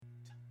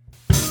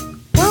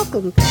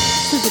welcome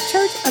to the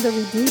Church of the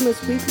Redeemer's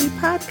Weekly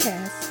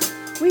Podcast.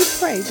 We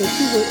pray that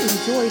you will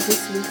enjoy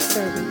this week's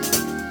sermon,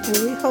 and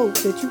we hope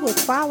that you will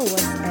follow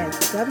us at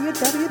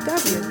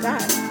www.cotrb.org,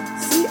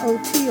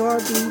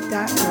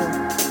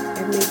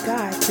 and may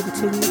God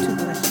continue to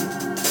bless you.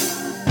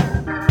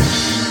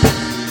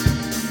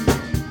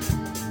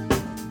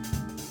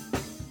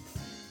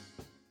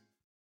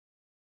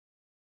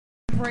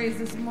 Praise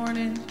this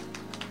morning.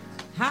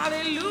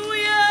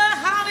 Hallelujah,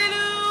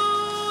 hallelujah.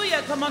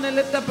 Come on and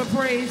lift up a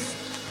praise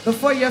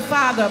before your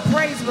Father,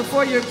 praise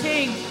before your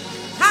King.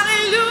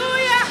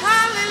 Hallelujah,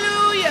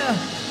 hallelujah.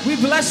 We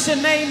bless your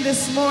name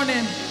this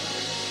morning.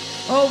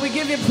 Oh, we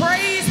give you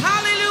praise.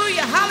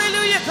 Hallelujah,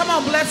 hallelujah. Come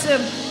on, bless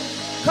him.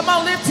 Come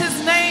on, lift his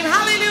name.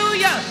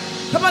 Hallelujah.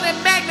 Come on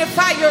and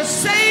magnify your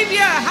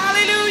Savior.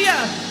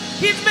 Hallelujah.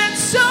 He's been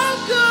so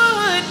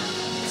good,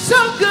 so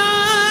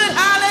good.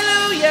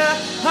 Hallelujah,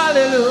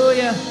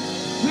 hallelujah.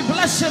 We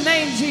bless your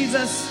name,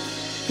 Jesus.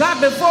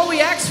 God, before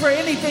we ask for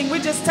anything, we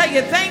just tell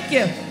you thank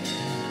you.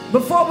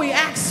 Before we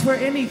ask for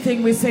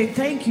anything, we say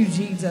thank you,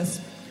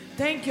 Jesus.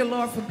 Thank you,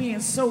 Lord, for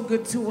being so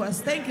good to us.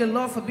 Thank you,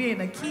 Lord, for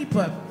being a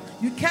keeper.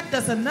 You kept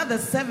us another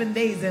 7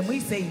 days, and we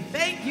say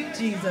thank you,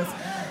 Jesus.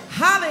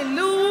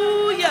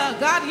 Hallelujah.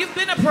 God, you've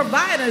been a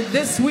provider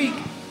this week,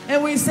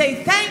 and we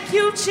say thank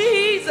you,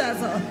 Jesus.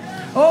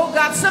 Oh,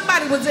 God,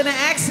 somebody was in an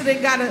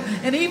accident, God,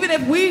 and even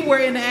if we were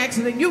in an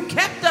accident, you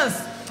kept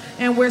us.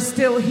 And we're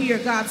still here,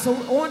 God. So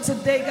on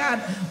today, God,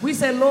 we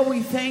say, Lord,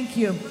 we thank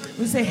you.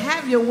 We say,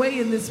 have your way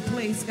in this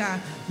place, God.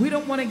 We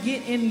don't want to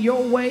get in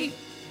your way.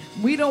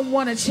 We don't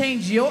want to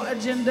change your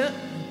agenda.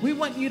 We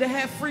want you to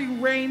have free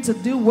reign to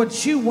do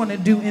what you want to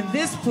do in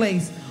this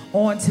place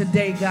on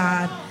today,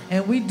 God.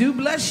 And we do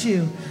bless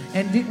you.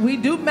 And we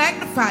do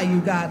magnify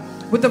you, God.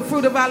 With the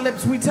fruit of our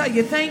lips, we tell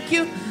you thank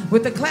you.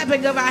 With the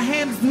clapping of our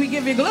hands, we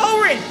give you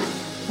glory.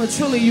 For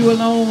truly you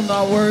alone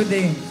are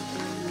worthy.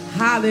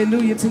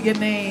 Hallelujah to your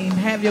name.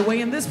 Have your way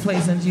in this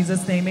place in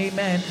Jesus' name.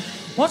 Amen.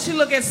 Won't you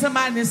look at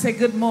somebody and say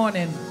good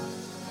morning?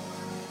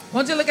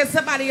 Won't you look at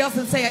somebody else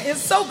and say,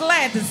 it's so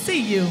glad to see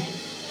you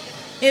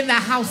in the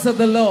house of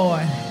the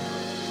Lord.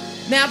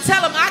 Now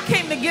tell them I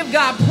came to give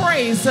God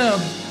praise. So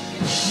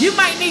you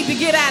might need to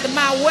get out of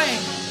my way.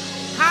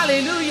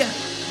 Hallelujah.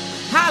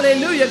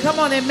 Hallelujah. Come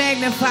on and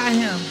magnify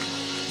him.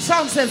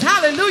 Song says,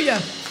 hallelujah.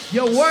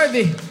 You're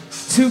worthy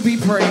to be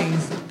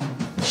praised.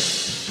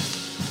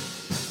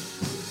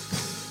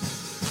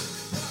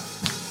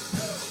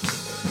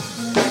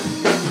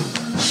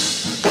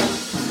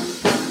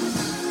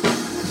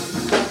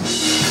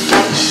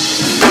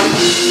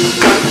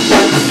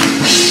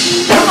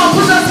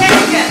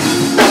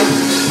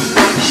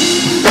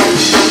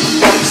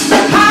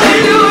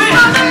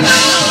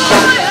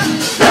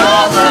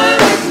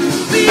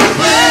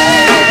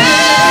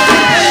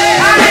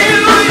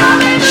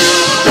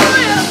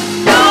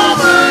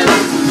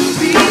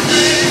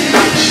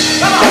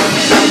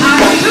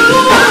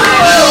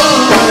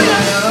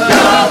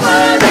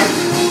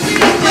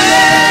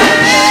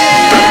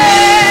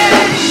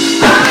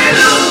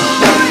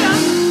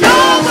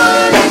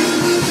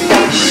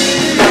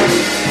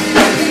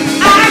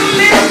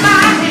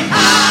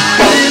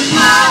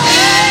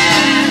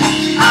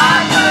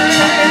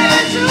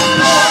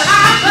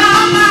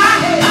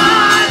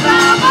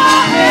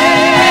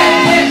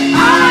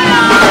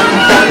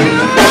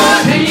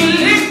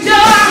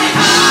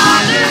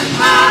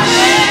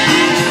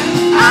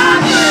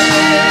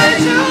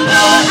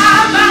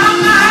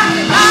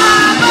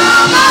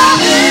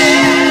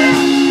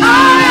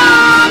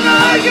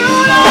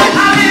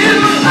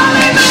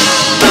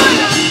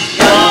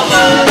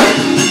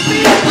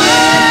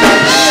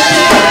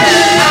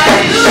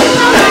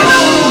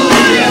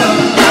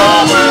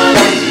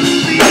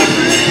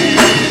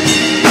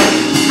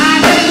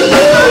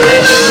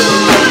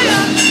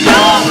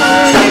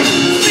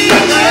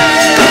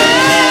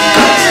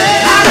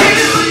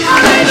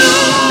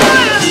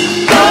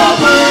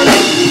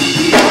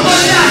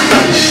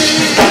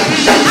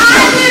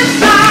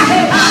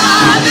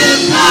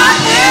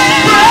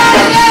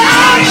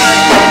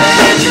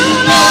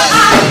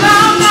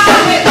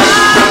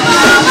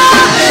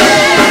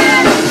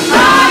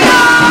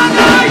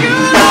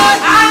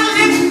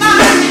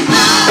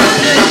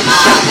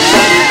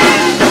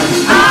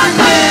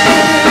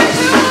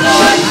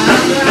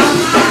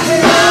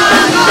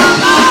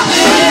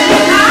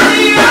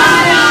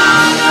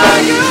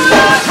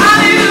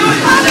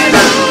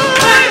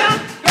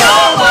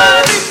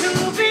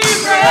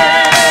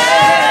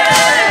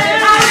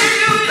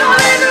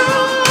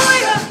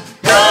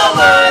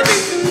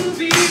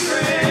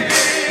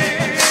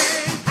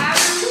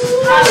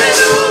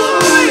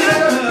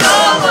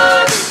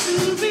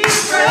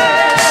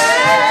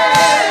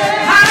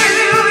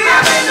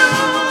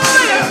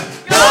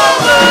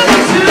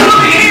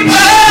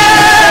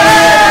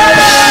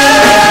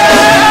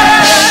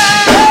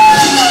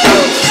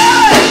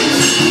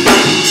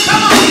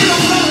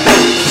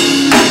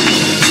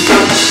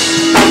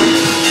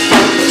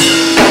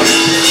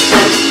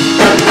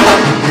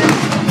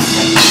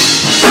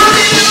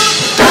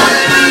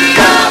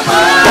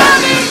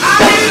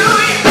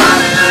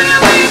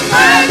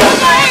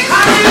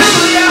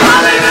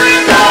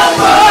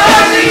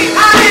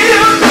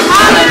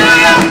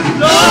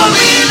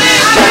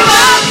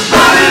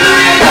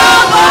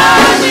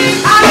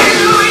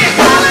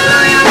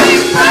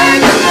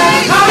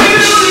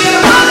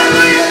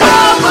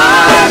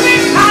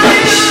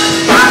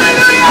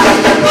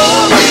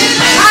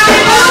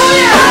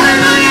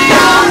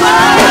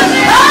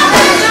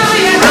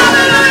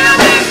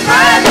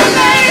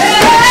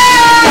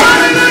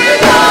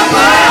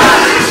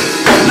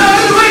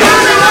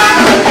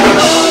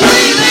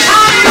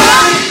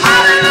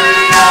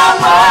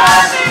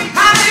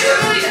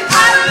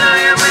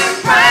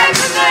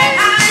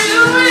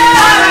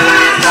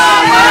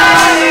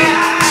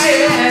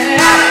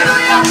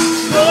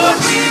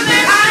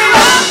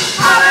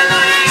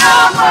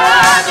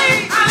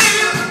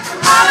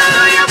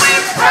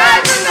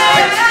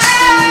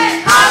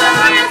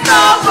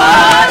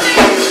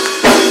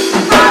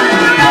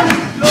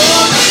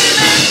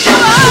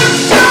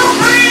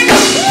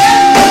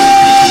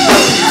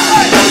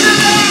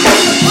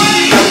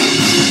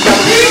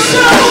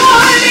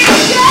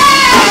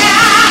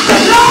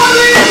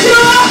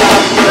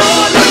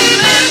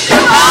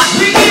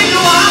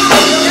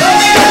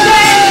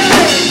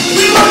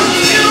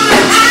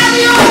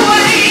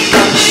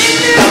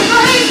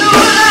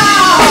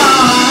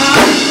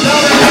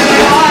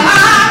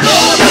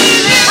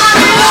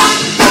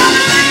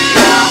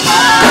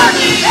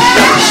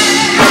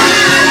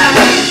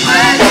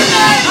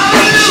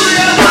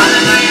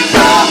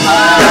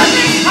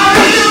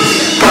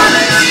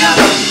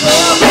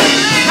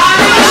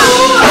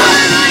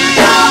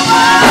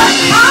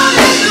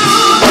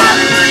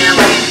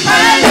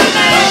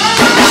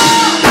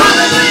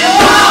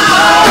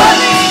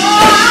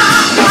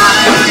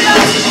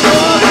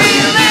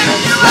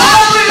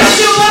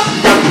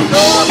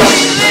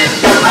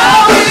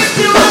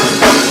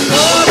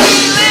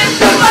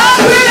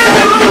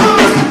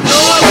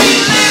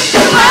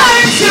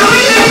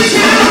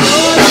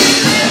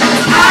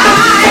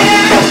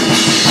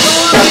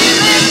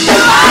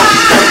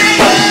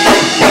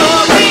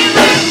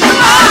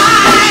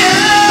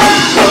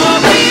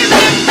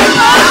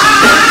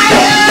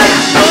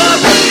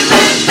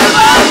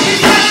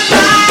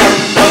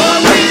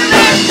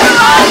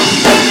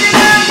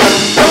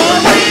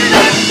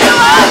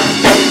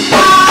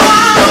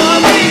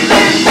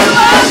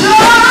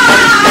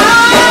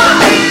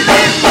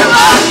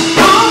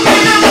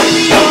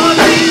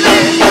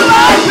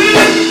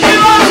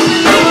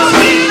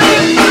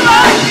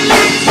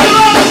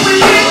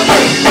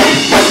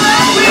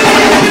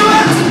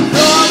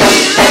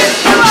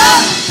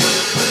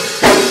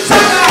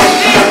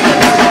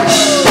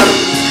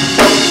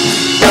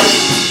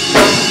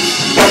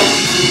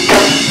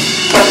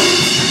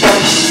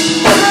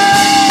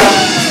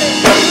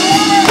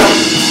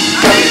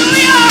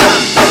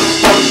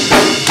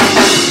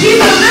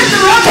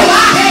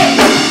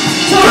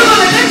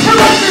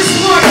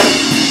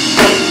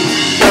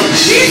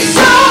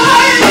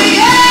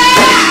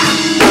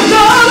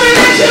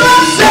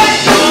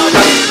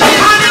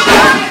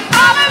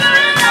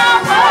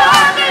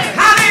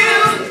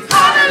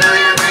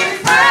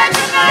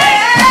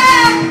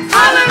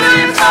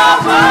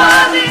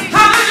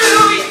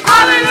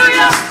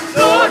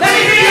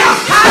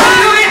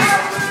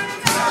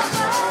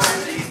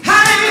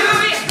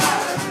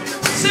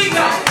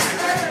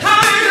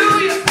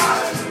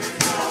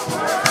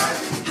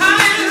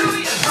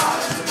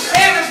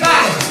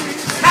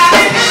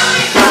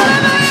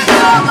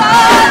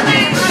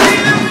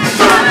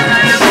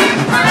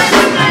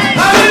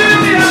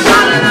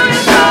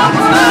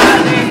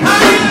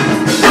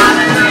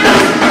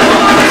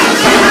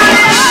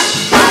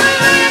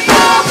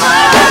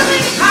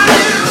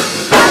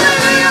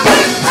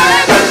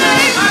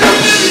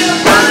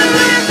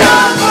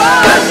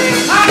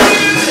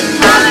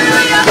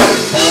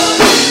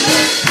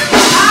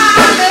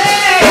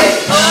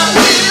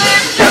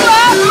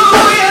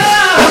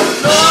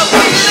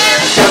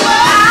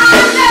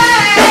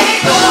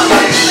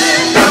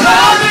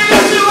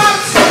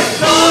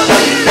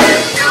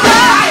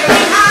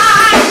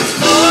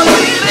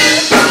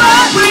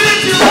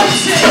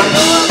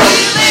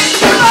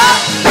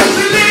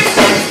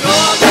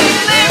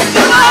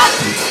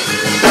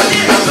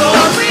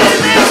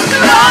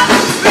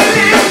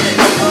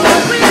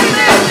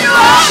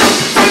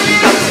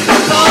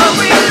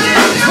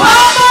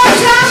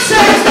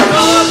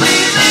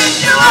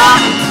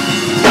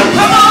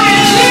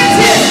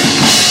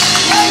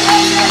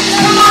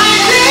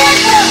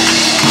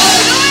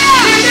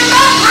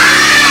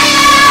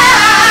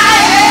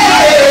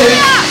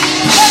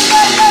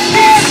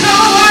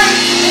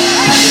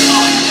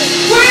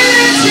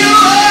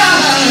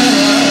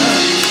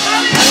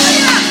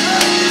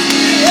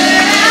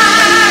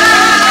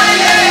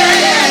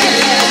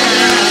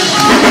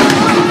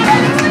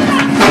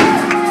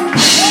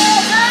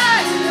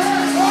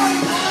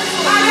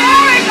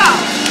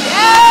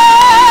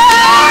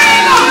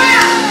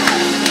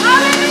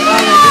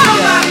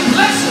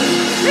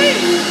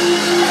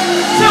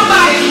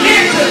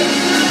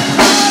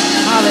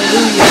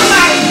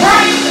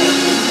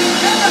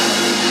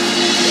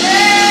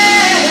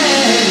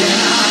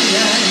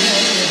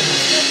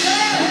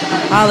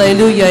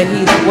 Hallelujah.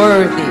 He's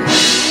worthy.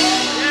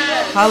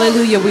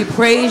 Hallelujah. We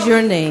praise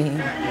your name.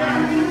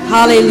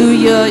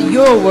 Hallelujah.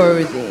 You're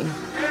worthy.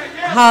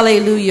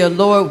 Hallelujah.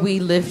 Lord, we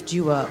lift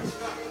you up.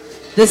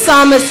 The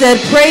psalmist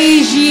said,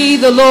 praise ye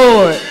the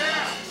Lord.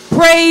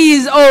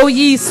 Praise, O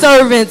ye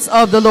servants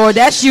of the Lord.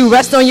 That's you.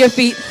 Rest on your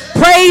feet.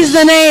 Praise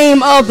the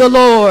name of the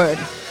Lord.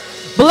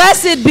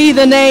 Blessed be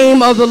the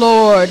name of the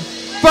Lord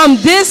from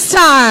this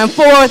time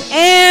forth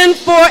and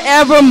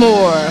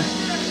forevermore.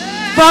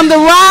 From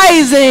the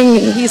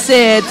rising, he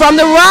said, from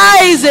the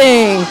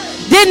rising.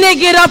 Didn't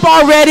it get up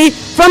already?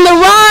 From the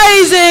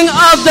rising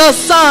of the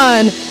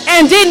sun.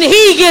 And didn't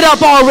he get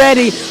up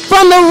already?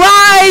 From the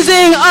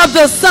rising of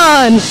the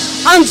sun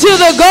unto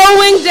the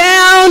going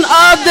down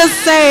of the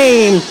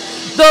same.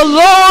 The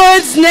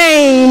Lord's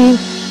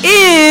name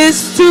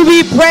is to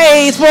be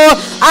praised. For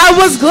I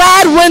was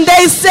glad when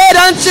they said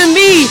unto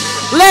me,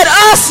 let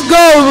us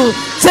go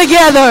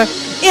together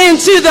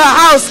into the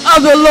house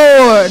of the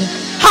Lord.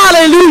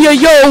 Hallelujah,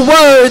 you're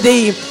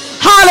worthy.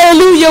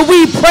 Hallelujah,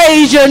 we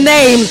praise your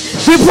name.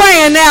 We're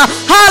praying now.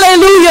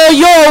 Hallelujah,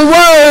 you're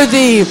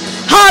worthy.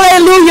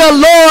 Hallelujah,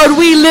 Lord,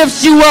 we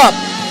lift you up.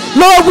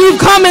 Lord, we've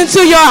come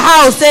into your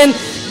house and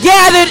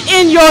gathered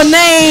in your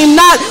name,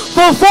 not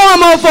for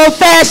form or for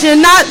fashion,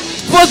 not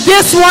for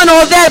this one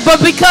or that, but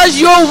because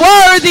you're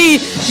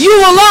worthy. You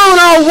alone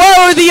are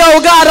worthy,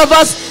 oh God, of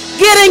us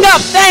getting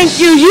up.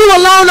 Thank you. You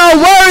alone are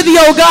worthy,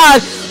 oh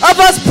God, of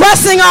us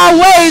pressing our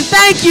way.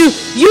 Thank you.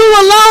 You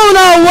alone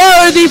are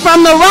worthy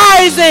from the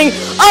rising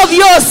of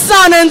your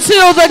sun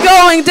until the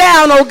going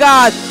down, oh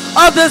God,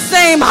 of the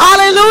same.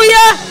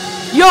 Hallelujah.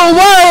 You're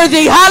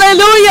worthy.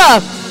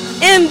 Hallelujah.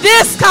 In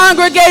this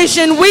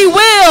congregation, we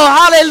will,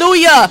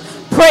 hallelujah,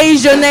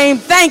 praise your name.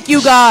 Thank you,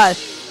 God,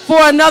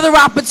 for another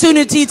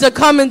opportunity to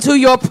come into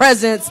your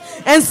presence.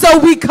 And so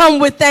we come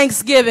with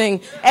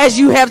thanksgiving, as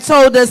you have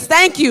told us.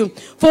 Thank you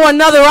for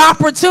another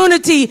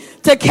opportunity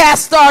to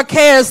cast our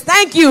cares.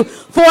 Thank you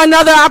for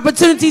another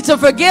opportunity to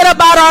forget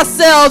about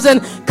ourselves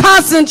and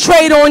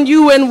concentrate on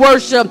you and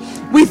worship.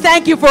 We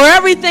thank you for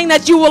everything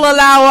that you will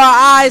allow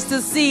our eyes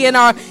to see and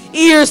our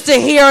ears to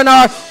hear and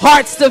our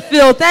hearts to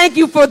feel. Thank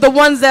you for the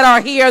ones that are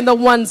here and the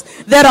ones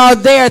that are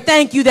there.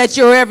 Thank you that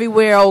you're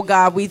everywhere, oh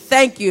God. We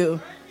thank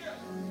you.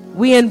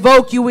 We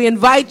invoke you. We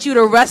invite you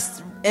to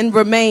rest and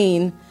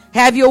remain.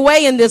 Have your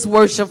way in this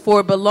worship, for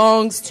it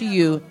belongs to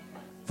you.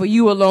 For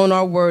you alone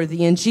are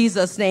worthy. In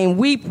Jesus' name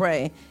we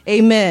pray.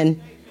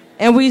 Amen.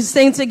 And we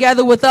sing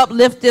together with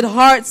uplifted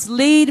hearts.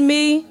 Lead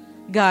me,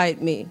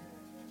 guide me.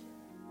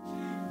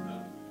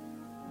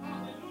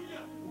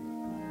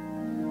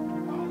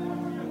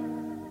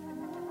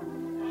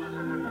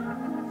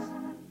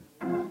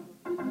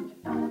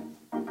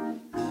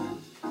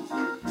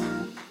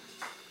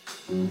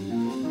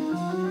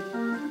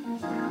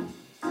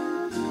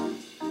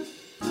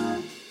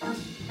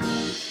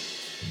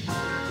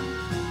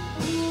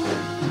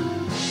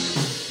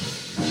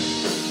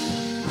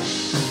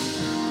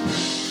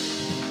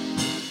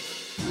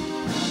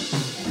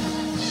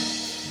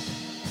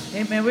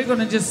 Amen. We're going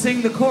to just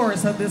sing the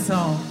chorus of this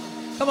song.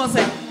 Come on,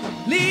 say,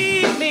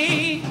 lead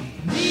me,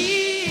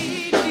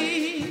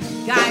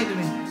 guide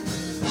me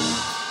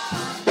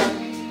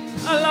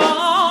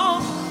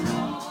along.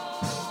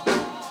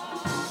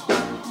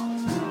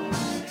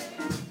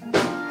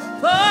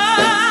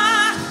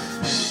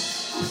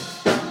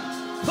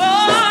 For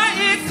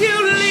if you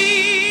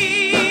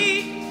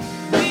lead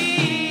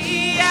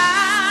me,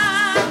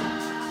 I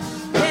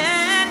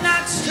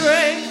cannot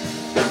stray.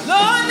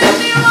 Lord, let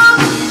me walk.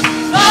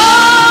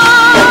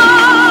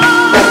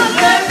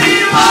 Let me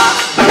walk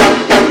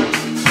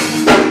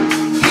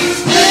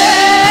each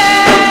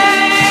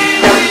day.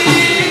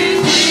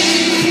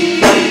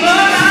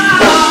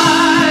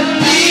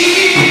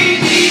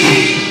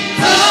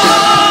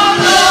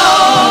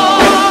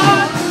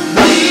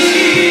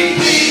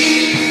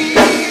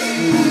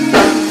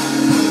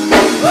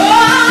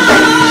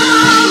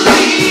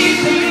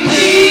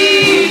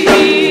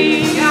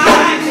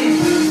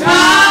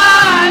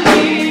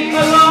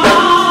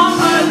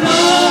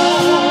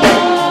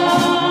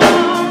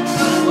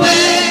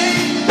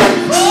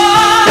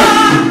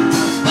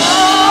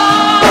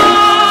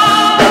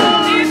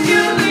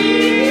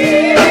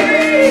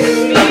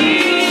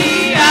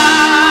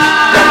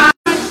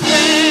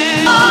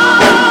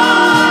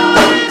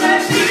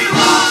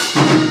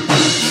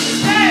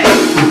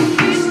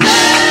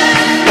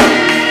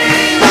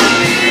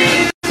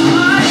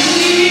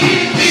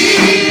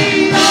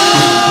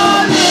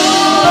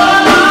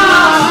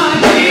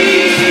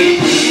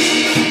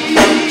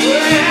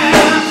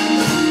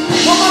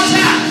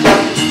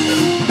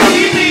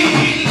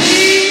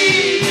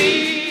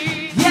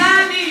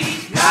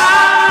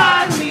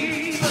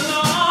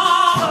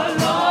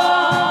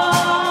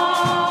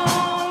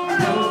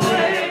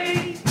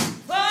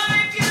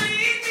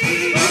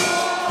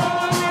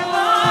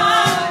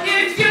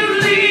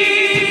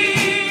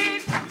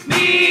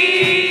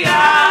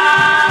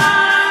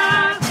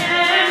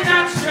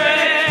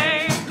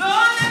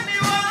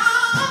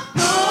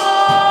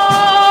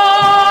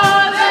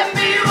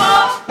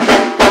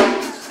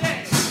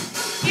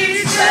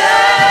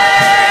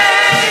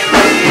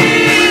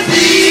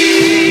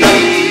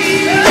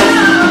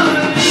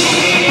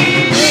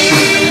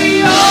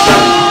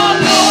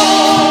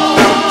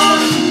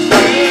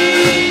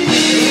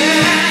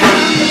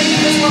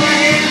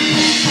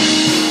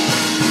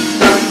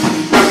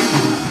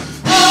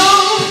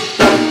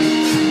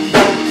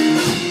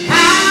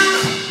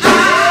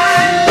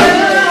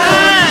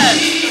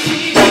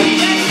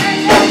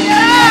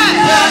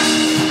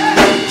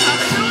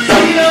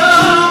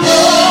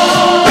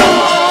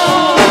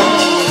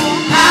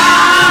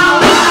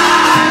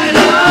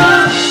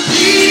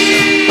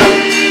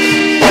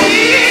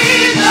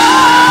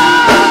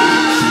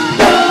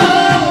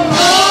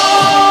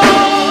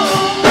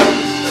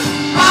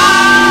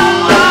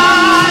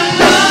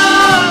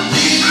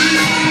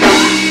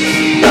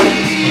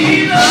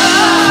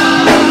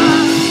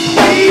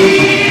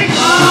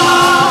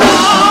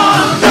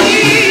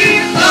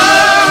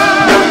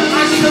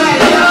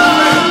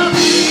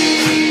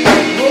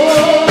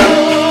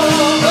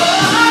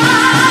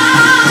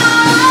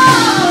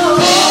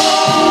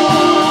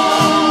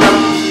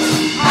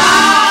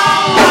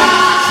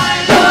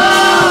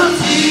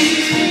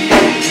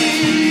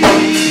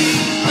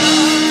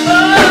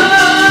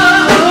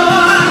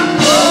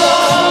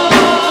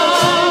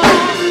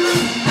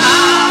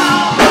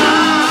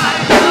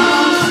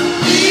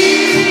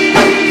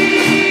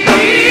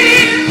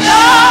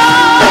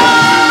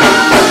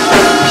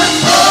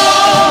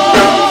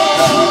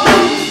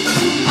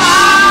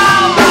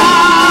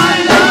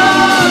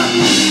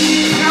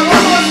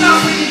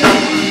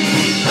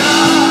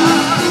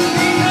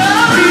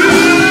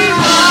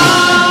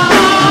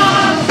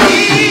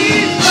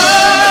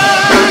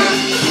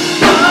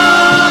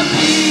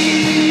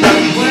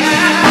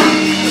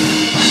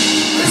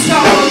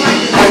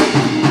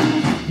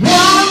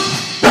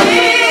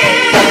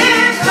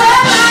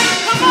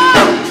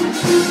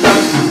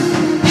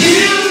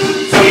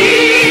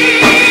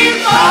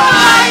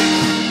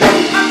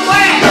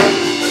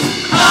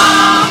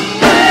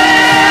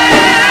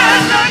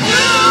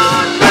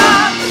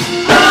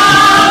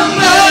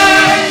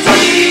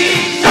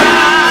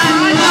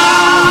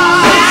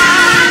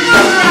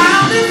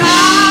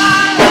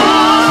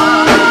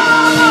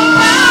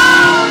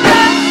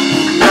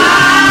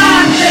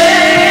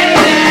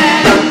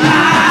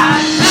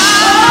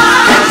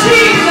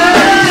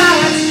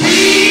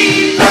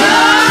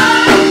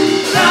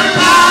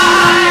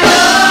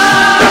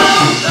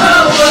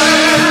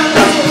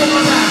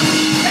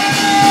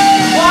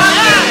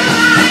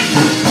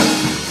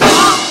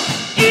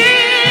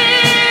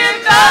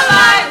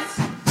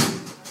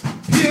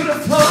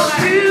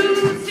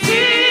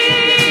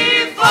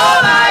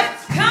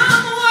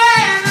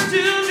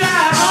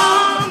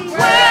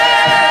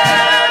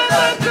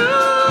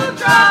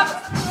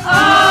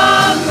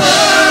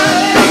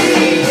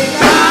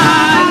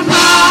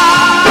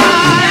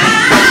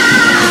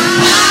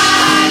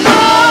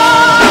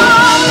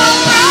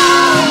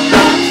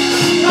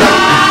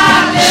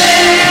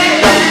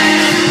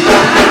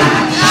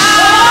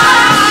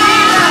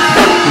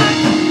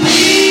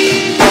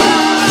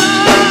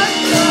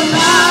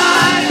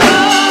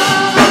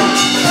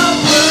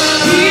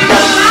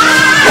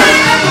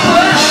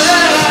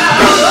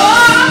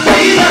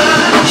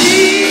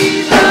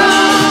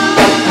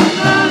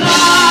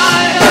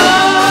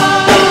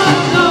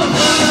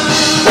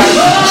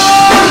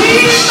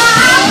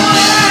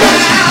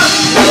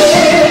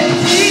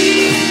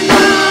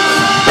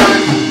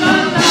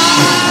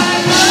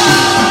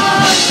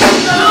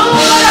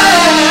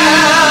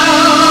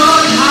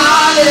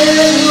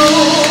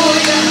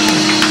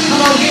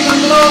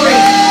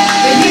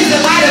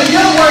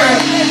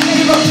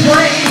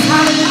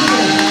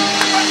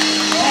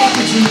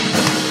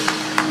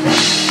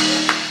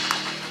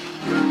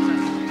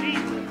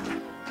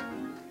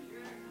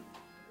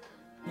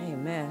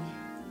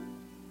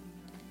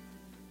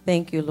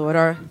 Thank you, Lord.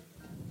 Our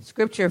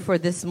scripture for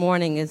this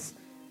morning is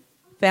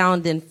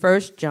found in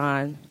 1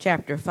 John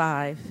chapter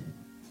 5.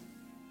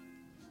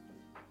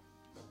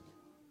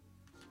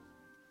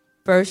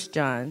 1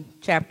 John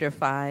chapter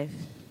 5.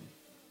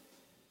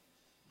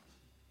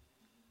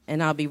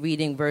 And I'll be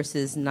reading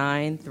verses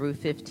 9 through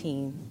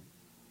 15.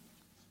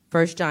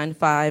 1 John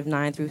 5,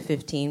 9 through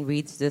 15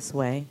 reads this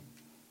way.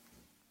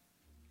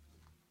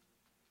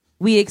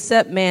 We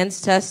accept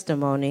man's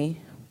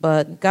testimony,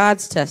 but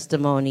God's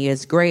testimony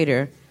is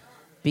greater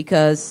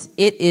because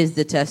it is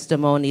the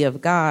testimony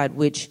of God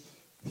which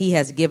he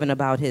has given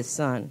about his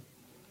Son.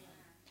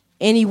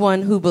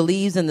 Anyone who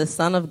believes in the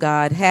Son of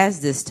God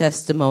has this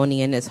testimony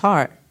in his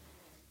heart.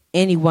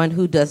 Anyone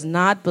who does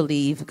not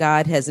believe,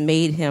 God has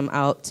made him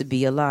out to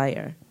be a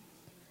liar,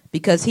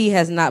 because he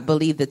has not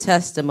believed the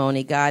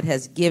testimony God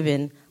has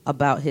given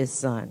about his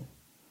Son.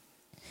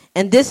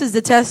 And this is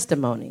the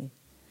testimony.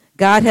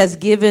 God has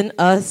given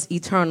us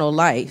eternal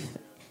life,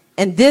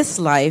 and this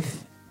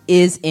life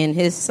is in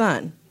his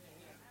Son.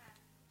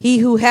 He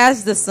who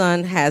has the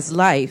Son has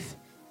life.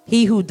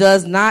 He who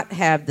does not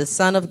have the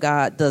Son of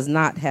God does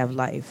not have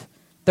life.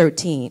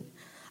 13.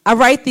 I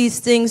write these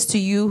things to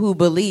you who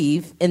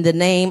believe in the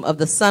name of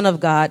the Son of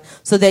God,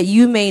 so that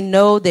you may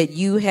know that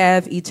you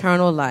have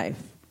eternal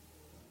life.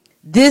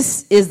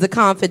 This is the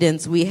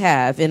confidence we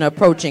have in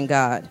approaching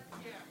God,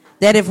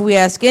 that if we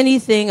ask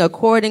anything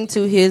according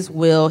to his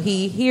will,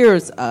 he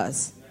hears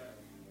us.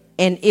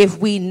 And if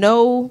we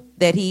know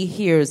that he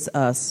hears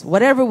us,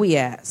 whatever we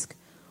ask,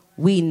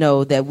 we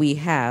know that we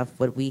have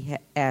what we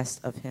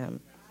asked of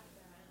him.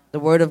 The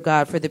word of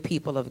God for the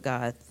people of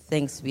God.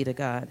 Thanks be to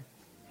God.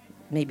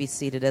 You may be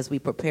seated as we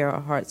prepare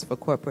our hearts for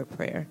corporate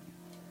prayer.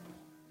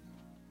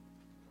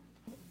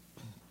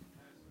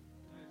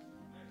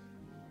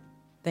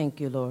 Thank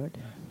you, Lord.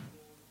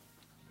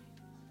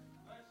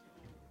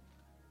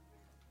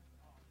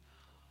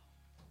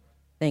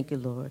 Thank you,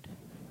 Lord.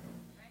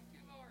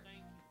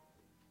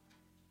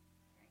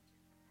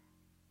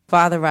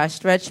 Father, I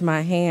stretch my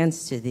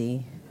hands to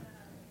thee.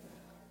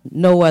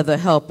 No other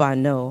help I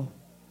know.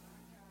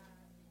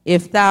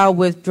 If thou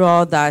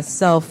withdraw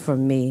thyself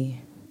from me,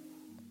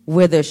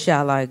 whither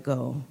shall I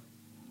go?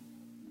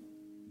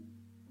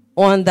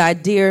 On thy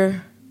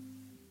dear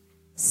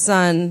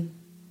Son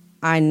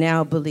I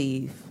now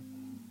believe.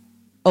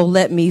 Oh,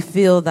 let me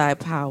feel thy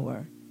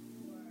power,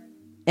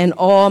 and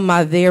all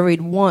my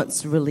varied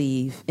wants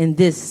relieve in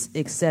this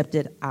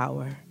accepted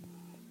hour.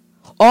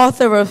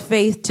 Author of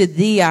faith, to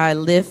thee I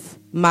lift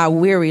my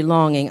weary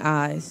longing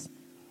eyes.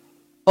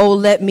 Oh,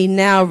 let me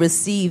now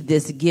receive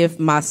this gift,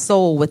 my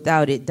soul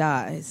without it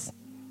dies.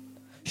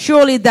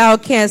 Surely thou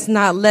canst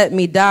not let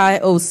me die.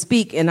 Oh,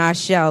 speak and I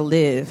shall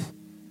live.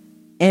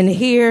 And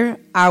here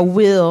I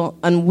will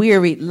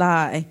unwearied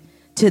lie,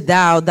 to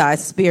thou thy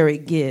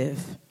spirit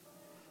give.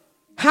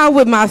 How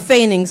would my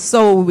fainting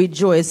soul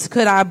rejoice,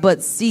 could I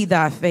but see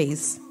thy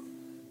face?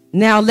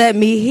 Now let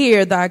me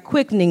hear thy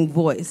quickening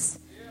voice,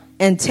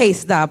 and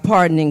taste thy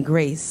pardoning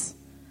grace.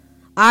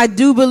 I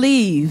do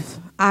believe,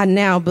 I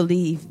now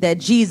believe, that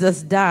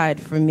Jesus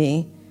died for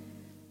me,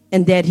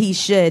 and that he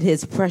shed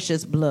his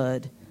precious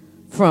blood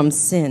from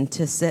sin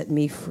to set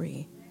me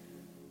free.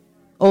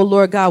 Oh,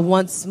 Lord God,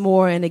 once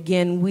more and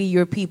again, we,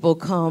 your people,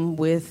 come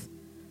with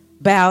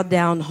bowed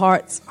down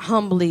hearts,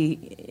 humbly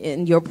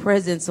in your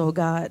presence, oh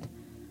God.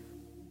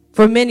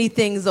 For many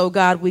things, oh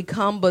God, we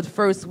come, but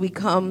first we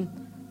come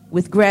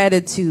with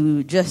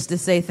gratitude just to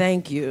say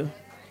thank you.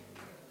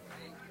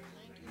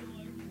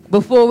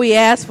 Before we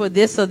ask for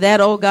this or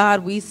that, oh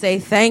God, we say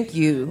thank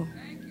you.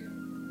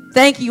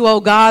 Thank you,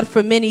 oh God,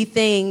 for many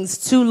things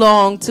too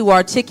long to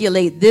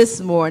articulate this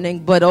morning,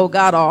 but oh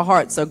God, our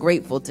hearts are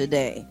grateful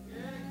today.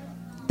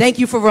 Thank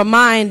you for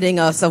reminding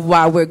us of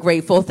why we're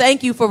grateful.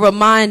 Thank you for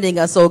reminding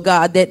us, oh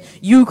God, that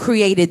you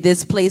created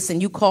this place and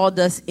you called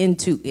us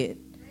into it.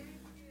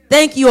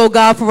 Thank you, oh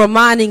God, for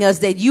reminding us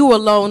that you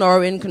alone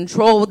are in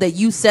control, that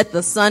you set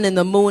the sun and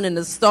the moon and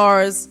the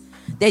stars,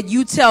 that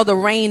you tell the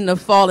rain to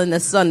fall and the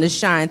sun to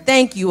shine.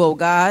 Thank you, oh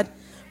God,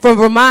 for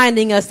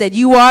reminding us that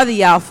you are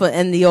the Alpha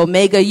and the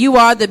Omega. You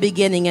are the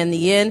beginning and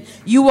the end.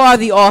 You are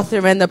the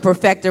author and the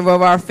perfecter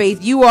of our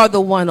faith. You are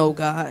the one, oh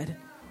God.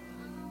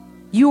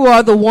 You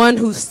are the one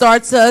who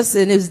starts us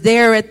and is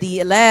there at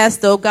the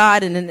last, oh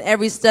God, and in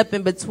every step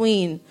in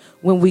between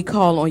when we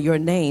call on your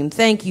name.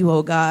 Thank you,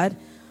 oh God,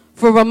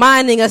 for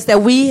reminding us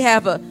that we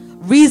have a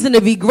reason to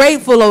be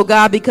grateful, oh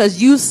God,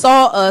 because you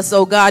saw us,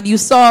 oh God. You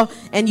saw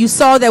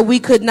that we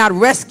could not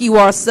rescue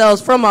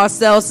ourselves from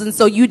ourselves. And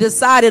so you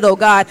decided, oh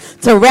God,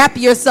 to wrap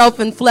yourself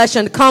in flesh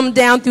and come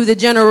down through the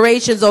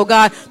generations, oh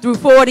God, through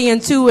 40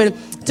 and 2,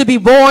 and to be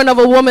born of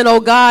a woman,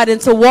 oh God,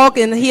 and to walk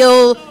and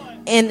heal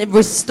and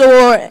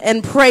restore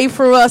and pray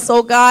for us,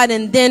 oh God.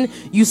 And then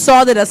you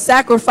saw that a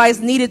sacrifice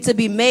needed to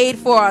be made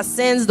for our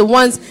sins, the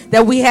ones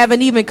that we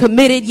haven't even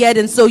committed yet.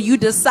 And so you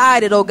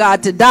decided, oh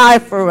God, to die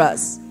for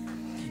us.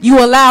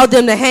 You allowed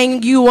them to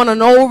hang you on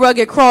an old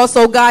rugged cross,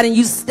 oh God, and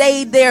you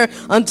stayed there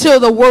until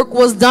the work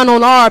was done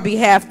on our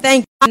behalf.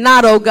 Thank you.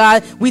 not, oh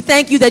God. We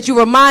thank you that you're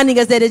reminding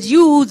us that it's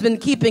you who's been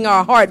keeping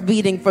our heart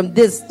beating from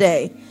this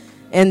day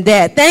and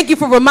that. Thank you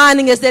for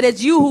reminding us that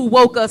it's you who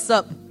woke us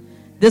up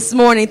this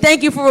morning.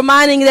 Thank you for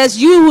reminding us that it's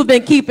you who've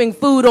been keeping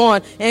food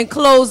on and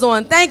clothes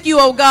on. Thank you,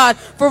 oh God,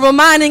 for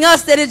reminding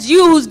us that it's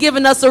you who's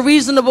given us a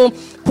reasonable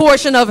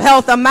portion of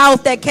health, a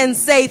mouth that can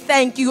say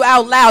thank you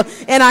out loud,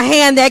 and a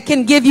hand that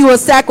can give you a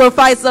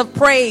sacrifice of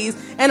praise,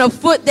 and a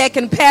foot that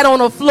can pat on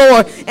the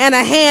floor, and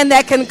a hand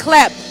that can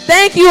clap.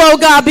 Thank you, oh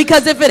God,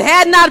 because if it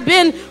had not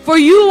been for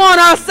you on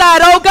our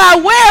side, oh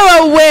God,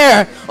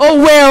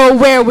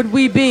 where would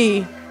we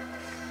be?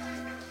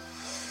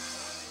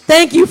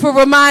 Thank you for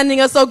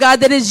reminding us, oh God,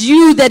 that it's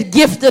you that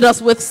gifted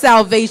us with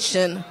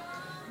salvation,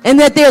 and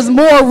that there's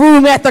more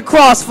room at the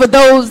cross for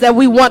those that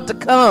we want to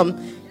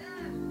come.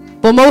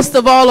 But most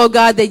of all, oh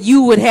God, that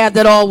you would have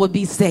that all would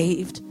be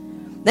saved.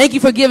 Thank you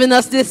for giving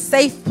us this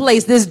safe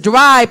place, this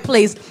dry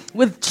place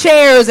with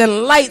chairs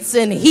and lights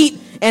and heat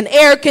and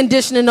air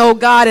conditioning, oh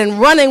God, and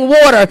running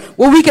water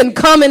where we can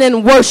come in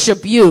and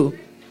worship you.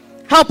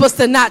 Help us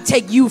to not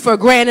take you for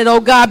granted, oh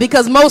God,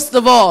 because most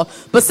of all,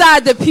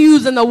 beside the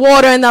pews and the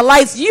water and the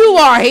lights, you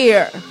are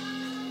here.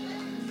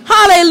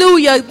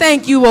 Hallelujah.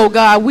 Thank you, oh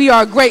God. We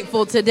are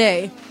grateful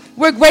today.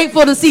 We're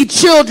grateful to see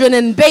children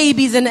and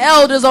babies and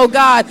elders, oh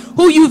God,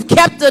 who you've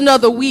kept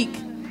another week.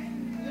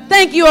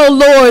 Thank you, oh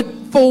Lord,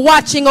 for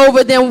watching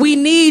over them. We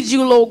need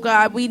you, Lord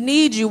God. We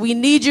need you. We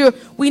need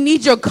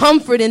your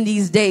comfort in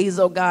these days,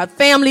 oh God.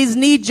 Families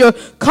need your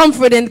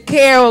comfort and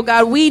care, oh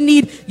God. We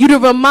need you to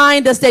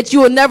remind us that you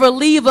will never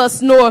leave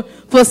us nor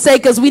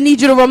forsake us. We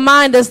need you to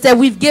remind us that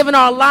we've given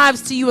our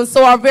lives to you, and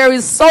so our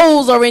very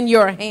souls are in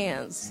your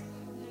hands.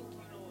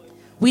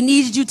 We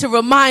need you to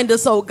remind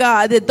us, oh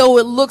God, that though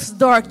it looks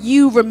dark,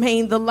 you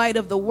remain the light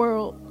of the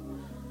world.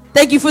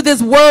 Thank you for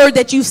this word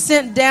that you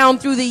sent down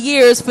through the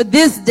years for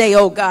this day,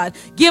 oh God.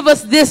 Give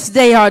us this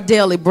day our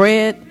daily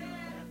bread.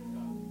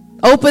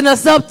 Open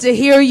us up to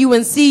hear you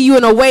and see you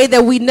in a way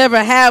that we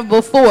never have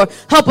before.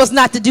 Help us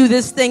not to do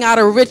this thing out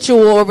of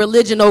ritual or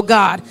religion, oh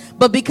God,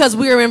 but because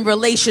we are in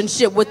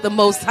relationship with the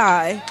Most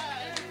High.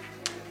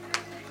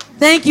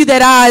 Thank you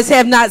that eyes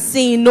have not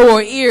seen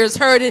nor ears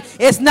heard it.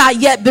 It's not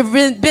yet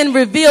been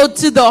revealed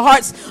to the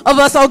hearts of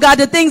us, oh God,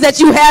 the things that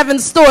you have in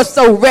store.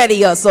 So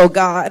ready us, oh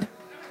God.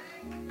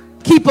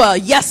 Keep a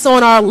yes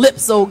on our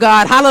lips, oh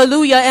God.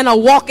 Hallelujah. And a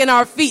walk in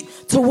our feet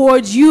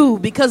towards you,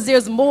 because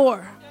there's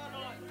more.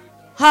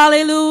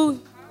 Hallelujah.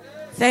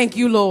 Thank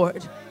you,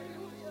 Lord.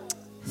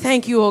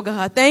 Thank you, oh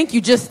God. Thank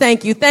you. Just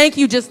thank you. Thank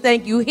you. Just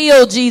thank you.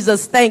 Heal,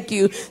 Jesus. Thank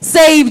you.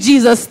 Save,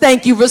 Jesus.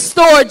 Thank you.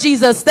 Restore,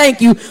 Jesus.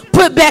 Thank you.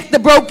 Put back the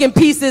broken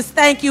pieces.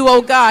 Thank you,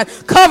 oh God.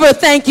 Cover.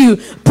 Thank you.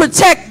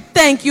 Protect.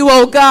 Thank you,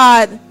 oh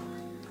God.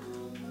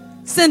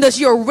 Send us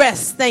your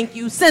rest. Thank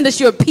you. Send us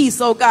your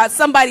peace, oh God.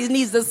 Somebody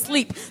needs to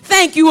sleep.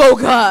 Thank you, oh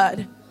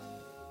God.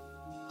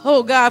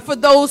 Oh God, for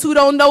those who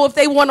don't know if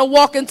they want to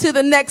walk into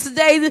the next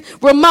day,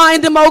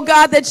 remind them, oh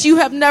God, that you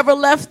have never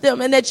left them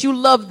and that you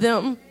love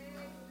them.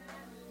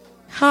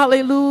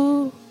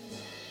 Hallelujah.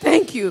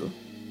 Thank you.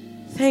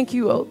 Thank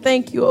you, oh,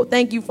 thank you, oh,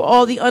 thank you for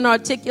all the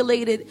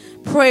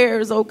unarticulated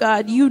prayers, oh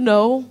God. You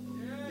know,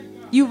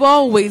 you've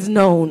always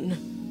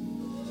known.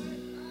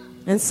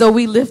 And so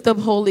we lift up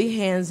holy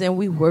hands and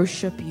we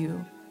worship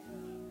you.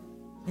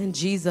 In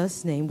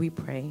Jesus' name we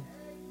pray.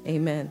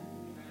 Amen.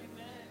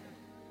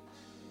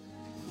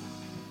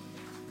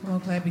 Well,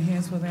 clap your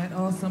hands for that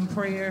awesome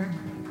prayer.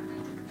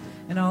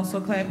 And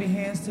also clap your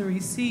hands to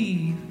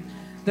receive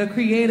the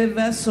creative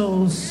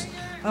vessels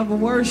of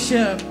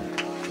worship.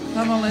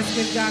 Come on, let's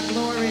give God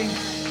glory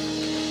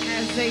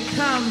as they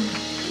come.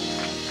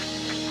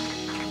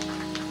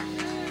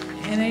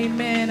 And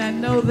amen. I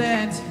know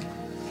that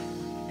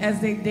as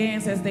they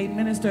dance, as they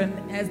minister,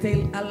 and as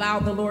they allow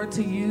the Lord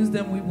to use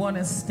them, we want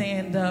to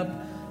stand up.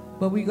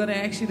 But we're going to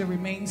ask you to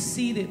remain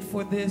seated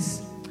for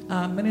this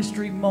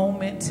ministry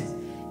moment.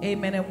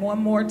 Amen. And one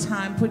more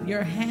time, put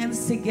your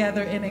hands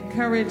together and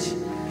encourage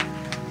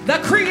the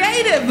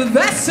creative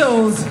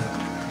vessels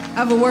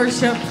of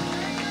worship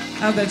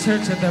of the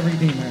Church of the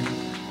Redeemer.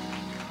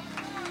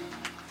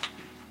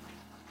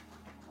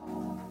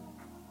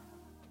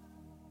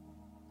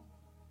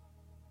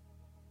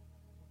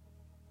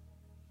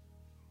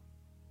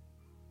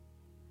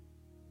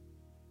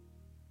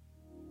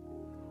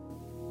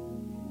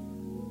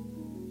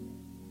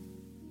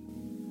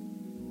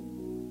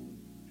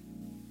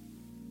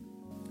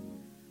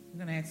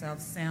 I'm going to ask our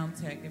sound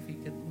tech if he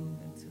could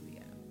move into the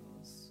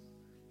apples.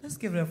 Let's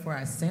give it up for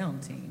our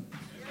sound team.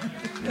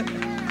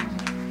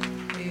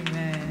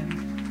 Amen.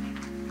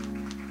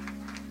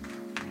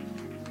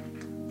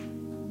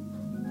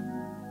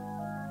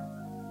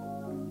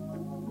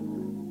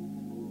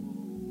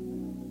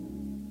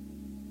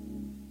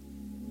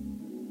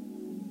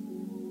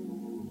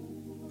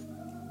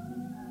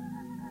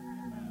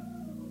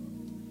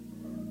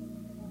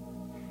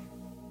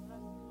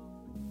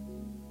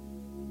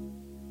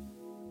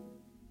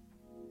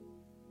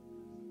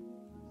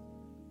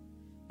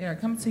 I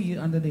come to you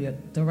under the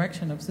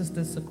direction of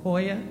Sister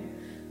Sequoia.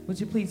 Would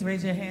you please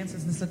raise your hand,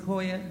 Sister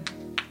Sequoia?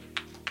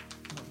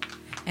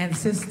 and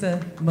Sister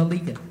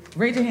Malika.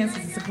 Raise your hand,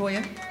 Sister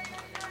Sequoia.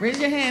 Raise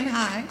your hand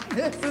high.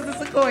 Sister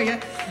Sequoia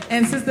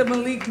and Sister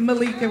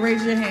Malika,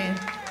 raise your hand.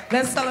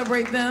 Let's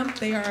celebrate them.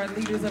 They are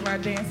leaders of our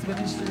dance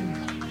ministry.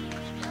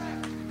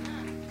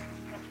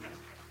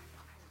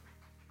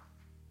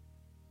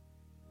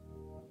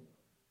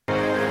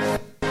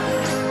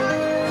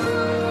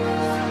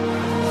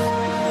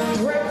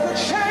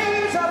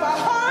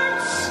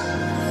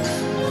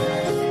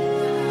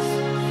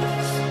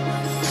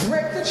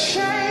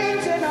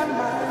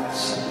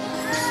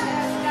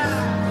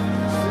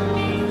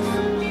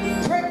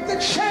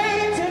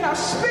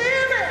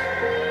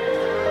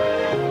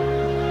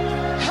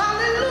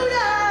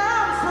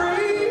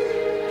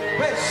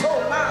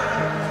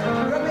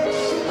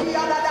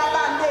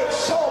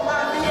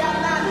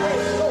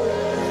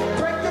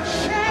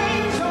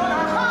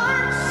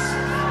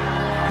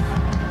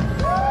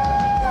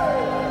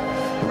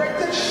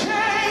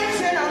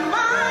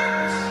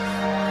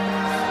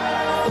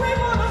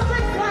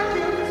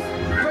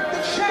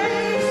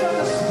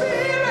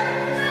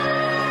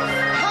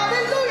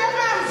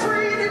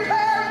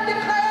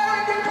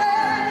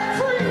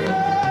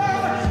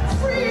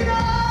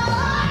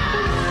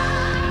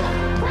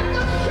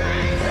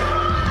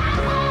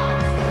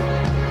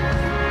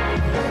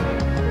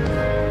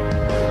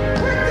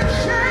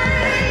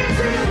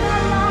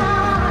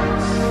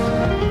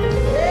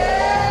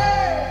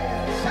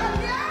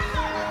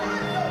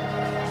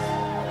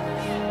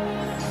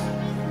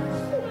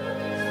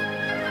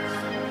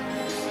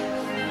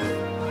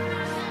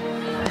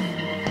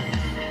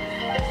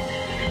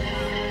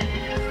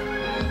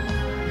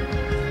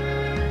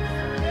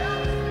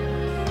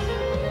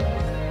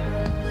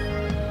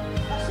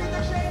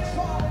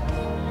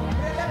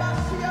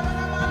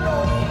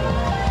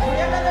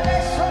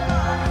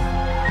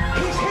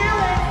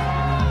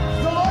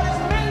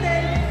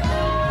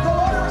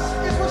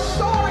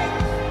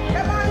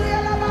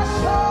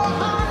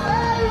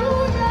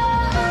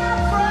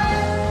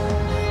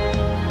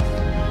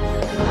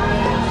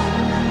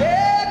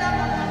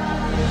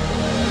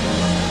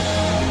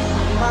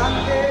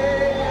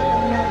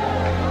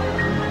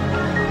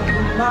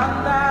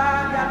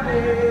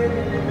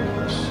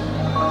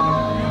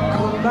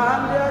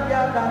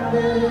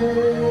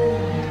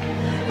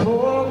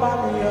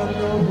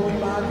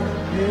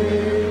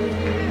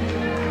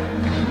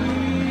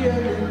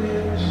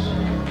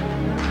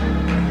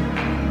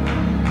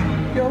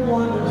 You're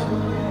wonderful.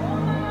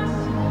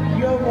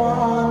 You're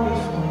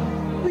wonderful.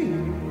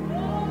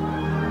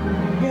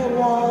 You're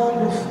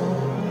wonderful.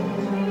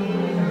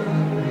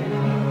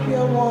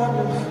 You're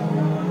wonderful.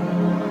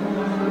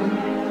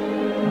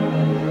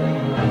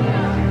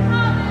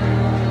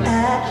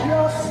 At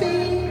your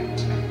feet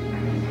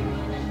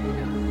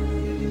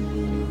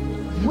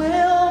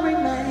will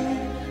remain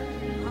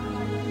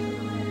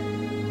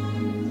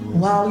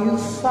while you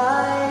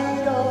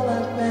fight all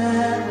our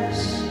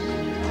battles.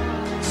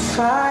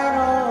 Fight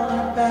all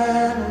our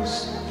battles.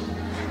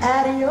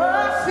 At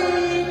your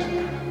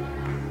feet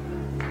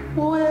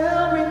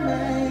will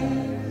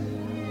remain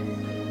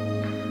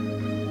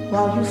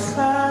while you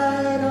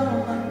fight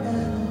all our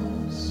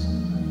battles.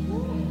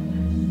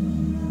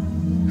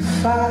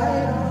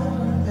 Fight all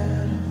our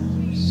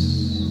battles.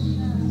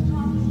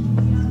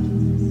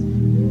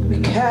 We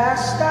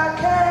cast our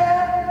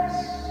cares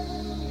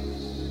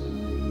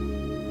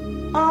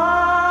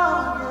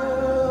on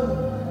you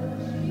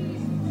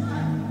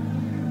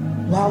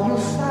while you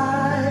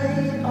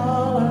fight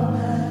all our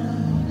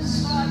battles.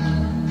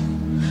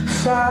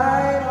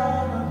 Fight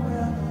all our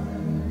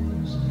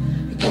battles.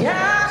 We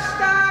cast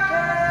our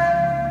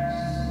cares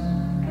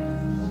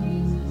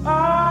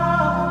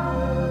on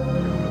you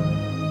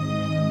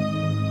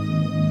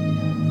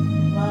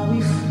while we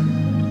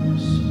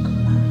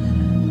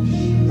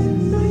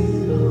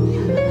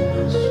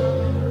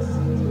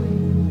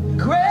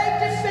great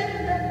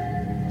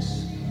defenders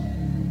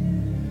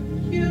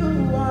you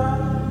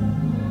are.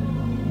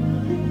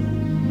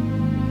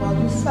 While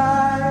you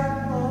fight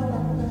all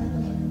our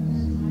battles,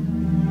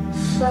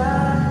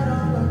 fight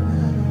all our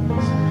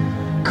battles,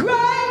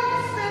 great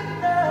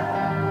defender,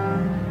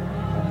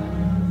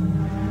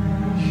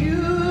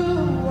 you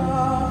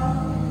are.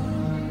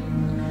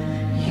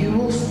 You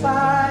will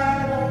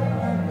fight all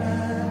our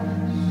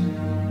battles,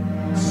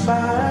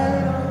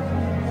 fight all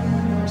our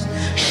battles,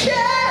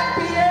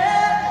 champion.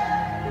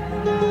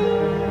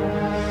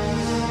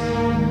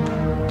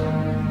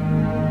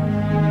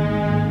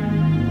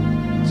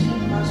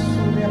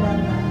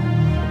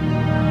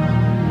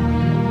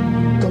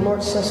 The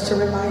Lord says to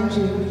remind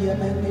you,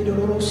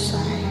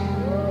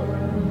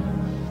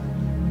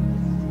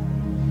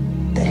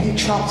 that He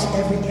trumps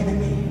every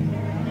enemy.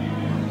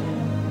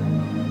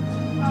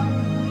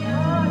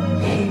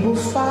 He will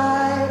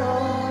fight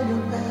all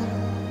your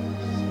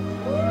battles.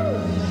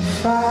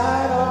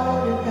 Fight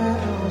all your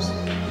battles.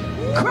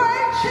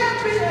 Great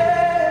champion.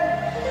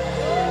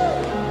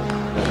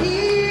 He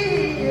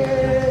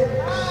is.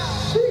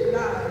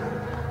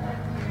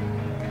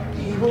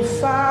 He will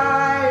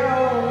fight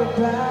all the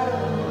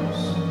battles.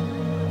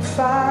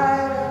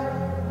 Fight.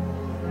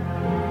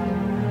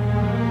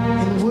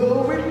 And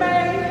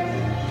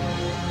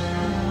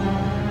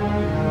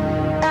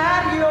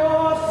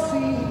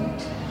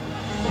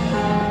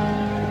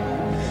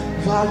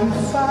while you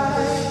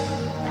fight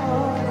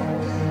all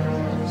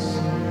this.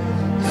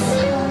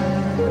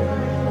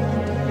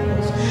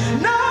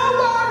 No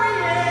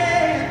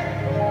worrying,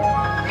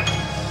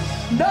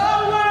 no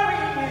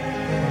worrying,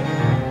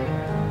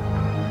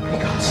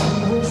 because he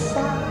will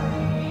fight.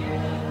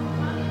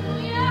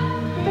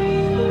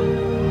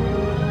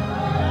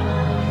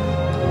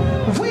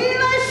 We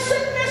lay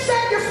sickness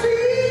at your feet.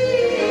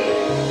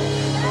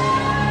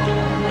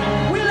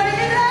 We lay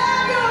it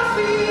at your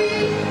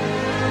feet.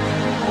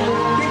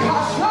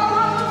 Because you're a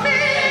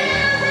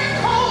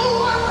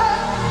miracle worker.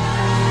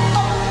 A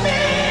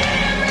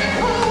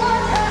miracle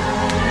worker.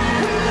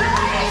 We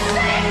lay sickness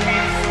at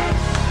your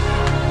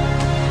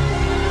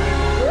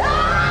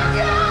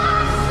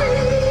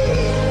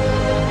feet.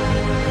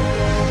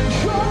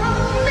 You're a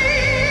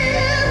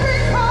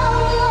miracle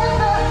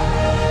worker.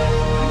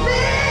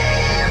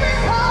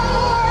 Miracle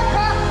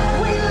worker.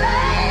 We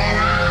lay it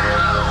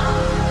out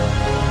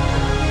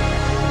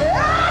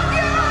at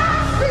your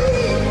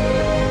feet.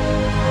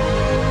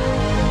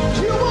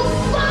 You will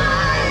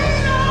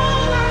fight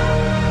on,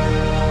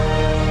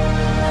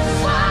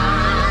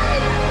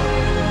 fight.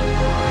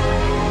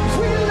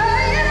 We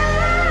lay it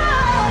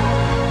out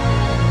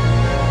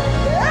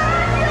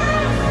at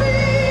your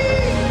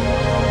feet.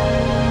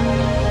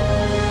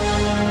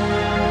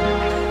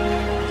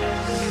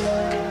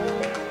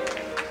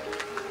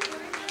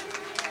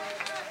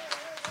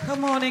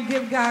 Come on and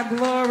give God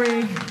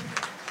glory.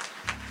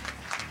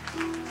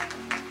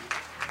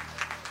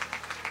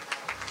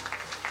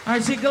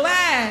 Aren't you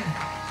glad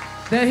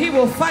that he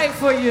will fight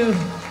for you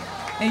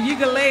and you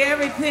can lay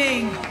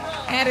everything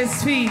at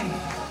his feet?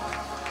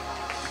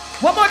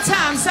 One more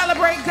time,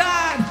 celebrate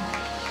God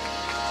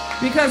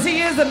because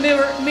he is a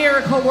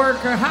miracle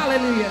worker.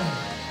 Hallelujah.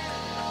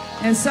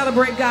 And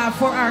celebrate God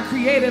for our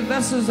creative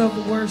vessels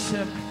of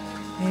worship.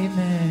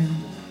 Amen.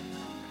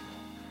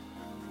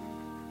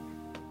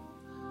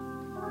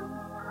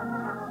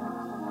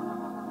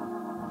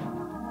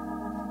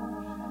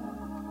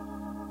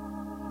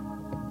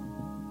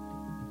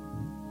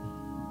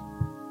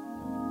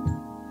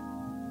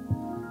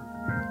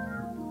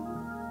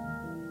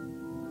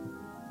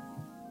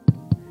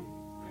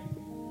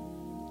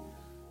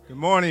 Good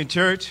morning,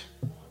 church.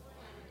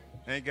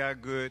 Ain't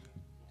God good?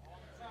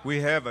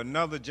 We have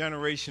another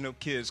generation of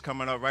kids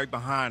coming up right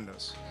behind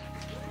us.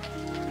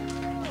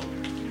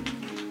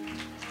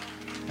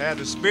 Had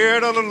the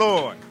Spirit of the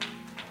Lord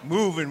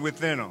moving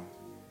within them.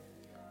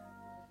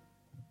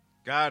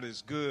 God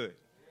is good.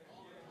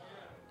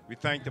 We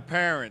thank the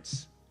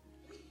parents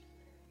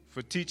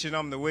for teaching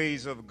them the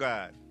ways of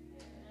God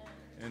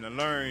and to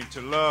learn to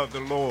love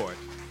the Lord.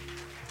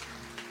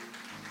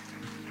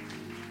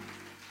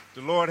 The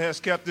Lord has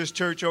kept this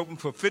church open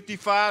for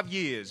 55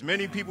 years.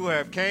 Many people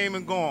have came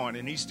and gone,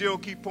 and he still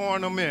keep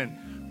pouring them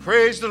in.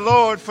 Praise the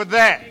Lord for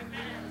that.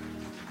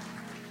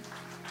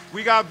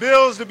 We got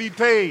bills to be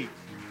paid.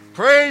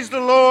 Praise the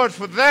Lord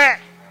for that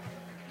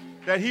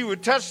he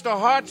would touch the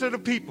hearts of the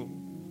people.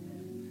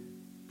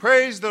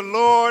 Praise the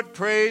Lord,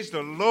 praise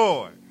the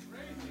Lord.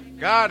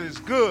 God is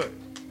good.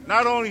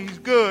 Not only he's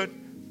good,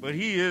 but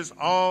he is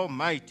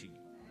almighty.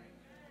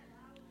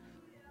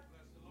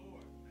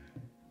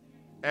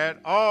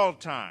 At all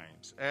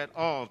times.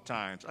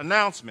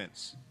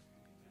 Announcements.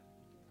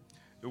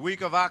 The week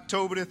of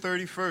October the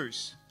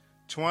 31st,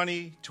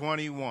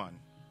 2021.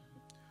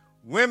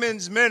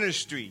 Women's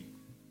Ministry.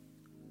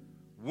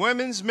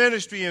 Women's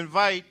Ministry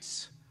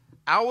invites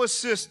our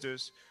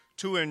sisters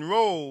to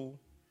enroll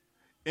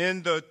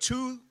in the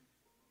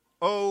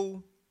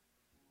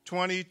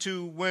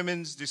 2022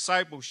 Women's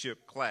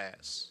Discipleship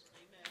class.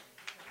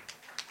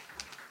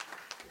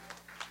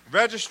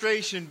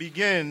 Registration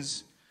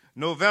begins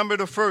November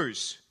the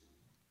 1st,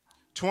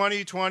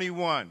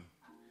 2021.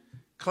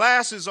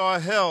 Classes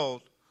are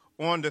held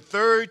on the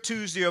third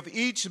Tuesday of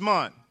each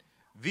month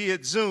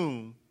via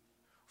Zoom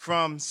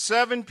from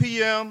 7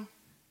 p.m.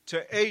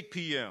 to 8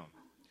 p.m.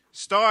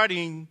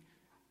 starting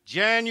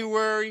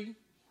January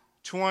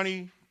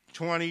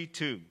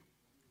 2022.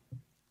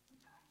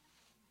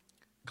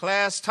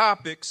 Class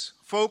topics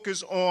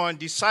focus on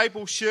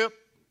discipleship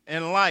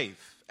and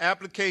life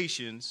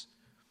applications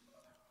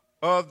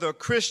of the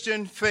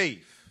Christian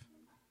faith.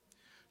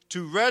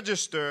 To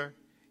register,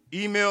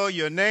 email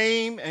your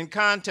name and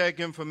contact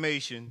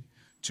information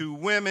to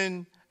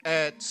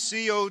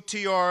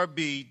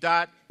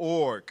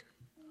women@cotrb.org.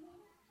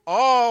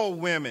 All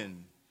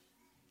women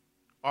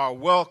are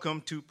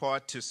welcome to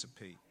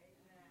participate.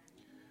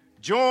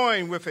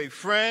 Join with a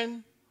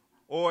friend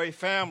or a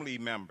family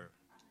member.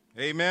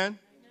 Amen.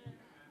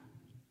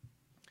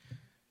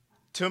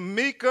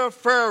 Tamika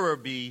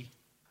Farabee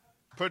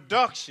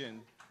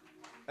Production,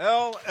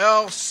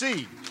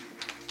 LLC,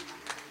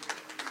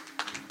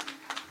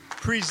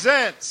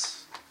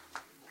 presents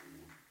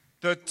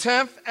the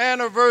 10th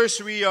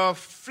anniversary of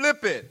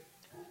Flip It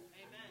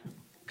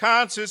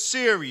concert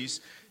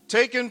series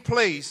taking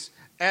place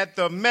at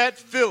the Met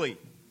Philly,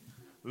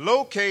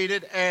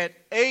 located at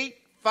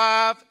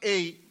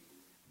 858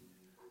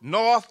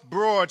 North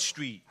Broad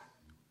Street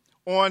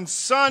on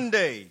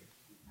Sunday,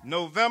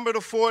 November the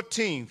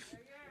 14th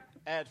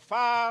at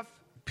 5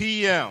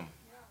 p.m.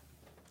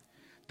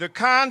 The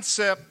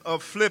concept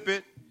of Flip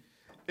It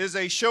is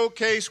a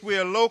showcase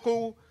where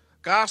local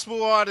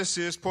gospel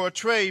artists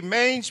portray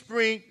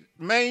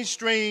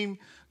mainstream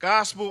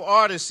gospel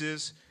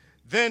artists,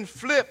 then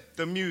flip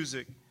the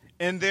music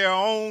in their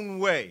own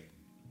way.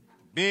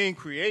 Being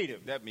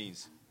creative, that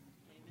means.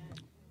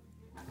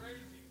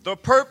 The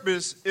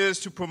purpose is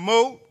to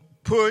promote,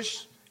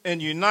 push,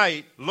 and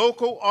unite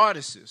local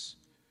artists,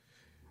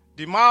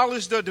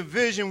 demolish the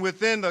division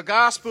within the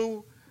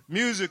gospel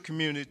music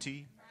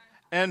community,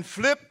 and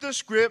flip the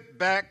script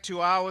back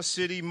to our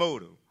city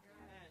motto: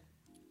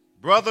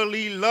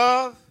 brotherly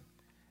love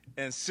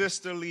and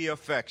sisterly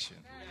affection.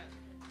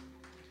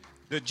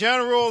 The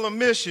general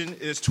admission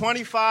is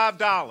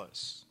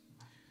 $25.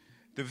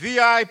 The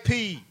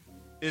VIP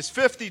is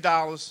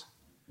 $50.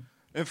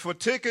 And for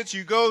tickets,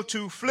 you go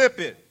to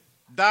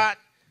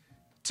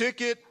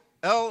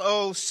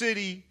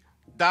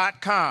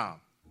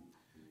flipit.ticketlocity.com.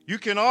 You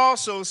can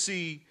also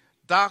see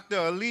Dr.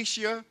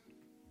 Alicia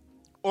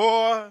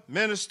or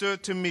Minister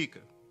Tamika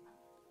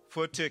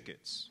for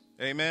tickets.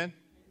 Amen.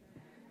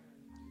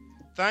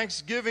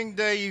 Thanksgiving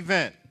Day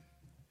event.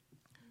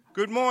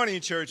 Good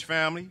morning, church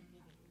family.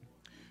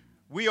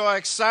 We are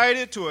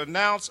excited to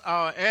announce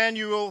our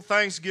annual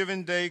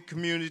Thanksgiving Day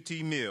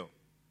community meal.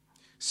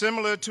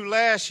 Similar to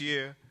last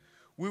year,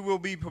 we will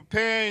be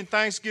preparing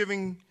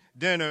Thanksgiving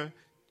dinner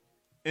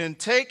in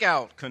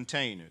takeout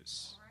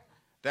containers.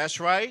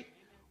 That's right.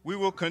 We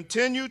will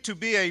continue to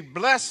be a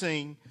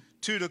blessing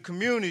to the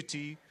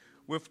community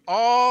with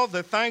all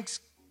the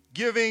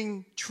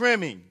Thanksgiving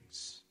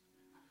trimmings.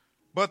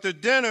 But the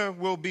dinner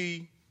will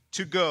be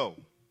to go.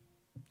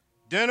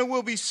 Dinner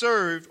will be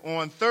served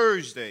on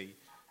Thursday,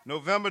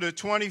 November the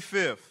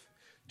 25th,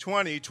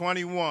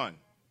 2021,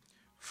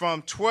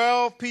 from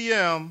 12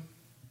 p.m.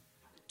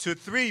 to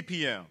 3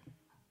 p.m.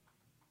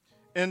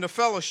 in the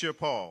fellowship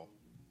hall.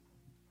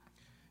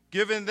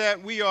 Given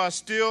that we are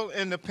still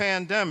in the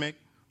pandemic,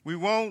 we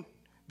won't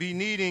be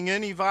needing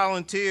any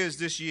volunteers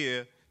this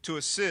year to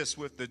assist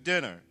with the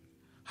dinner.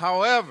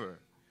 However,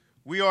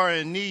 we are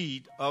in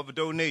need of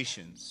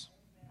donations.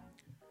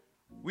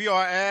 We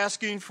are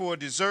asking for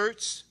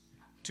desserts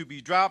to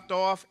be dropped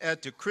off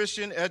at the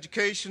Christian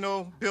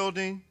Educational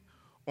Building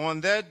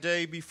on that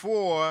day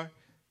before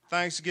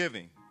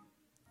Thanksgiving,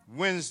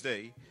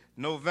 Wednesday,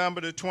 November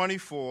the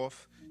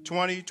 24th,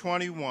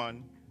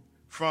 2021,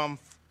 from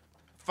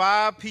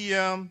 5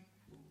 p.m.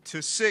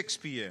 to 6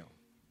 p.m.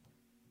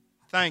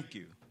 Thank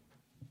you.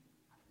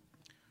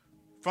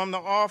 From the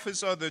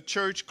office of the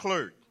church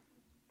clerk,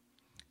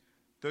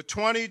 the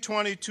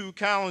 2022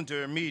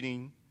 calendar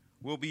meeting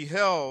will be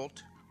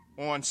held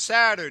on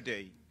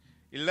Saturday,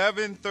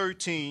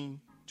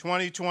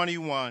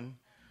 11/13/2021,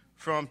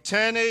 from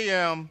 10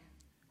 a.m.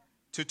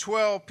 to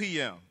 12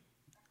 p.m.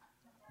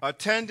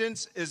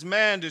 Attendance is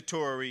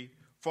mandatory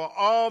for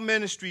all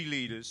ministry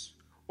leaders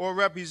or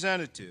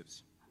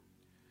representatives.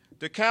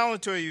 The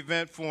calendar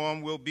event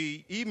form will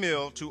be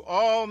emailed to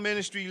all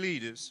ministry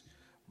leaders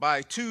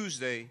by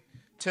Tuesday,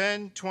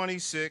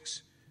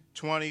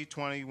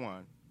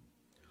 10/26/2021.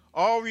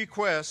 All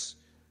requests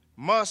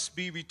must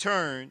be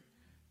returned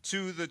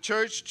to the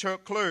church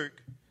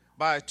clerk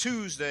by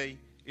Tuesday,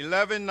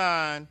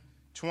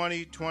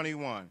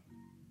 11/9/2021,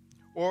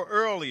 or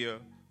earlier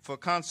for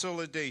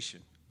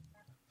consolidation.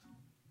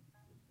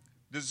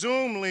 The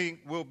Zoom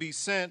link will be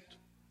sent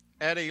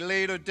at a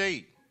later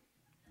date.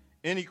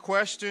 Any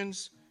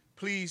questions,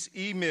 please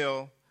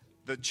email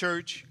the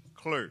church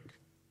clerk.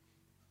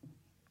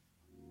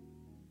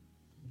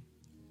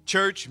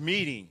 Church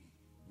meeting.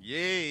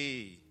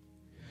 Yay.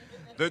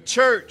 The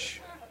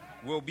church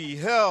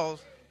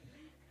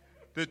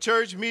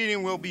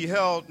meeting will be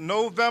held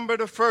November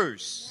the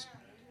 1st,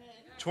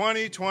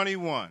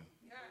 2021,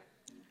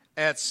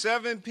 at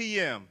 7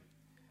 p.m.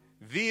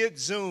 via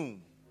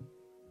Zoom.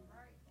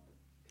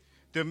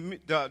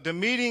 The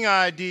meeting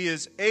ID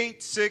is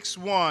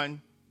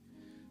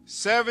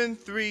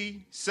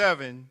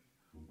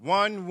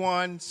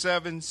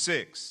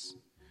 861-737-1176.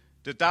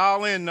 The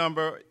dial-in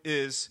number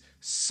is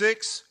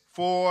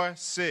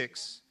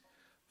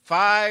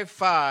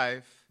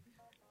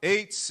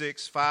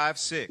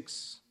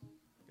 646-55-8656.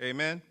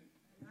 Amen?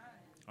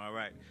 All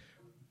right.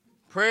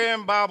 Prayer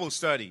and Bible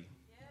study.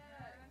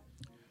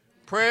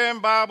 Prayer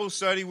and Bible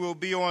study will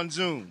be on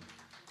Zoom.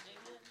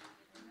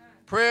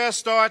 Prayer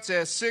starts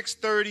at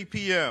 6:30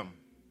 p.m.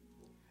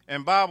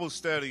 and Bible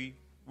study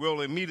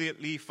will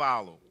immediately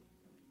follow.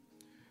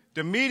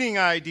 The meeting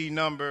ID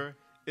number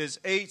is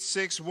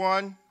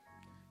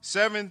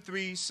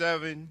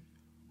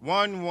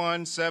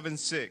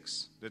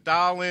 861-737-1176. The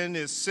dial-in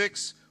is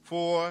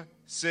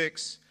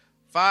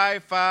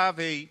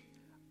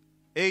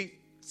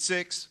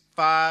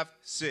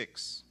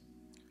 646-558-8656.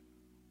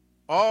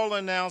 All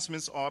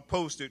announcements are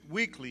posted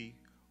weekly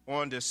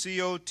on the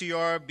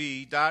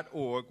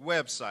cotrb.org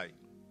website.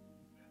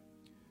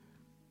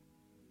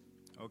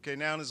 Okay,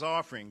 now it's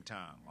offering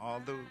time.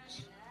 All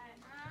those.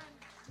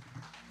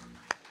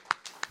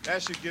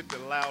 That should get the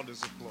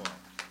loudest applause.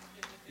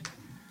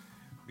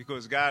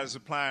 because God is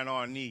supplying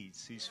our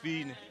needs. He's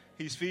feeding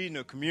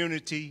the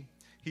community.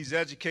 He's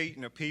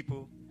educating the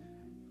people.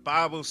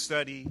 Bible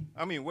study.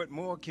 I mean, what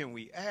more can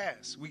we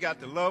ask? We got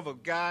the love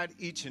of God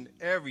each and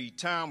every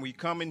time we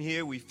come in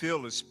here. We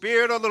feel the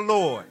Spirit of the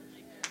Lord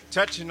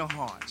touching the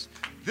hearts.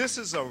 This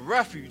is a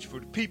refuge for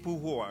the people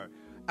who are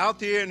out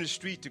there in the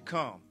street to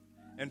come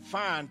and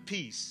find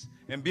peace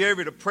and be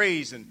able to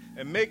praise and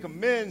make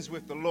amends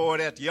with the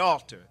Lord at the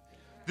altar.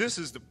 This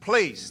is the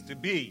place to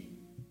be.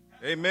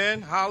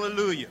 Amen.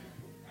 Hallelujah.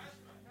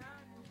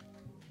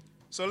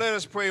 So let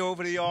us pray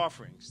over the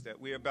offerings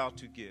that we're about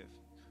to give.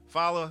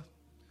 Father,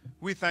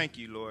 we thank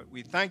you, Lord.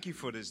 We thank you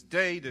for this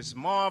day, this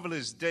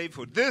marvelous day,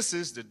 for this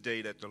is the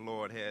day that the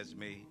Lord has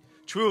made.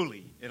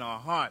 Truly, in our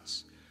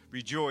hearts,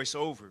 rejoice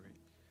over it.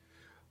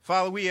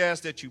 Father, we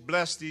ask that you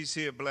bless these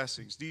here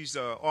blessings, these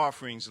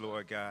offerings,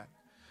 Lord God.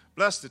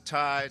 Bless the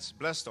tithes,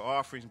 bless the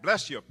offerings,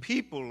 bless your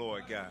people,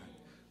 Lord God.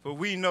 For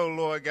we know,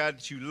 Lord God,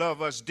 that you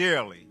love us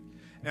dearly.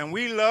 And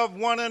we love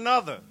one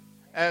another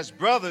as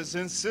brothers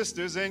and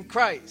sisters in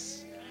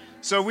Christ.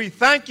 So we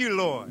thank you,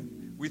 Lord.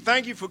 We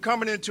thank you for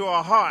coming into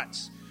our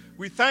hearts.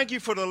 We thank you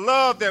for the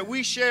love that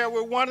we share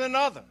with one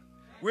another.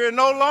 We're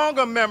no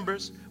longer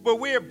members, but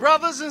we're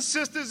brothers and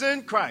sisters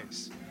in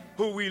Christ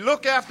who we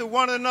look after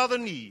one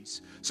another's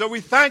needs. So we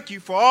thank you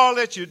for all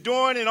that you're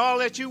doing and all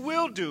that you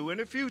will do in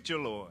the future,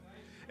 Lord.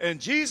 In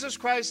Jesus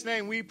Christ's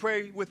name we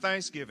pray with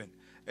thanksgiving.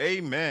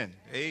 Amen.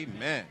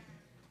 Amen.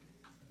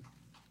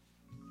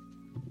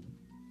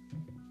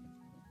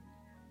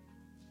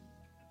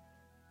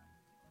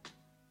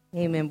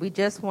 Amen. We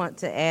just want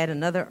to add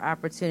another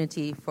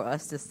opportunity for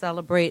us to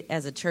celebrate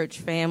as a church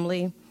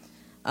family.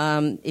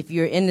 If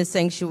you're in the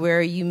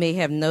sanctuary, you may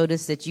have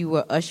noticed that you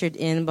were ushered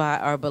in by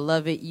our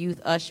beloved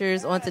youth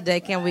ushers on today.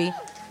 Can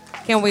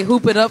we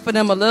hoop it up for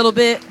them a little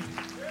bit?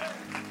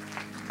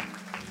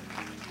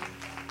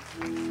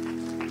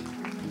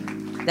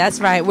 That's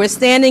right. We're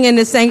standing in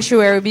the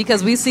sanctuary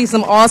because we see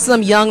some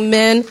awesome young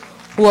men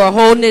who are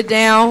holding it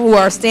down, who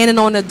are standing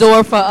on the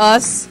door for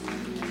us.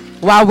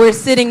 While we're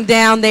sitting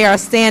down, they are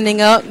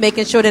standing up,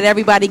 making sure that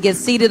everybody gets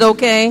seated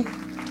okay.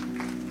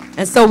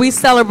 And so we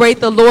celebrate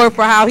the Lord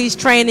for how he's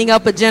training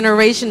up a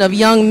generation of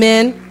young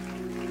men.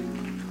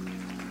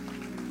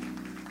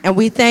 And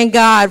we thank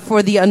God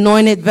for the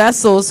anointed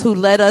vessels who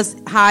led us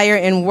higher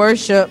in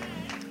worship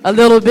a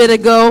little bit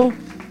ago.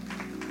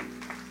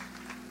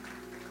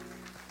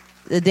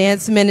 The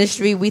dance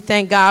ministry, we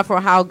thank God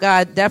for how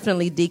God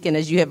definitely, Deacon,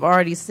 as you have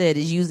already said,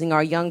 is using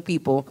our young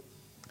people.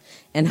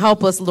 And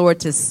help us, Lord,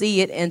 to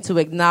see it and to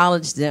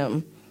acknowledge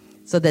them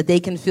so that they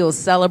can feel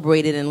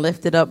celebrated and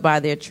lifted up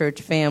by their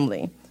church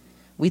family.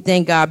 We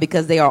thank God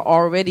because they are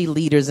already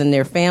leaders in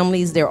their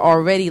families. They're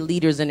already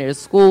leaders in their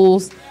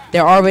schools.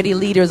 They're already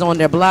leaders on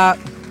their block.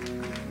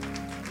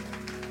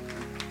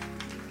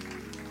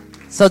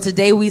 So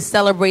today we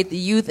celebrate the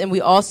youth, and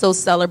we also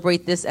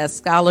celebrate this as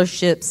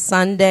Scholarship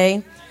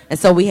Sunday. And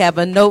so we have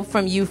a note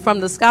from you from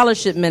the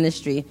Scholarship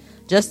Ministry.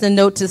 Just a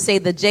note to say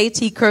the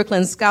J.T.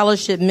 Kirkland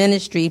Scholarship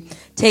Ministry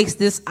takes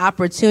this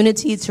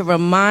opportunity to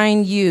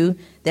remind you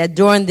that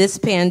during this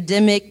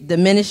pandemic, the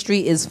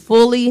ministry is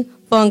fully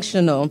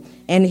functional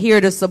and here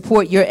to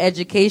support your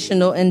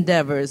educational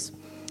endeavors.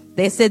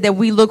 They said that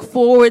we look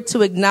forward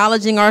to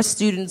acknowledging our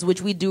students,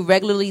 which we do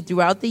regularly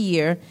throughout the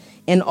year,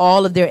 in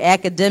all of their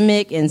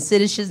academic and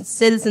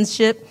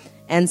citizenship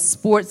and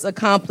sports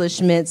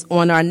accomplishments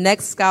on our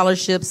next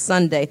Scholarship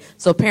Sunday.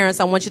 So parents,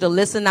 I want you to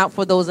listen out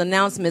for those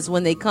announcements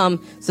when they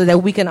come so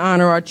that we can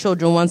honor our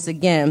children once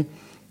again.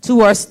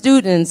 To our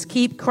students,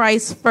 keep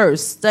Christ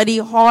first. Study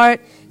hard,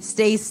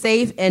 stay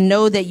safe, and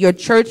know that your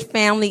church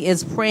family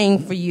is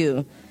praying for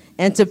you.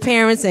 And to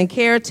parents and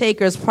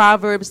caretakers,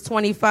 Proverbs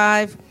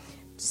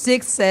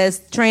 25:6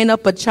 says, train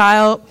up a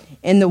child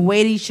in the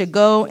way he should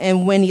go,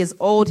 and when he is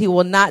old, he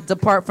will not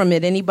depart from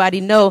it. Anybody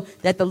know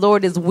that the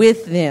Lord is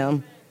with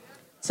them?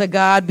 To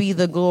God be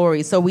the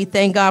glory. So we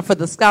thank God for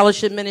the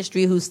Scholarship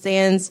Ministry who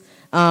stands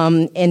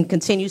and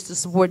continues to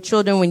support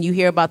children. When you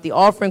hear about the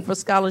offering for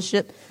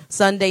Scholarship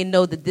Sunday,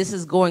 know that this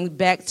is going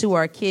back to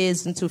our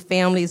kids and to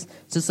families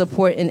to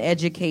support in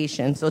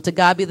education. So to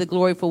God be the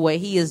glory for what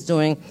he is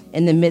doing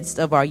in the midst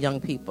of our young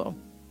people.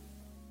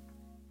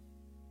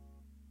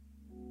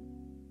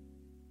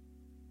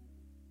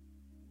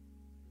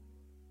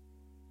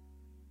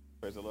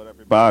 Praise the Lord,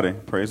 everybody.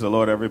 Praise the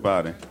Lord,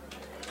 everybody.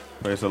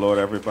 Praise the Lord,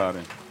 everybody.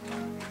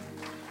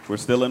 We're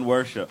still in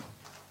worship.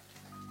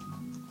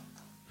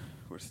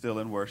 We're still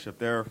in worship.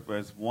 There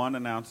is one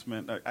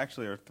announcement.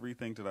 Actually, there are three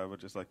things that I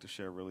would just like to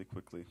share really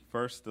quickly.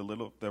 First,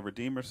 the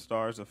Redeemer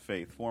Stars of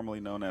Faith,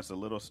 formerly known as the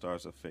Little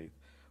Stars of Faith,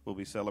 will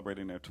be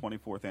celebrating their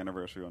 24th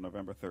anniversary on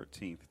November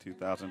 13th,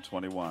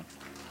 2021.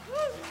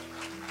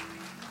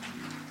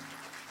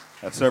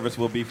 That service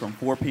will be from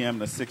 4 p.m.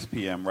 to 6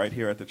 p.m. right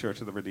here at the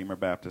Church of the Redeemer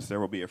Baptist. There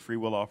will be a free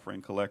will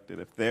offering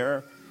collected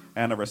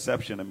and a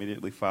reception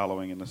immediately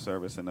following in the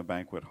service in the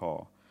banquet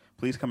hall.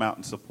 Please come out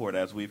and support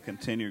as we've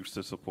continued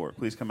to support.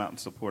 Please come out and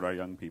support our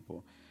young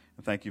people.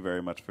 And thank you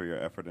very much for your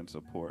effort and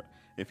support.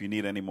 If you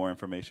need any more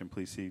information,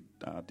 please see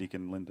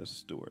Deacon Linda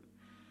Stewart.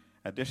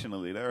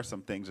 Additionally, there are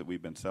some things that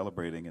we've been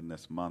celebrating in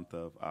this month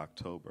of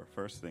October.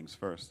 First things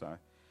first, I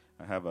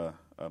have a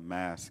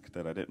mask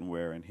that I didn't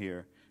wear in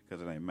here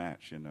because it ain't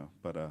match,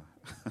 but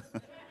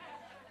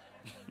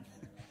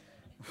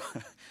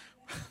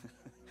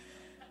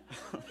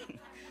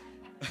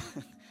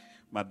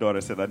my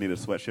daughter said I need a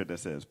sweatshirt that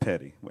says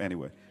petty.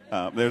 Anyway,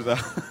 there's a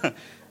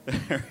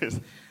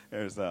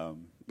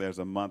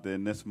month.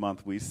 In this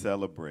month, we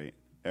celebrate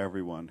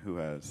everyone who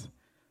has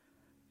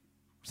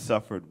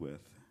suffered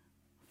with,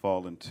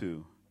 fallen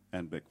to,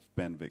 and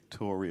been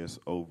victorious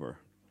over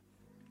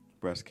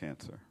breast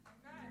cancer.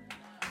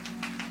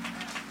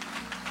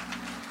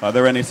 Are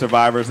there any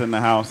survivors in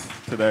the house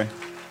today?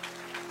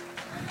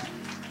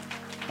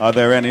 Are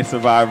there any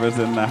survivors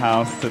in the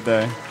house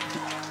today?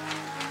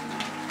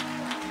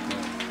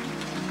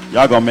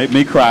 Y'all gonna make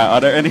me cry.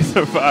 Are there any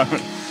survivors?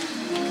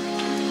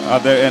 Are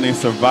there any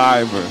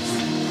survivors?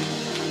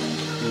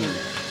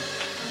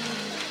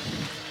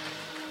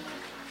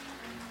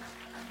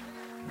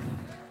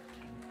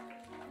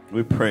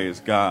 We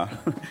praise God.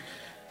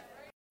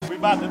 We're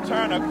about to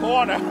turn a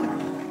corner.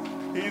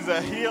 He's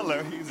a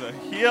healer. He's a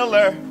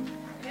healer.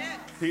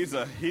 He's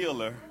a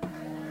healer.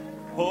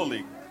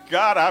 Holy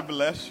God, I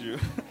bless you.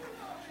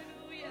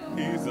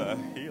 He's a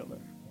healer.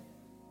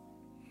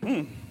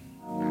 He's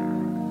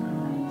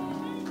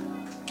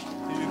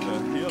a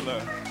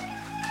healer.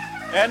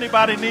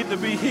 Anybody need to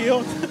be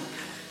healed?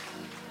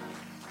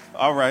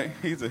 All right,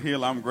 he's a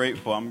healer. I'm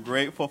grateful. I'm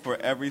grateful for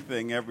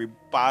everything, every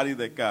body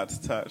that God's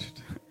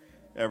touched,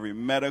 every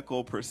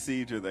medical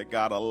procedure that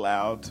God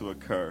allowed to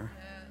occur.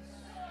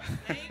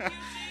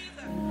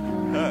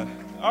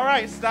 All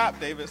right, stop,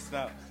 David.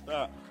 Stop.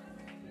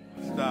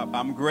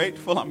 I'm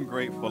grateful. I'm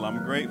grateful.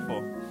 I'm grateful.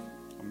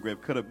 I'm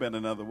grateful. Could have been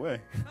another way.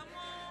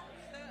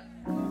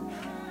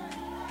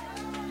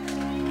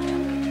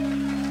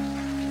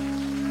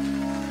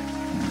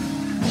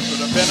 Could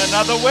have been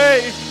another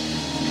way.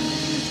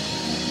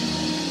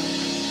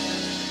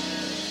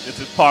 This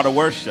is part of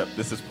worship.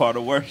 This is part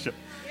of worship.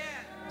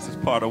 This is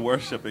part of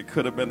worship. It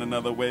could have been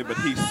another way, but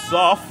he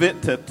saw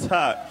fit to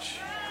touch.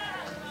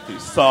 He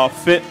saw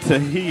fit to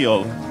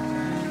heal.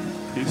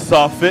 He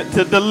saw fit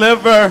to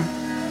deliver.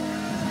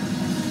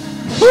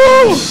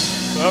 Woo!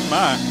 Oh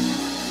my.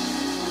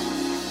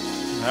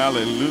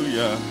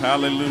 Hallelujah.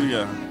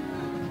 Hallelujah.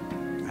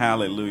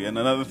 Hallelujah. And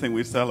another thing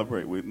we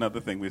celebrate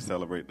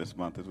this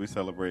month is we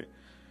celebrate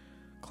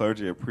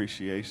Clergy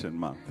Appreciation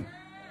Month.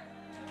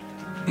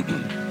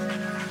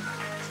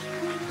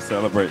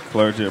 Celebrate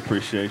Clergy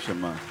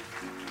Appreciation Month.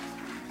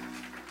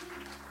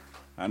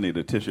 I need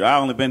a tissue.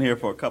 I've only been here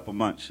for a couple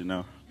months,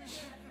 I've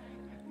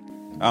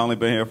only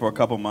been here for a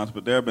couple months,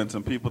 but there have been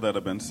some people that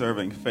have been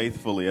serving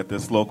faithfully at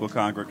this local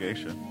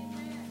congregation.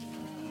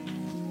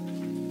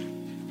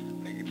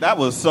 That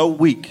was so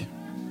weak.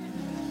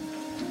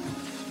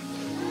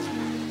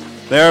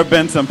 There have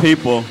been some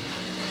people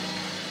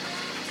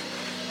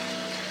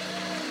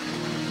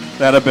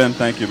that have been,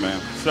 thank you,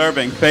 ma'am,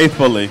 serving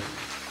faithfully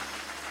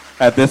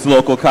at this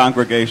local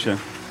congregation.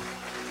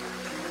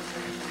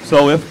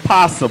 So if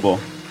possible,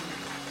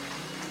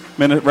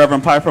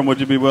 Reverend Piper, would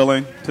you be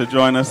willing to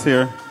join us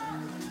here?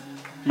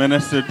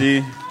 Minister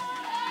D,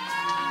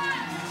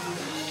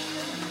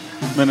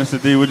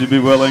 would you be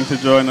willing to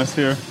join us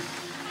here?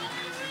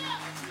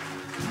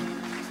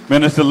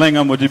 Minister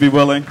Lingham, would you be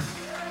willing?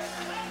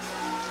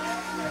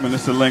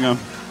 Minister Lingham.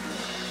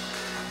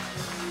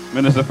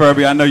 Minister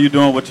Furby, I know you're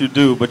doing what you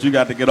do, but you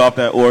got to get off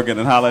that organ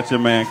and holler at your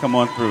man. Come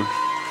on through.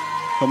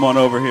 Come on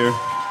over here.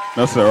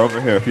 No, sir, over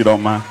here, if you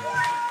don't mind.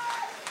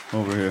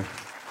 Over here.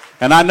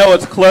 And I know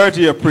it's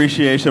Clergy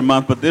Appreciation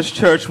Month, but this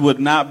church would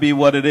not be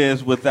what it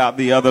is without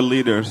the other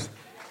leaders.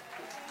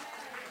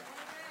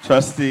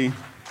 Trustee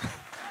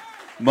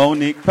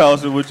Monique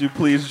Pelzer, would you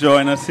please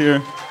join us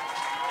here?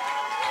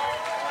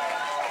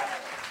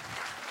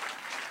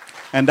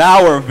 And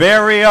our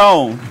very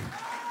own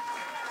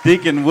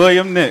Deacon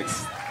William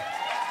Nix.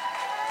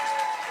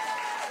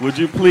 Would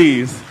you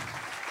please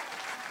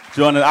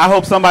join us? I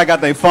hope somebody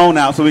got their phone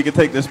out so we can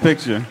take this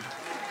picture.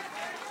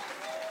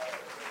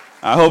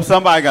 I hope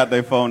somebody got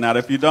their phone out.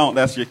 If you don't,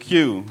 that's your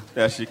cue.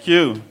 That's your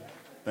cue.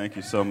 Thank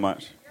you so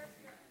much.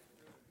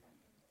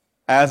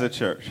 As a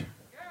church,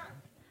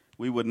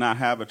 we would not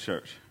have a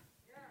church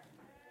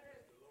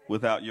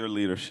without your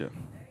leadership.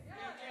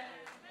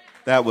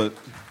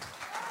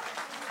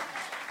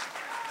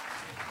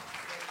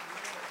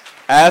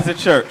 As a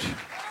church,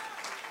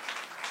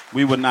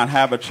 we would not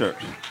have a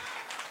church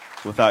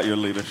without your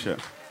leadership.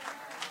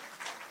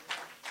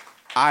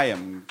 I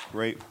am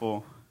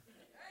grateful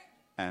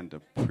and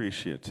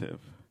appreciative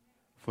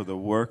for the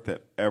work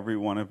that every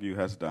one of you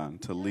has done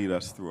to lead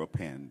us through a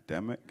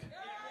pandemic,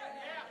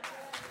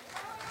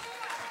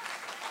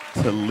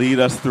 to lead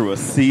us through a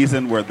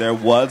season where there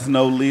was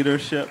no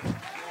leadership,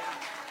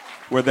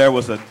 where there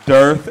was a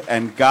dearth,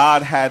 and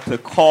God had to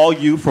call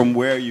you from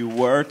where you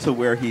were to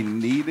where he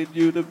needed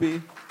you to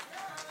be,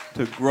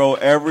 to grow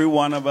every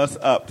one of us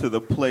up to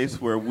the place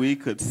where we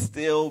could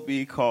still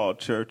be called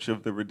Church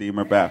of the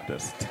Redeemer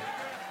Baptist.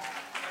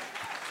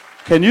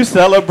 Can you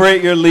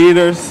celebrate your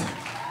leaders?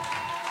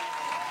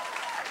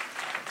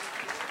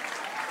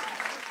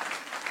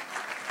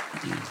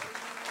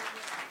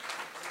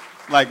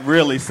 Like,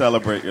 really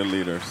celebrate your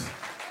leaders.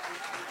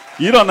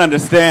 You don't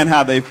understand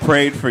how they've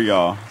prayed for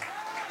y'all.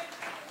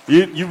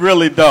 You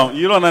really don't.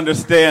 You don't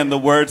understand the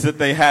words that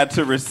they had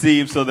to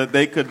receive so that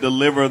they could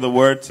deliver the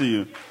word to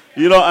you.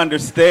 You don't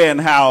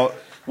understand how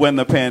when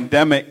the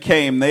pandemic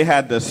came, they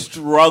had to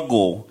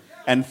struggle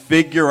and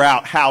figure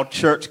out how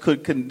church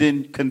could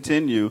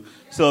continue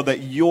so that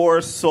your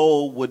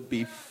soul would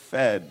be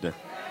fed.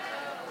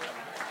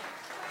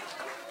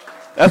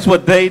 That's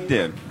what they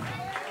did.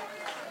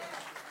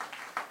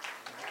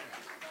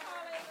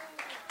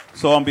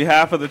 So on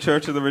behalf of the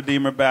Church of the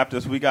Redeemer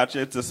Baptist, we got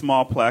you. It's a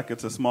small plaque.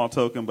 It's a small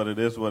token, but it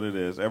is what it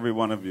is. Every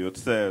one of you. It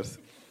says,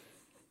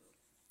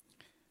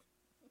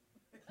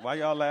 why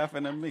y'all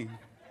laughing at me?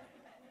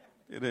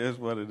 It is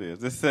what it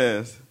is. It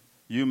says,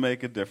 you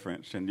make a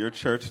difference, and your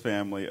church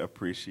family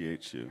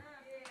appreciates you.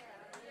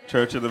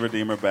 Church of the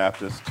Redeemer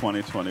Baptist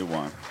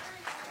 2021.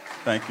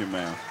 Thank you,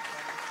 ma'am.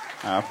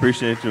 I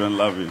appreciate you and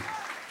love you.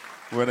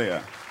 Where they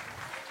at?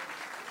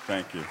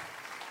 Thank you.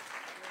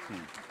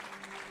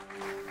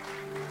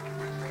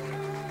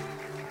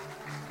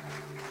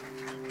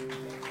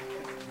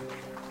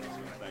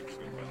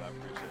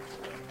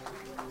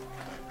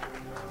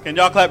 Can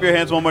y'all clap your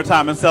hands one more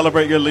time and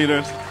celebrate your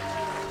leaders?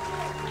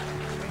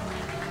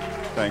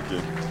 Thank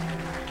you.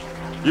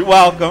 You're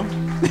welcome.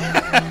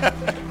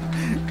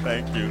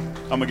 Thank you.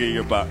 I'm going to give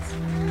you a box.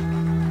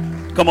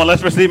 Come on,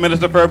 let's receive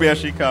Minister Furby as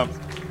she comes.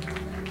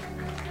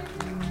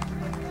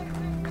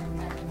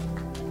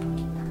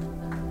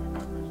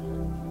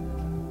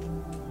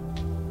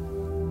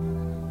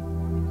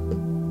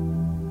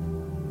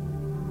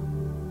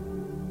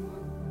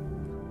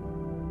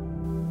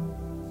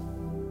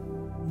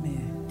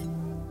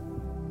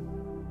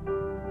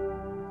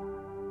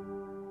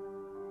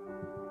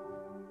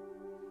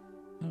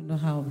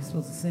 How are we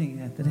supposed to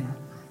sing after that?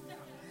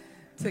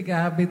 To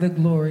God be the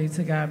glory.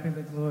 To God be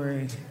the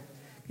glory.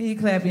 Can you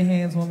clap your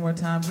hands one more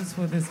time just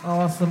for this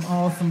awesome,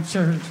 awesome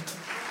church?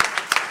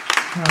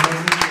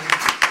 Hallelujah.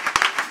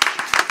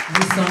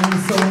 This song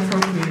is so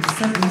appropriate. It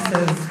simply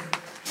says,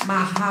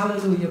 my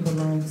hallelujah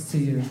belongs to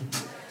you.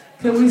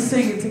 Can we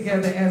sing it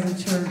together as a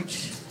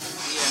church?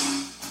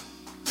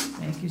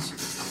 Thank you,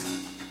 Jesus.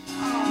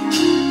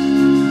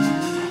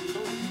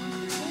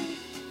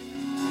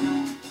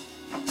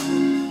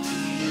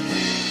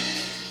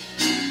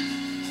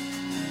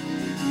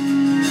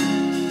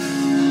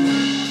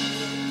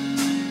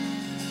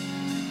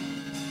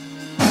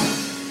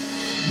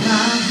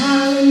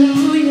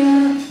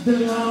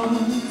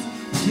 Belongs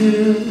to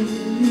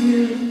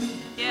you.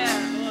 Yeah,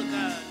 Lord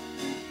God.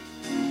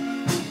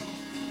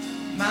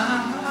 My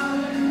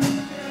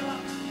hallelujah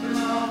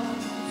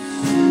belongs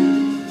to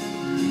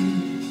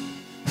you.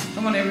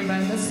 Come on,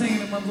 everybody, let's sing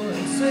it in one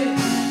voice. Sing.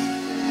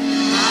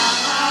 My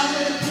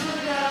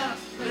hallelujah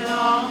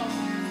belongs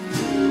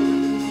to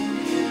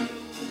you.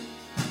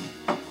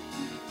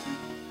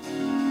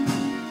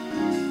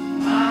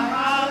 My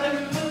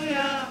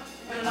hallelujah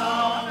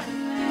belongs.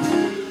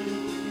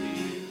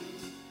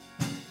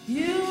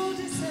 You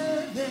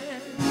deserve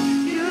it.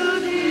 You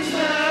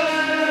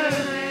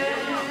deserve it.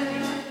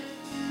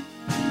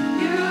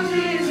 You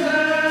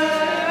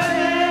deserve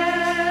it.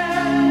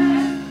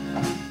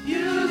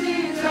 You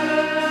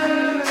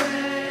deserve it.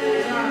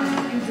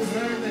 You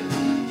deserve it.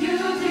 You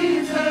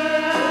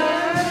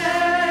deserve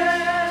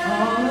it.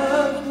 All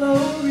of the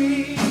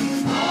glory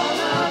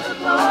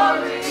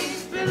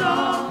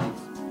belongs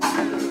to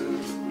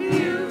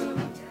you.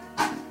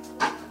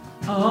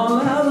 All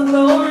of the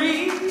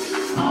glory.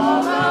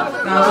 All of the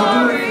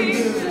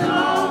glory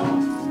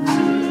belongs to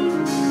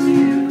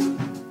you.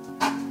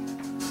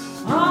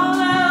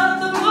 All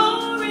of the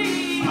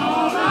glory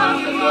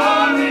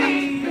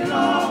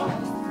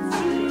belongs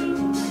to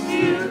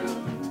you.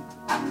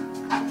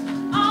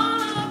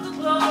 All of the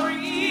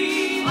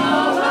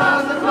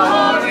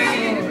glory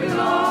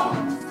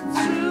belongs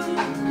to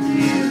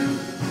you.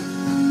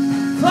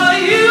 For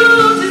you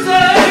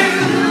deserve it.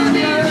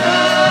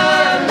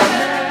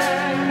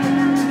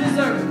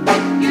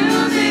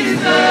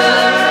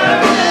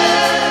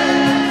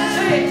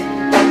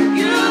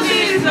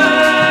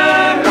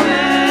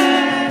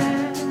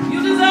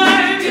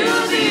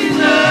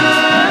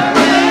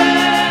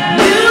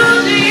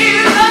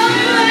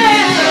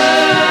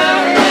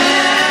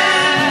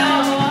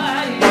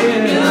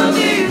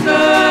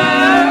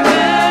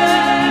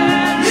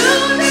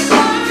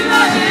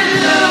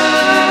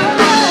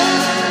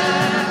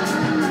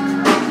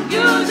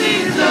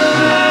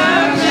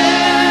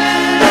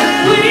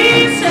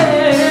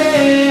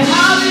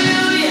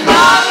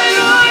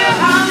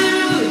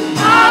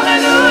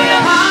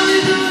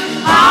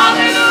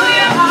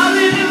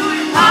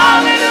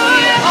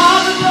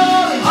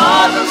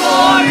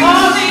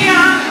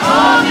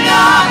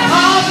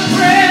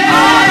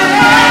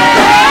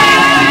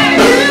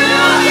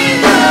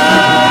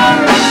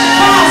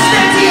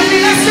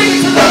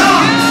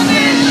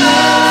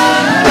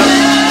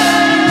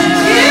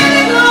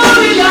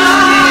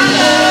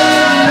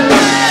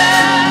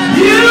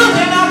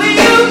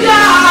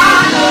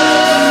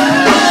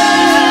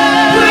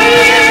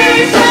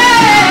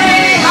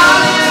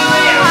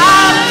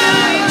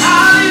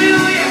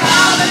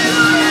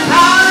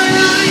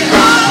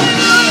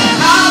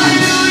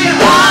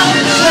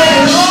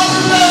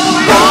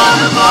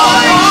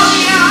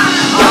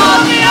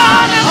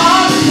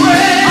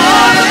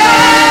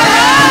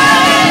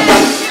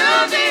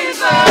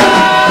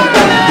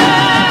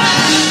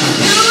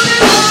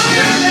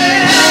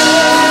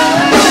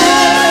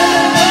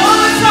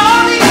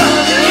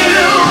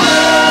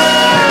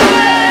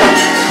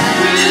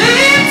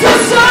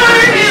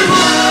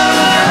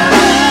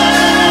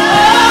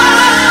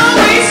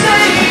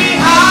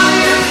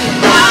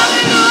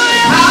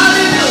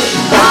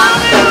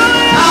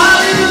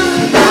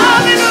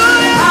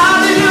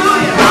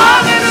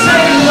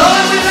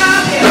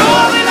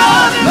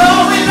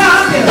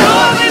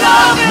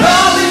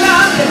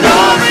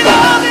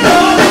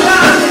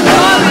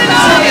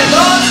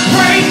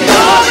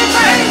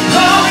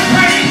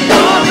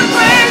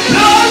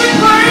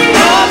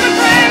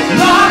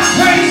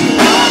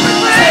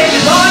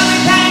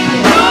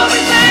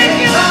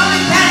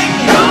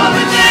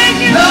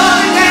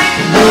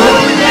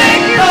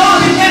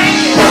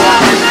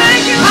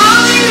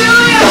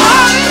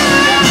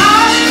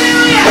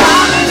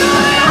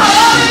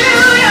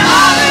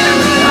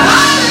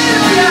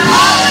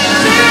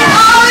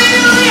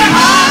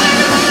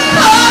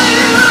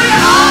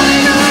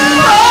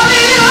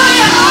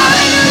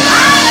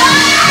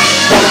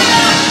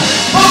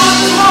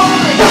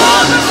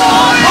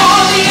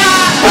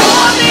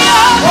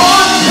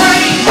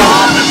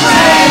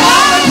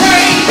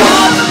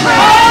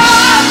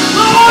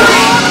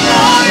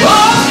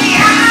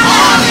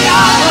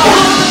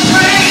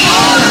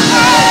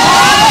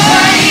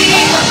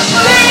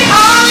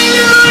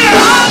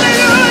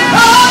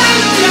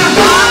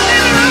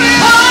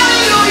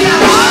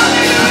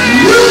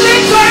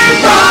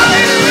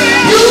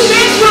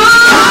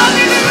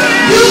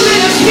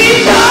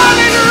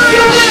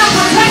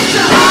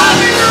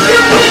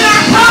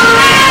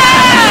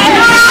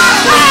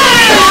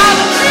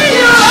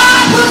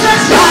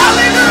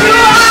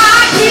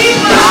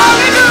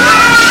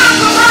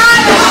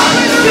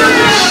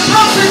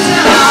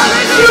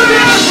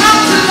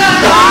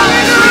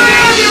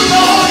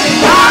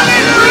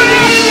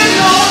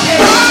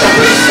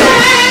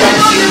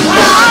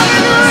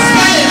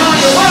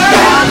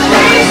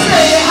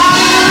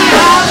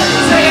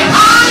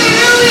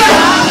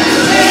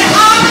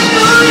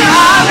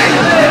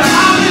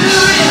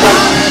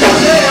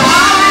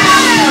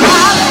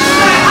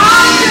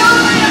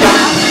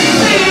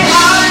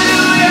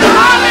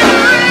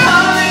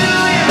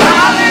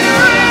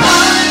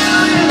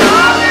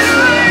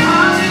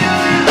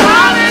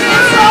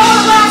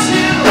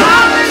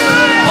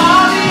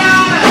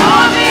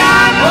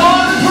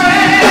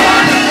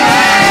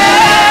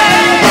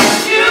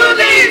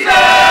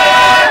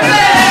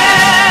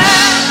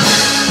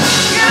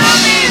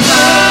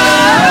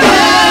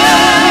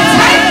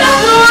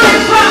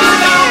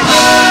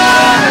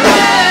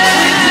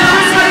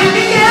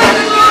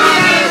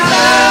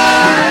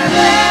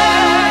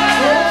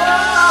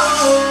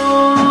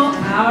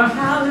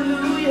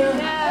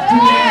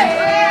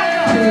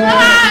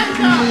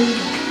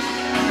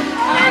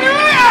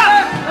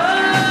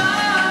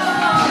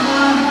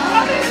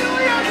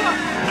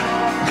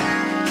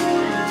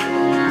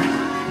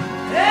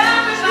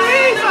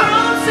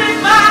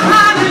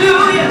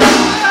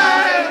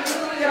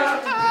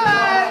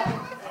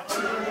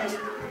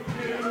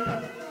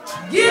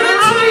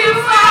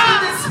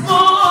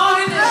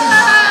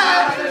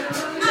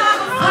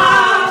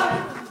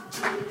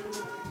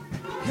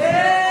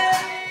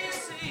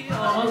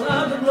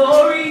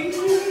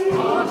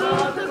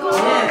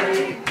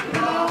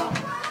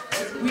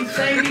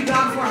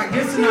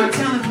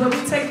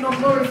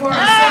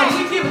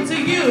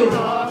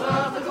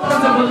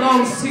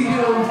 belongs to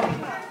you.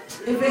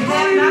 If it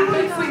had not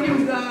been for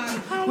you, God,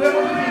 where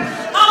would we be?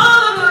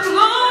 All of the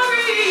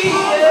glory.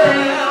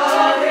 Yeah.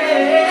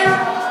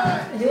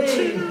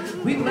 Hey,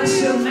 we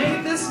bless your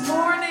name this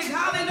morning.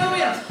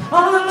 Hallelujah.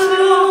 All of the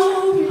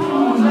glory.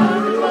 All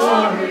of the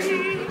glory.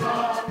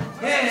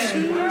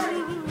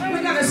 Yeah. We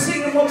got to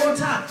sing it one more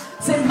time.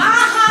 Say, my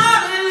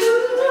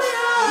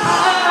hallelujah.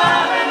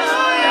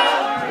 Hallelujah.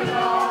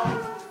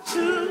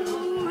 To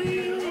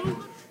you.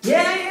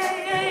 Yeah, yeah,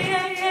 yeah,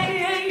 yeah, yeah,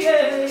 yeah,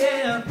 yeah,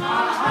 yeah.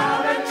 My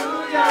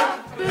hallelujah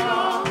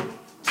belongs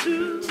to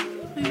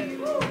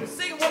you.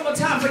 Sing it one more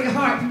time for your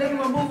heart, and then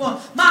we'll move on.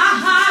 My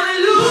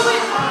hallelujah.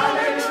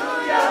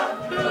 Hallelujah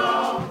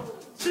belongs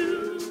to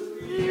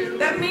you.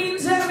 That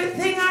means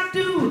everything I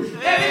do,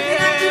 everything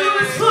I do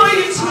is for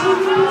you, Jesus.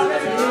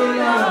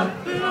 Hallelujah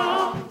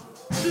belongs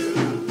to you.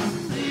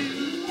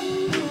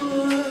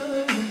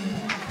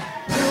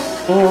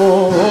 Oh,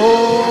 oh,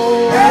 oh.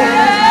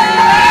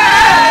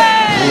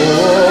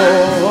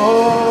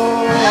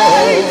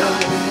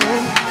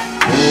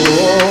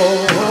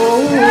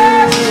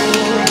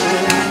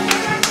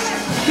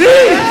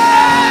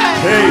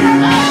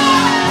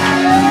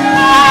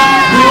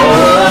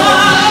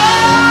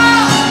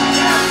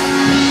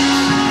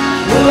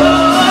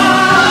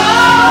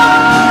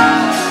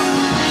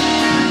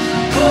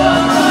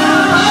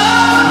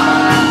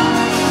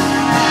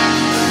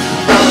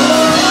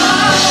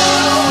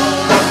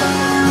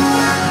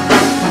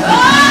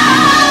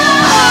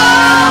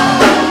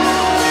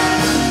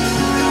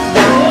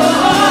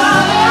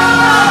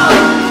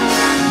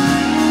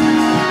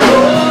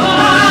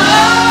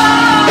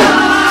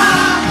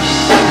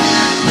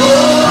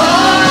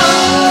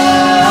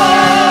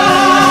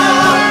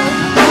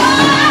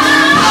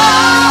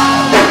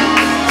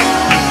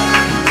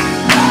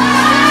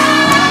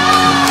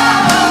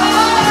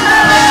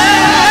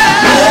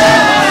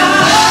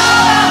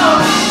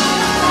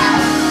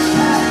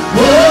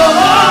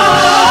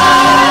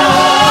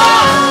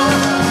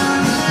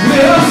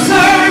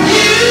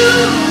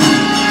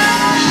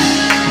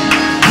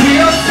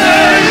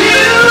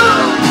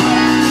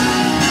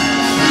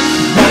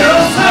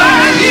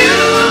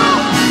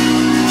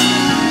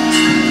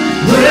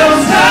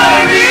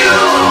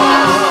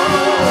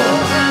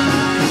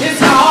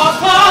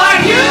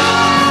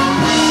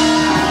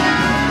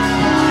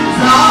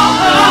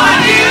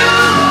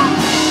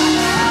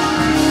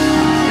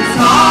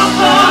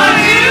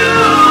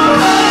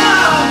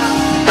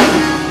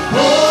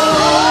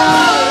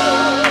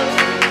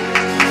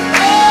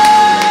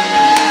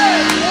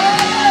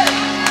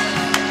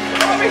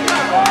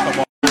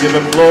 Give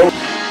him glory.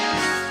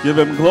 Give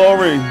him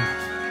glory.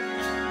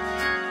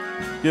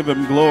 Give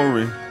him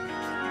glory.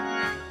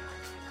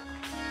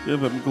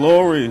 Give him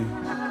glory.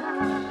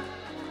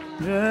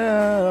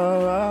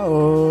 Yeah.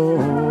 Oh,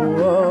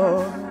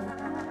 oh,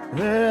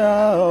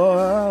 yeah.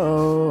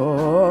 Oh,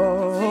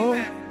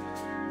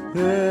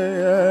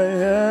 yeah.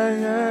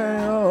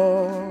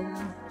 Oh.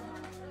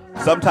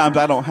 Sometimes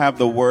I don't have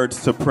the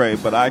words to pray,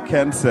 but I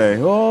can say,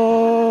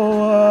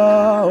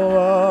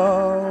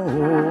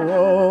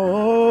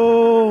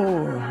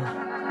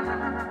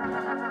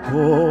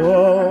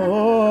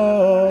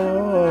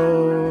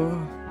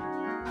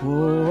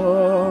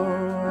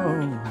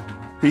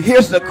 He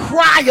hears the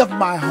cry of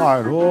my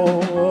heart.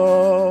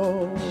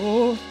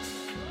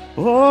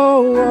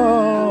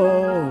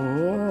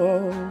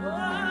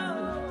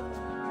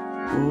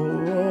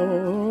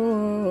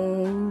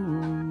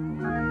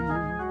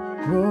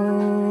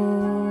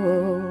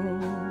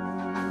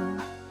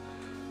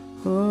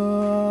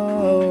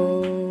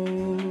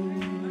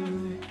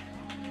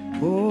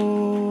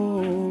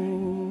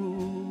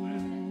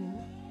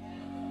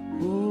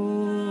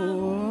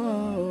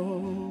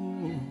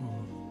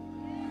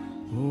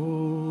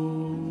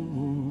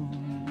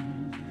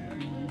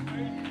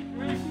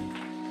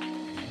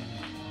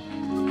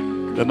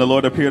 Then the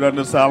Lord appeared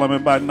unto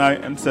Solomon by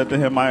night and said to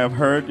him, I have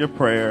heard your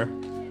prayer,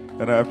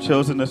 and I have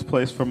chosen this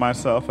place for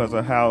myself as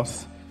a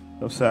house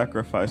of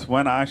sacrifice.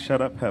 When I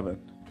shut up heaven,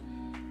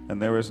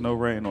 and there is no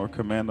rain, or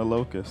command the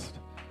locust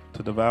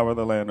to devour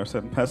the land, or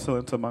send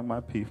pestilence among my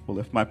people,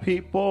 if my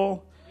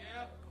people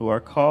who are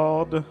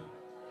called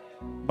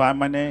by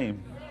my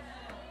name,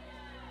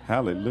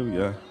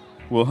 hallelujah,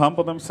 will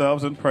humble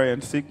themselves and pray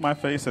and seek my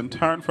face and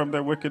turn from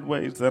their wicked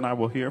ways, then I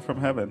will hear from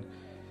heaven,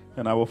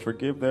 and I will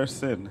forgive their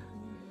sin,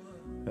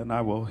 and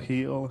I will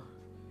heal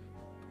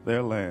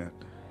their land.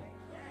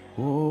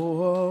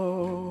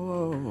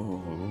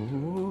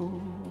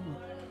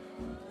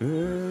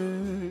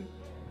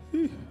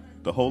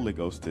 The Holy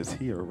Ghost is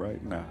here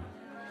right now.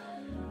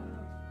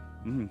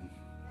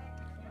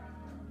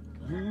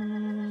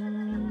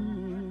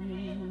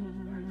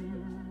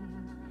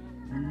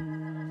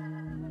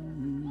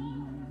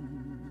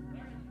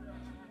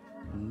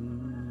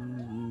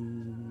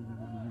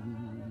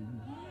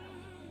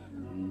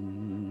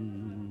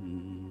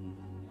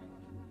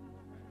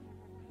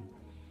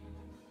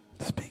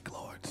 Speak,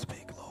 Lord,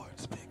 speak, Lord,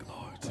 speak,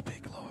 Lord,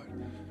 speak, Lord.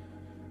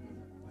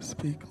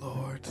 Speak,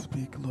 Lord,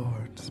 speak,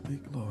 Lord,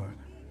 speak, Lord.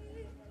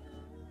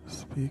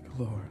 Speak,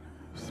 Lord,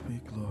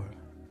 speak, Lord.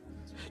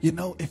 You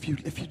know, if you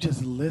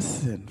just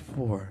listen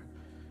for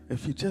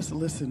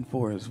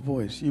his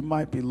voice, you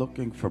might be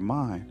looking for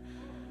mine.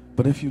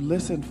 But if you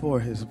listen for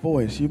his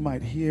voice, you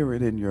might hear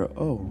it in your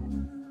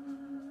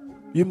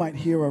you might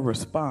hear a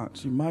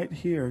response. You might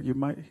hear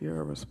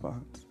a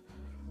response.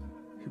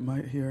 You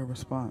might hear a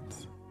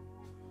response.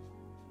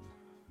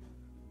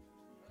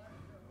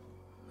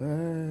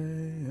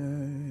 Hey,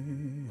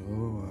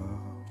 oh.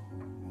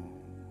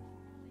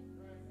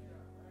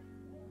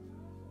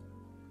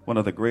 One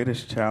of the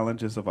greatest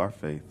challenges of our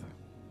faith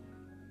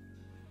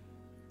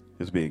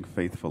is being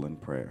faithful in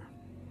prayer.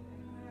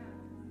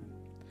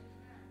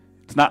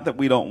 It's not that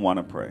we don't want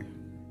to pray.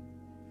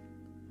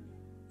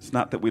 It's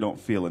not that we don't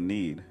feel a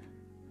need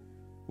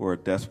or a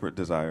desperate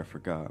desire for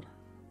God.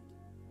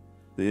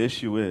 The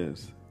issue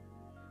is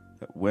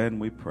that when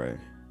we pray,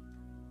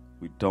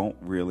 we don't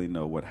really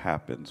know what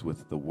happens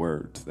with the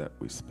words that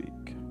we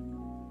speak.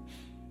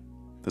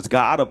 Does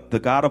the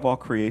God of all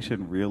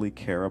creation really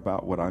care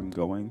about what I'm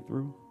going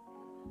through?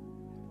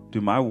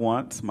 Do my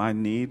wants, my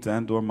needs,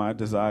 and or my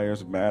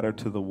desires matter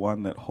to the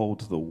one that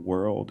holds the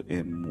world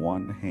in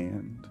one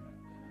hand?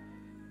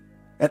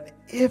 And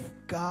if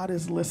God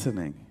is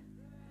listening,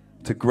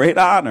 it's a great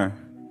honor.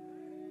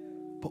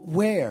 But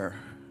where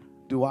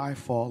do I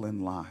fall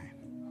in line?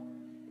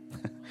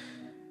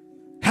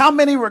 How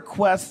many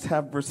requests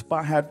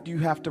do you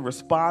have to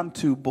respond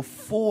to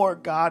before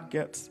God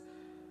gets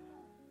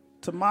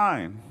to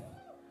mine?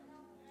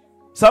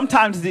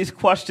 Sometimes these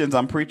questions,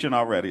 I'm preaching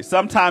already,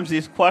 sometimes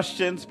these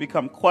questions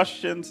become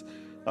questions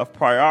of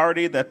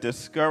priority that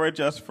discourage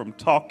us from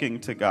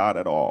talking to God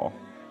at all.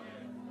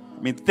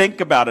 I mean,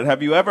 think about it.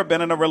 Have you ever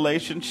been in a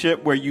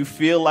relationship where you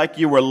feel like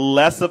you were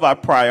less of a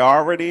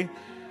priority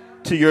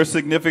to your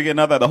significant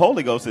other? The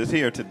Holy Ghost is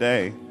here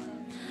today.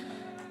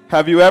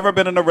 Have you ever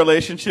been in a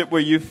relationship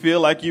where you feel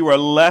like you were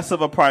less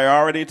of a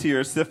priority to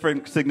your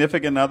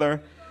significant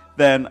other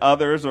than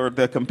others or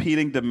the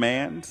competing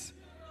demands?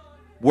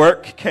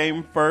 Work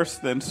came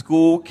first, then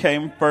school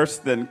came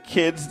first, then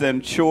kids,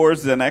 then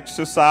chores, then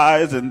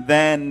exercise, and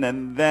then.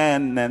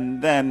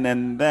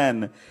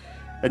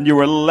 And you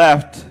were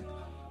left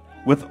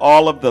with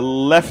all of the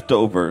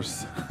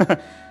leftovers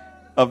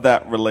of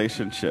that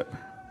relationship.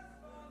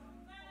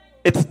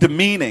 It's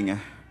demeaning.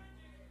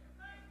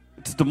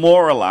 It's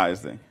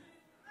demoralizing.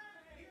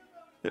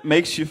 It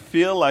makes you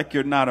feel like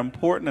you're not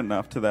important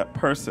enough to that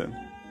person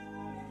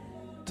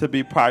to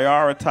be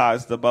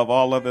prioritized above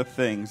all other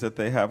things that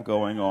they have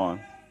going on.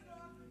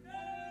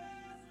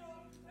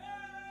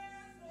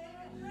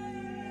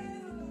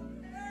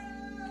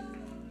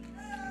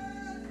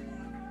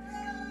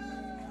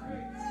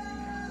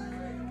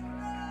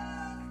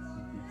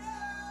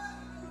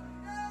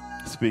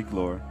 Speak,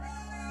 Lord.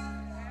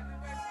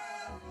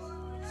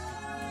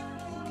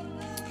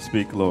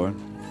 Speak, Lord.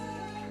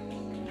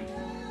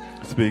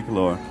 Speak,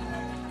 Lord.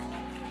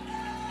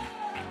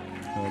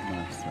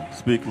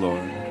 Speak,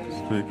 Lord.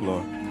 Speak,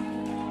 Lord.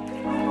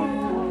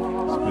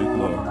 Speak,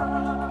 Lord.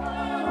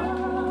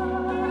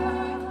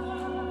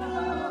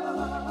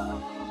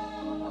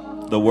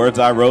 The words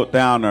I wrote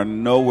down are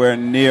nowhere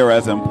near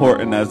as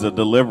important as the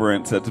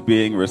deliverance that's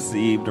being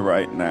received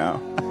right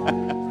now.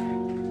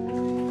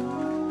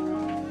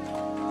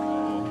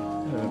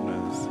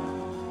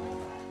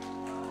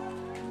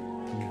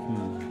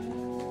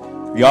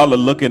 Y'all are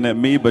looking at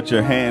me, but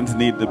your hands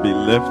need to be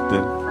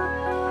lifted.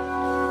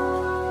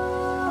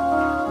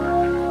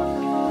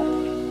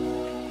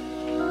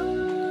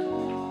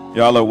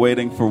 Y'all are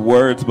waiting for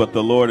words, but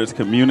the Lord is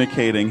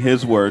communicating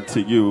his word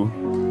to you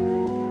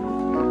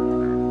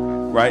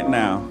right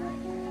now.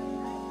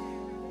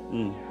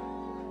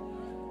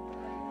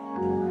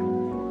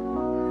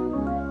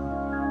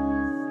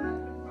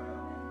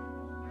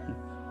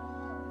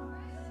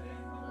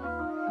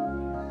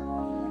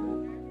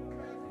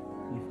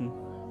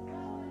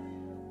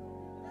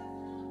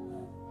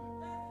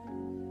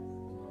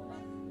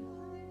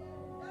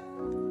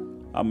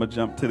 I'm going to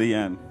jump to the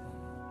end.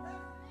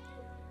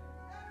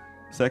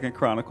 2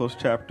 Chronicles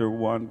chapter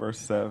 1, verse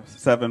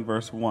 7,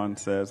 verse 1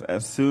 says,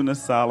 as soon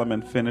as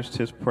Solomon finished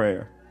his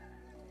prayer,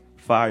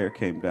 fire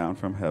came down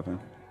from heaven.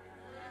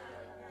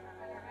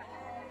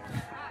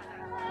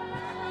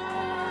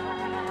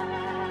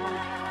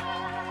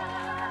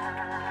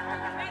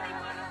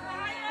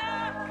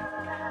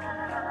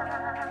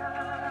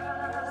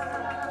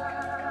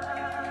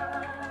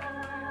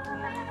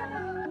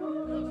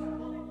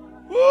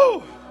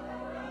 Woo!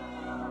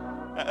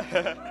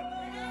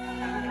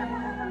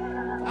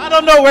 I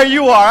don't know where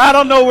you are. I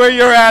don't know where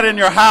you're at in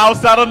your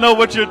house. I don't know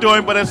what you're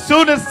doing. But as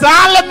soon as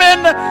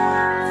Solomon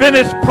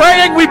finished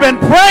praying, we've been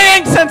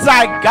praying since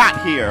I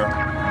got here.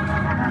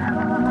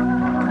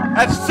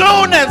 As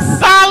soon as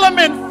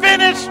Solomon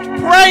finished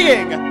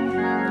praying,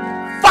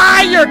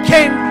 fire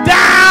came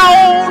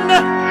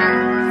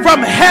down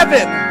from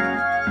heaven.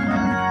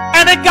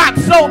 And it got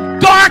so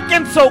dark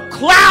and so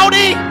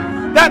cloudy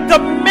that the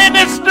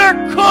minister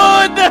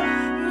could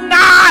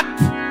not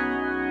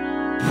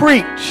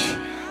preach.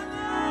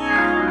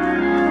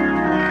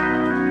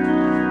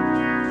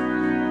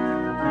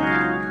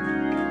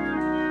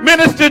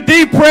 Minister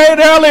D prayed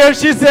earlier.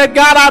 She said,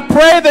 God, I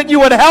pray that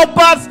you would help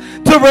us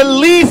to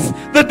release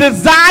the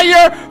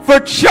desire for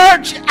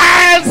church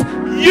as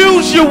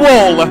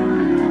usual.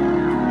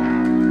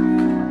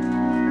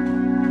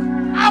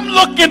 I'm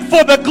looking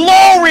for the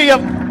glory of...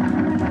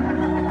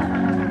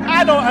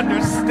 I don't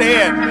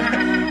understand.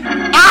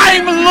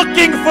 I'm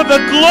looking for the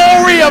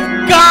glory of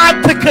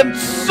God to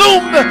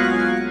consume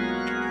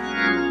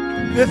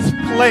this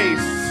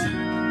place.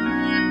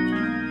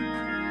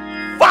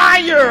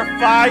 Fire,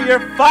 fire,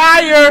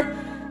 fire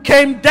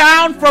came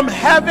down from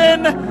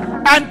heaven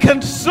and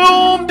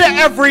consumed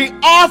every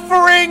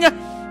offering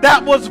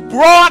that was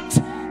brought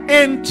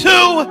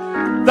into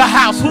the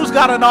house. Who's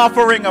got an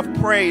offering of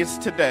praise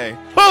today?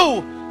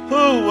 Who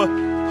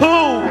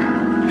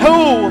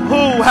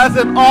has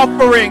an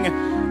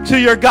offering to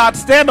your God?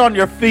 Stand on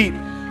your feet.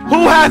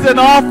 Who has an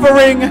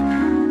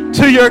offering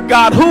to your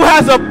God? Who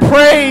has a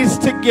praise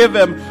to give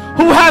him?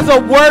 Who has a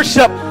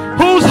worship?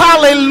 Whose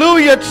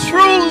hallelujah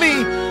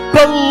truly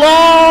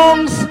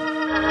belongs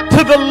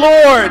to the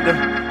Lord?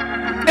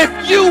 If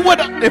you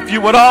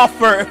would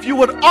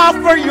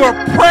offer your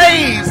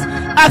praise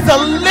as a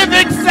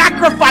living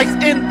sacrifice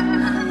in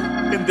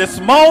this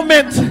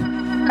moment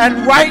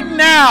and right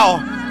now,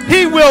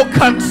 he will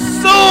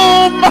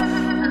consume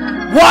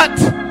what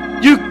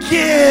you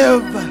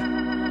give.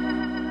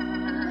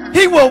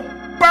 He will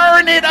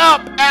burn it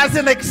up as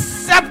an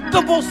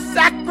acceptable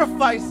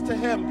sacrifice to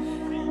him.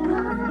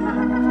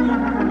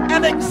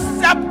 An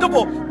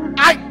acceptable.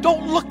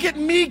 Don't look at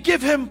me,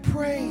 give him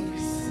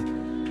praise.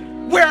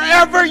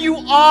 Wherever you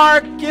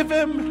are, give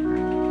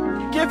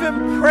him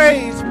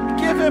praise.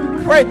 Give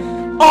him praise.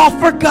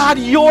 Offer God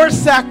your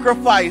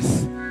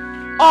sacrifice.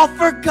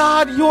 Offer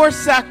God your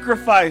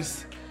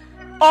sacrifice.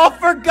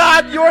 Offer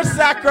God your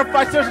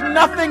sacrifice. There's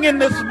nothing in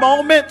this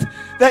moment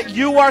that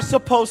you are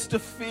supposed to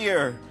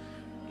fear.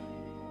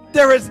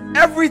 There is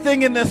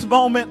everything in this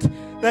moment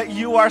that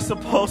you are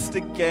supposed to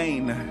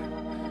gain.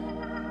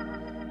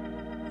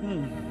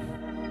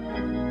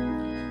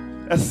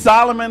 As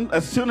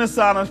soon as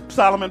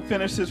Solomon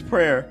finished his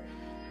prayer,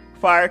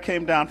 fire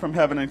came down from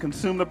heaven and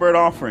consumed the burnt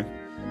offering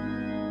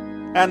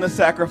and the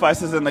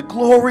sacrifices, and the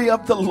glory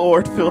of the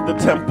Lord filled the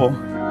temple.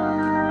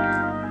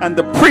 And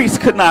the priest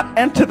could not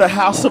enter the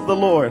house of the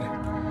Lord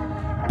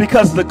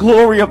because the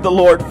glory of the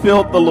Lord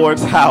filled the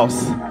Lord's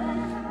house.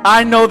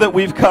 I know that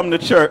we've come to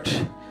church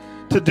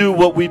to do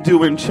what we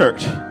do in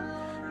church,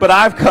 but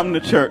I've come to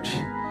church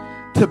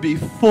to be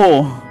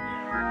full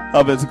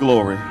of his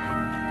glory.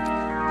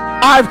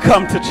 I've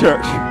come to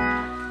church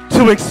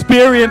to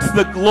experience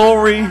the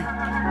glory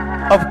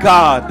of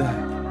God.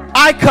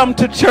 I come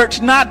to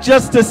church not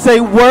just to say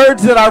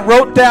words that I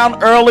wrote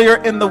down earlier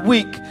in the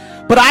week,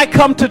 but I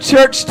come to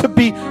church to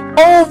be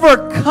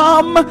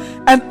overcome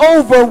and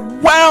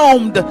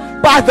overwhelmed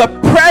by the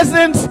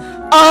presence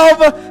of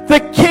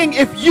the King.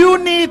 If you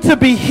need to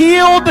be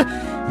healed,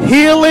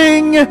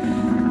 healing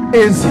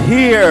is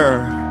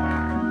here.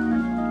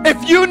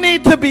 If you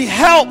need to be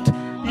helped,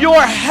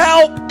 your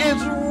help is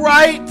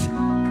right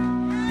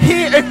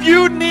here. If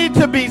you need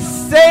to be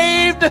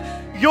saved,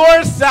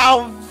 your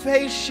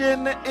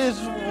salvation is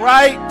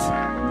right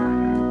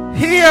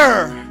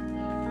here.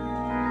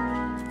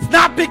 It's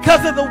not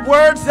because of the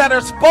words that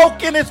are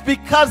spoken, it's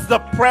because the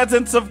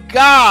presence of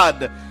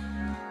God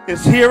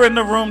is here in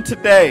the room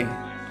today.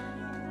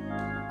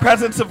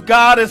 Presence of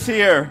God is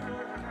here.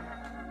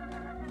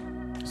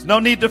 There's no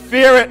need to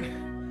fear it.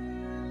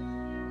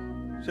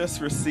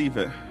 Just receive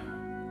it.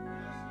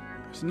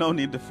 There's no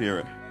need to fear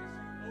it.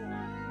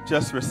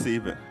 Just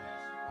receive it.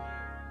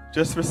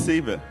 Just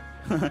receive it.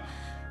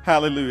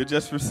 Hallelujah.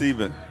 Just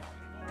receive it.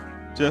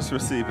 Just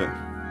receive it.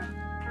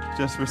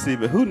 Just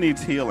receive it. Who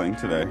needs healing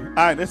today?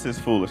 This is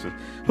foolishness.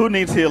 Who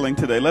needs healing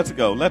today? Let's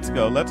go. Let's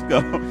go. Let's go.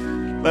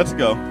 Let's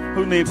go.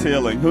 Who needs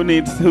healing? Who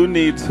needs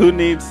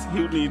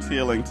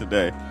healing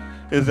today?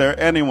 Is there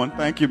anyone?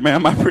 Thank you,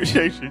 ma'am. I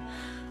appreciate you.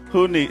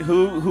 Who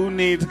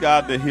needs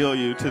God to heal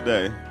you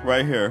today?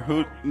 Right here.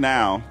 Who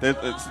now?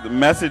 The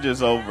message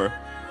is over.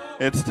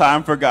 It's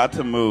time for God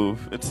to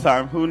move. It's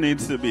time. Who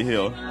needs to be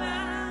healed?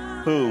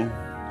 Who?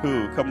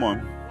 Come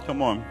on.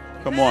 Come on.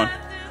 Come on.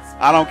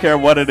 I don't care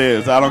what it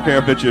is. I don't care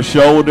if it's your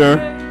shoulder.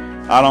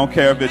 I don't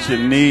care if it's your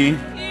knee.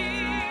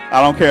 I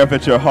don't care if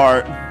it's your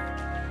heart.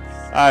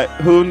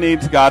 Who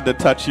needs God to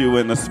touch you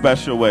in a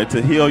special way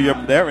to heal your...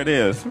 There it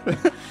is.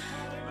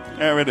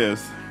 There it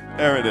is.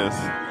 There it is.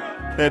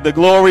 The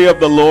glory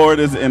of the Lord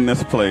is in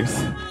this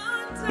place.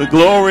 The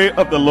glory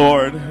of the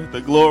Lord.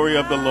 The glory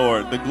of the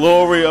Lord. The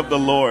glory of the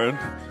Lord.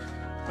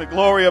 The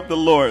glory of the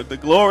Lord. The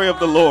glory of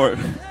the Lord.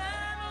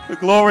 The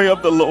glory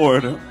of the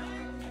Lord.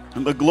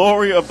 And the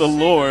glory of the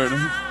Lord.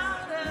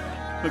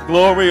 The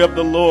glory of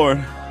the Lord.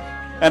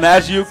 And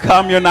as you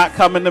come, you're not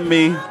coming to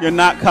me. You're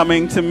not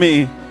coming to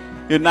me.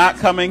 You're not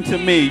coming to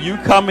me. You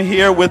come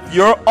here with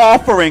your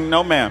offering.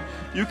 No, ma'am.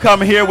 You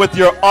come here with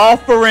your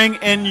offering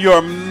in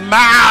your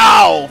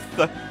mouth,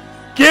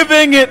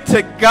 giving it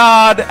to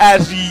God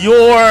as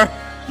your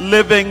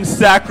living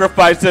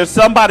sacrifice. There's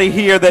somebody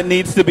here that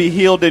needs to be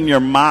healed in your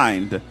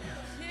mind.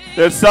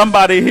 There's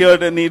somebody here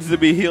that needs to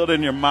be healed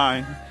in your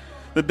mind.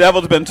 The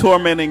devil's been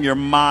tormenting your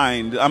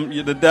mind.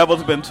 The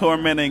devil's been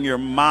tormenting your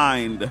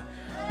mind.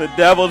 The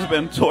devil's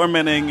been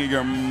tormenting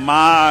your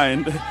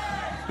mind.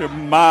 Your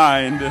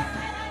mind.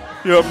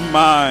 Your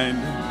mind.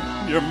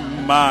 Your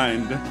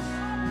mind.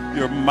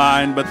 Your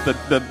mind. But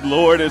the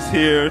Lord is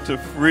here to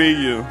free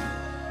you.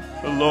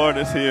 The Lord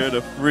is here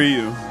to free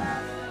you.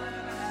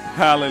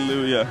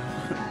 Hallelujah.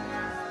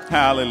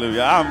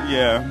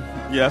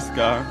 Hallelujah. Yes,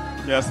 God.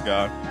 Yes,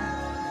 God.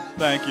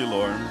 Thank you,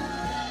 Lord.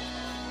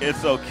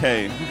 It's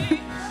okay.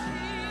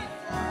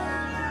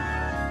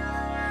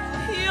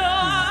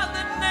 You're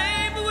the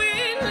name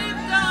we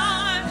lift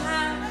on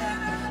high.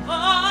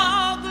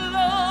 All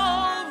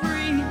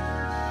glory.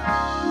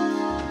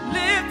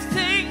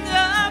 Lifting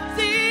up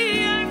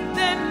the earth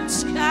and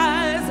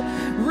skies.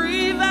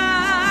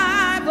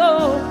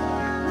 Revival.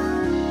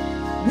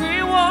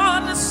 We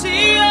want to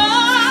see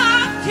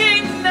your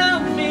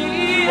kingdom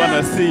here. We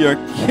want to see your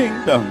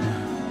kingdom.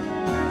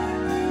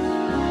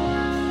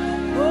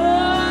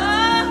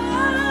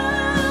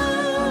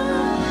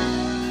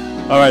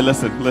 All right,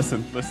 listen.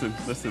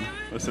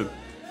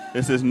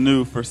 This is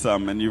new for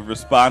some, and you've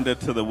responded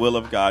to the will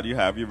of God.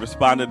 You've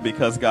responded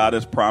because God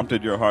has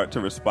prompted your heart to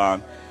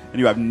respond, and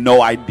you have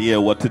no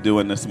idea what to do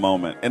in this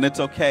moment. And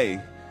it's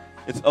okay.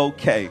 It's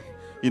okay.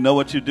 You know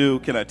what you do?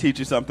 Can I teach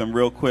you something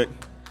real quick?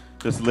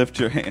 Just lift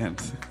your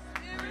hands.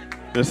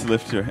 Just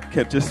lift your hands.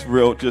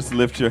 Just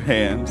lift your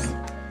hands.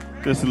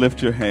 Just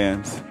lift your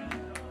hands.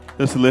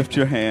 Just lift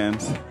your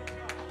hands,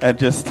 and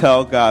just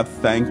tell God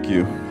thank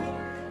you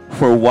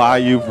for why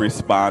you've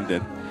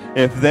responded.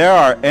 If there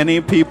are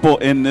any people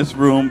in this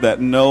room that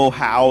know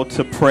how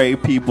to pray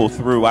people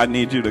through, I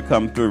need you to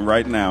come through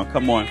right now.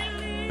 Come on.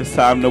 It's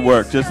time to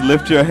work. Just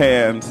lift your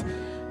hands.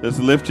 Just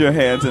lift your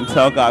hands and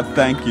tell God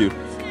thank you.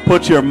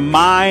 Put your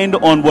mind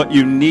on what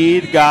you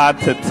need God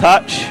to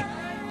touch.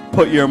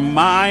 Put your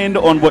mind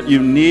on what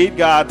you need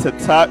God to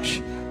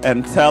touch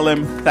and tell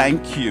him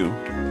thank you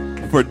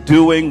for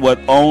doing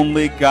what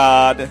only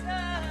God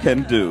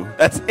can do.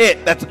 That's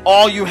it. That's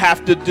all you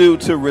have to do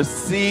to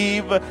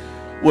receive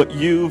what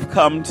you've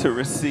come to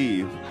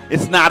receive.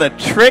 It's not a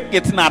trick.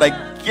 It's not a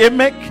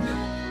gimmick.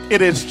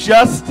 It is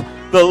just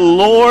the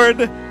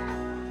Lord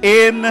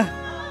in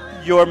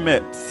your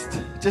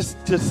midst.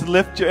 Just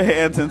lift your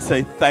hands and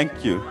say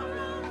thank you.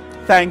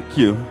 Thank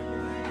you.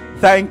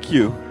 Thank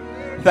you.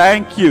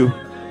 Thank you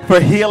for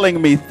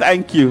healing me.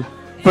 Thank you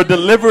for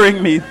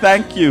delivering me.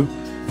 Thank you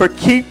for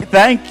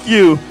thank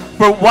you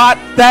for what?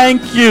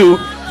 Thank you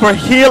for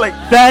healing.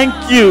 Thank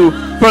you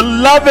for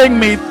loving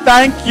me.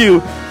 Thank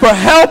you for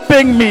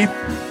helping me.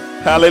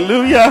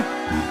 Hallelujah.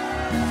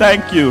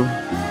 Thank you.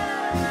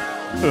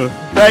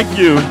 Thank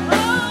you.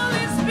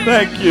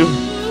 Thank you.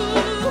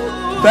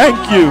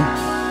 Thank you.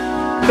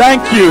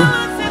 Thank you.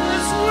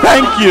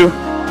 Thank you.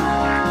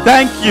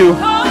 Thank you.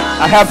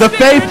 I have the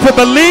faith to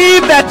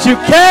believe that you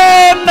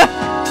can.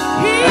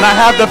 And I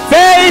have the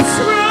faith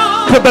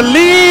to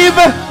believe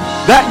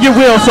that you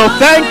will. So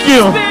thank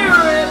you.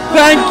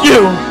 Thank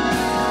you.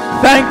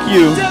 Thank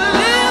you.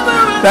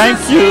 Thank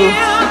you.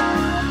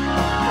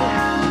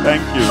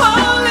 Thank you.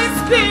 Holy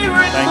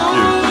Spirit, thank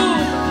you.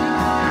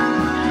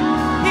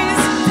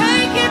 He's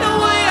taking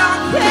away our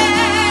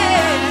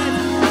pain.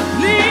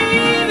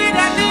 Leave it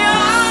at the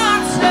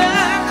altar.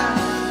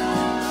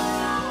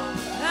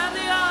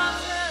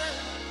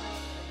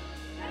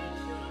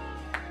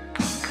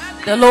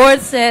 The Lord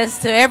says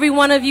to every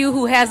one of you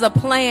who has a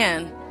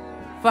plan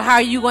for how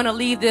you're going to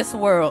leave this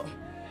world,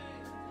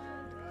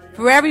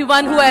 for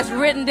everyone who has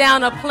written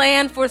down a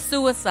plan for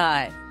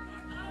suicide,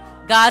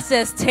 God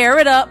says, tear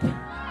it up.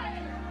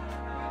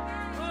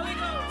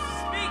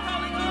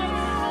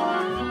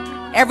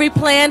 Every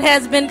plan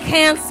has been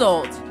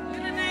canceled.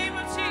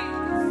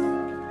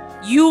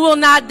 You will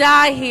not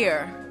die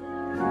here.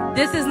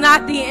 This is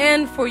not the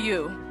end for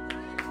you.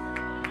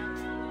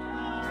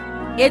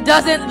 It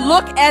doesn't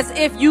look as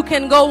if you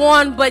can go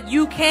on, but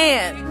you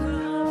can.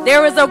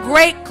 There is a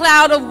great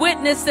cloud of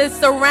witnesses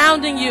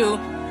surrounding you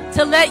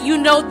to let you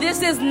know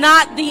this is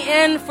not the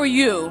end for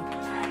you.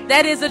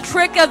 That is a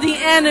trick of the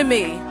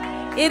enemy.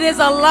 It is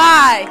a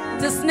lie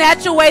to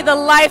snatch away the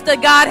life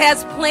that God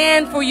has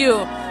planned for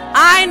you.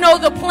 I know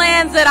the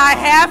plans that I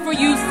have for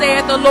you,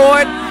 saith the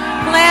Lord.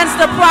 Plans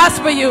to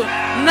prosper you,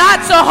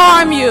 not to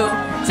harm you,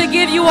 to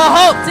give you a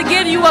hope, to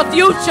give you a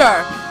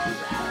future.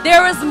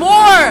 There is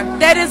more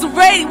that is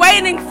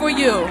waiting for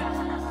you.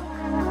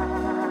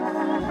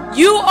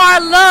 You are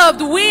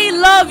loved. We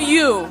love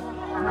you.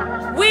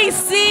 We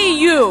see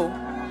you.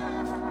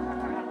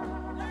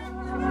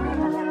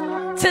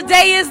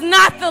 Today is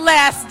not the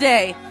last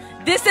day.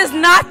 This is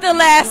not the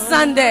last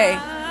Sunday.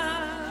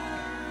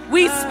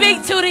 We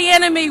speak to the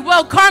enemy.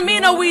 Well,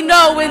 Carmina we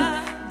know, and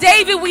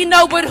David we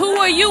know, but who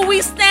are you?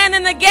 We stand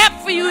in the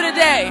gap for you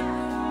today.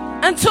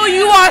 Until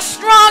you are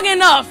strong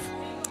enough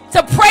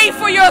to pray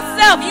for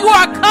yourself, you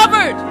are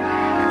covered.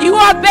 You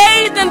are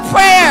bathed in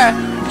prayer.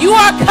 You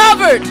are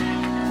covered.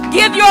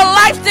 Give your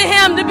life to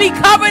him to be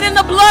covered in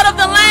the blood of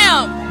the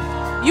Lamb.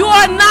 You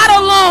are not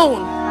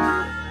alone.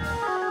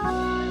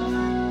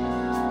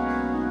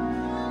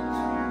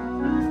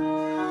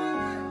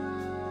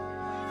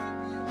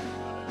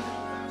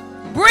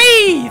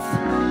 breathe.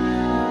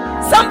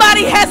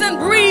 Somebody hasn't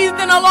breathed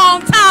in a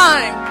long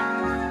time.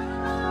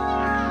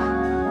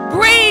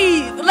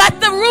 Breathe.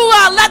 Let the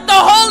Ruah, let the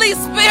Holy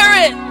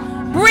Spirit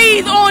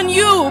breathe on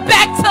you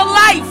back to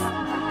life.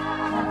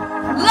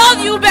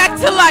 Love you back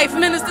to life,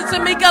 Minister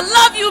Tamika.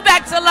 Love you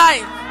back to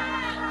life.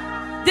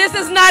 This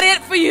is not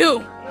it for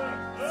you.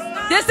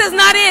 This is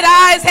not it.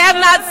 Eyes have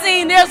not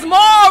seen. There's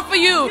more for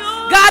you.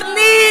 God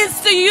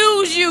needs to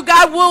use you.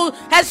 God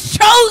has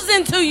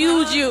chosen to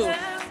use you.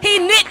 He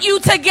knit you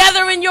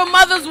together in your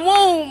mother's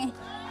womb.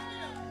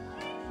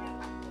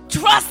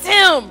 Trust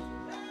him.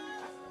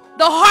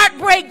 The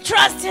heartbreak,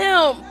 trust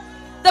him.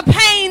 The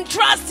pain,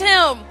 trust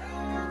him.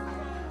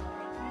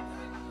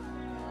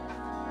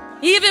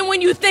 Even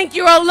when you think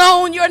you're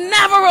alone, you're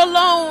never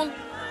alone.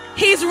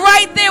 He's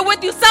right there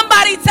with you.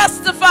 Somebody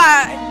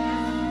testify.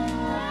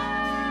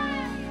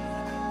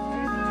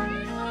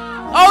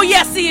 Oh,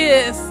 yes, he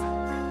is.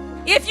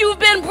 If you've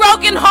been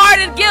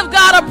brokenhearted, give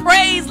God a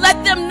praise.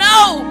 Let them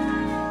know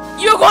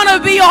you're going to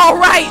be all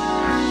right.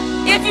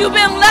 If you've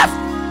been left,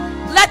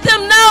 let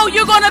them know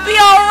you're going to be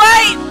all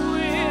right.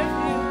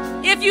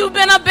 If you've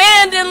been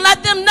abandoned,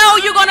 let them know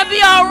you're going to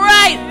be all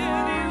right.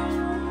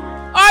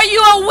 Are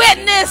you a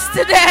witness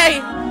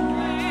today?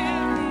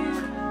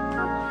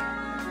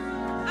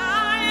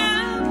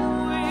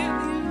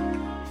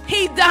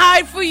 He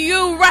died for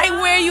you right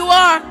where you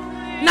are.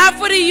 Not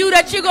for the you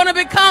that you're going to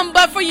become,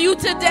 but for you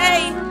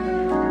today.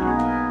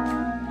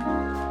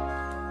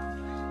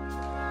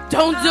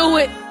 Don't do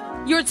it.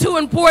 You're too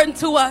important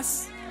to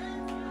us.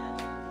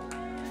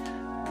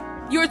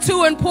 You're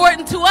too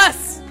important to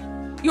us.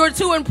 You're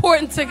too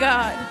important to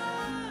God.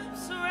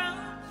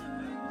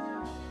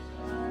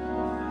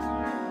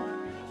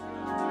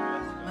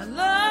 My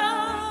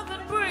love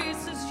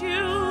embraces you.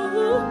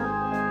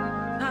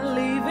 Not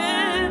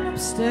leaving, I'm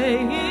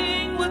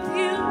staying with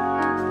you.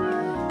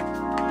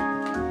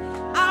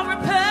 I'll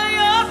repair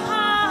your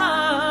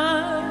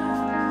heart.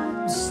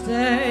 I'm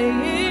staying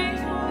with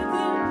you.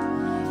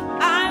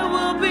 I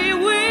will be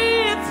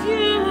with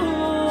you.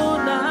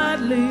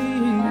 Not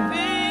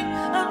leaving,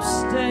 I'm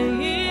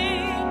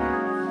staying.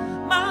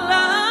 My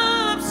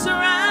love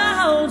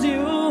surrounds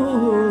you.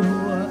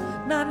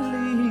 Not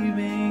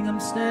leaving, I'm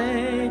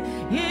staying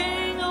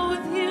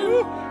with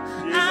you.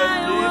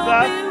 I will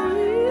be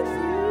with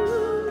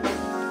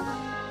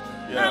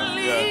you. Not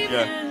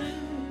leaving.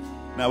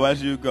 Now,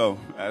 as you go,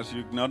 I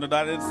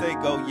didn't say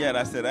go yet.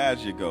 I said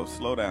as you go.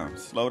 Slow down,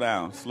 slow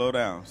down, slow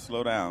down,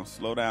 slow down,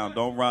 slow down.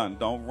 Don't run,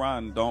 don't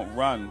run, don't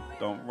run,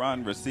 don't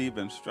run. Receive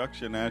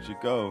instruction as you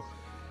go.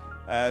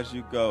 As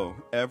you go,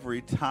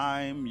 every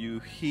time you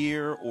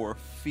hear or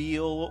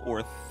feel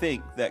or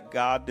think that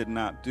God did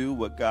not do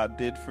what God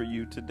did for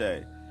you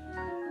today,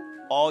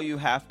 all you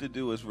have to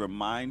do is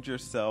remind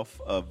yourself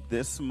of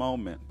this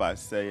moment by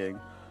saying,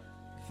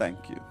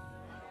 thank you.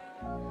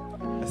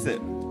 That's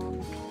it.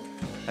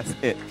 That's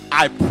it.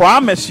 I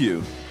promise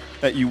you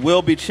that you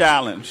will be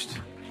challenged.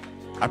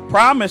 I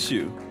promise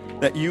you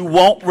that you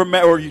won't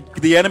remember, or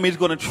the enemy's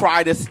going to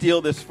try to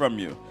steal this from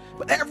you.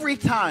 But every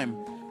time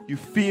you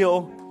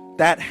feel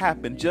that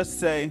happen, just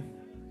say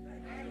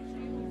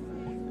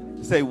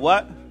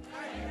what?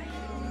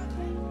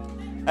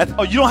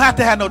 You don't have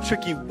to have no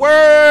tricky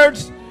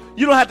words.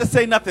 You don't have to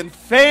say nothing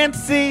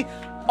fancy.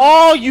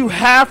 All you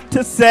have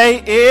to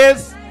say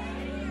is,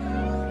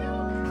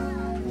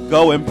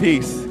 go in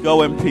peace,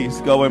 go in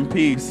peace, go in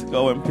peace,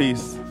 go in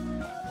peace,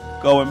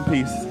 go in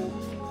peace,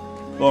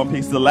 go in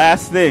peace. The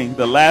last thing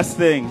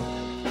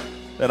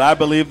that I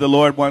believe the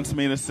Lord wants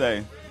me to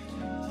say,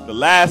 the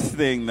last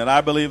thing that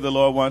I believe the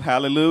Lord wants,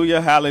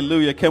 hallelujah,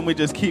 hallelujah. Can we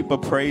just keep a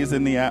praise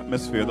in the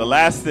atmosphere? The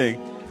last thing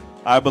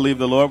I believe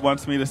the Lord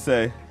wants me to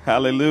say,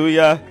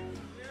 hallelujah,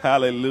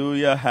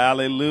 hallelujah,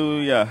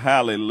 hallelujah,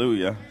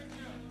 hallelujah,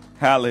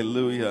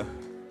 hallelujah,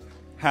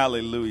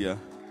 hallelujah.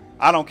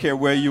 I don't care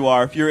where you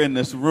are. If you're in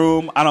this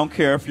room, I don't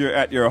care if you're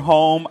at your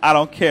home. I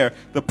don't care.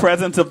 The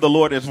presence of the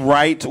Lord is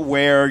right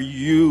where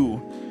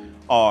you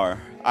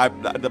are.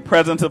 The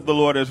presence of the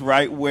Lord is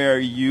right where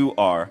you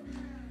are.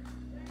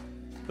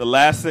 The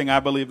last thing I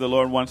believe the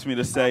Lord wants me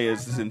to say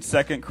is in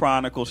 2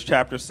 Chronicles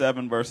chapter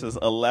 7, verses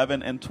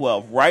 11 and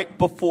 12, right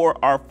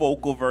before our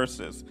focal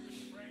verses.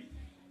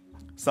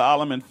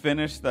 Solomon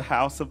finished the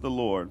house of the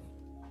Lord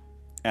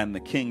and the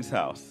king's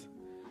house.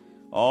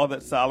 All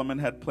that Solomon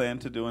had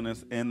planned to do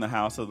in the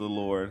house of the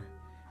Lord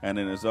and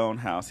in his own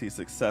house, he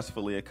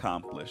successfully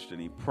accomplished.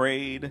 And he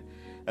prayed,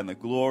 and the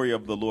glory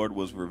of the Lord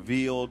was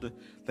revealed.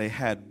 They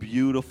had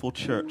beautiful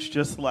church,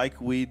 just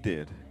like we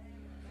did.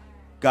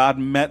 God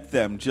met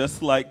them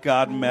just like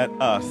God met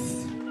us.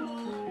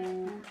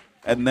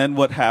 And then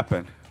what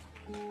happened?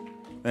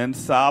 Then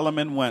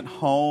Solomon went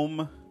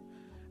home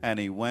and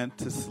he went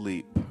to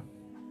sleep.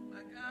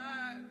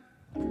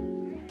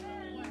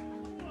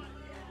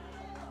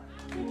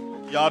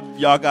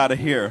 Y'all got to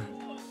hear.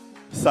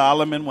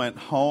 Solomon went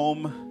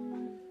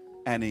home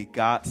and he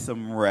got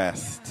some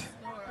rest.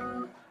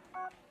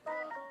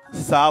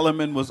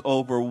 Solomon was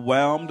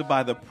overwhelmed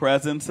by the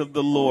presence of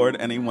the Lord,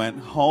 and he went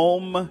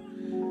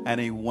home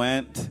and he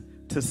went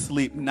to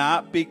sleep,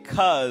 not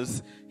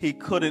because he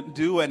couldn't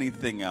do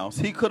anything else.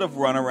 He could have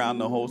run around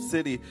the whole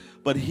city,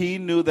 but he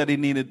knew that he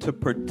needed to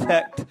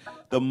protect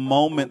the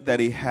moment that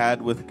he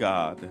had with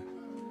God.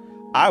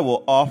 I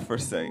will offer,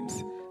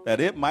 saints, that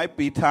it might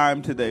be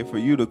time today for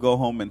you to go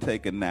home and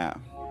take a nap.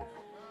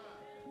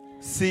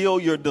 Seal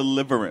your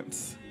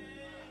deliverance.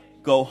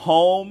 Go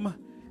home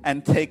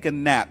and take a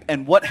nap.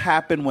 And what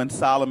happened when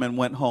Solomon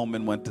went home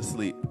and went to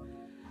sleep?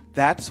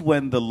 That's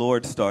when the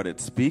Lord started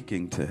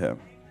speaking to him.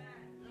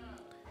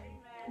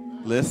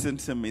 Listen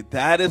to me.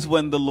 That is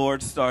when the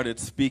Lord started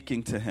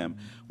speaking to him.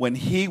 When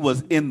he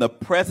was in the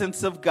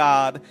presence of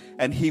God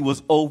and he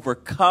was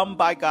overcome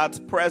by God's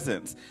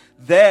presence.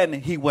 Then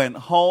he went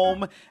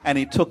home and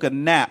he took a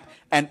nap.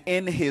 And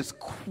in his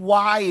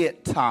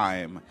quiet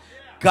time,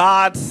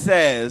 God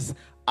says,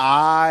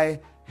 I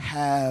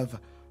have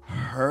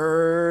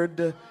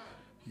heard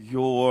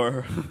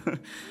your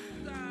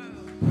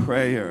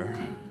prayer.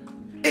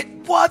 It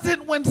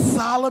wasn't when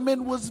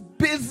Solomon was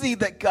busy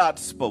that God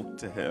spoke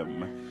to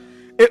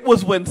him. It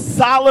was when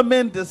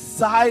Solomon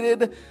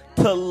decided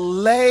to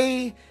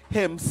lay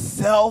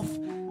himself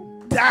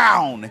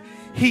down.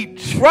 He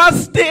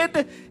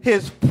trusted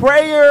his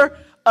prayer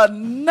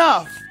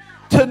enough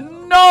to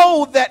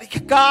know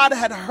that God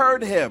had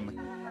heard him.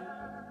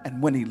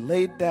 And when he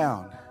laid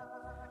down,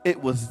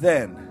 it was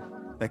then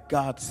that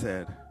God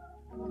said,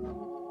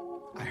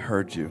 I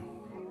heard you.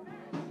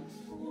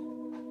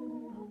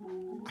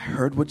 I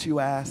heard what you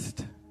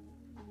asked,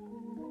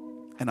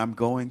 and I'm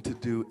going to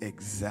do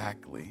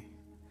exactly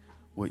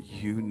what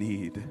you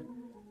need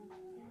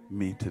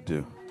me to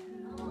do.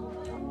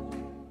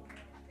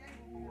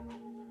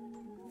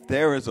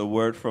 There is a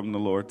word from the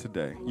Lord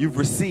today. You've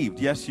received.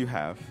 Yes, you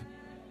have.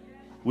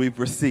 We've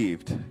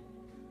received.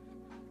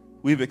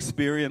 We've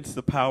experienced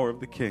the power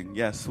of the King.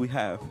 Yes, we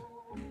have.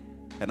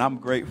 And I'm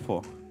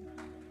grateful.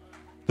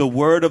 The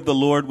word of the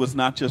Lord was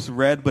not just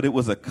read, but it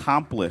was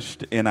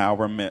accomplished in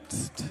our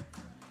midst.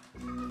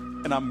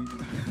 And I'm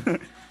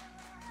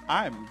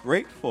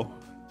grateful.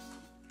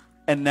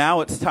 And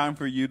now it's time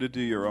for you to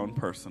do your own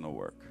personal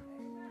work.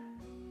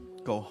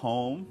 Go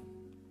home,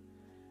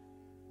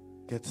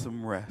 get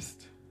some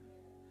rest,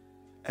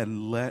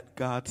 and let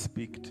God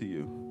speak to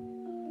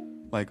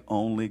you like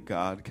only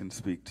God can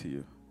speak to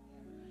you.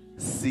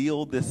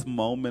 Seal this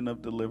moment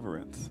of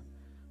deliverance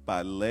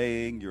by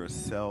laying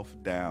yourself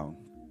down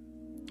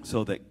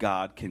so that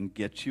God can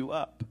get you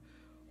up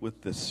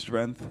with the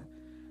strength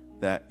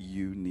that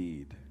you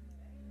need.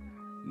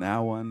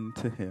 Now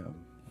unto him,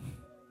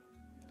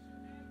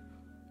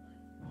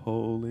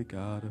 Holy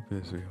God of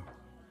Israel,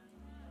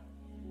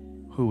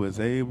 who is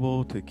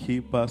able to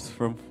keep us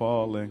from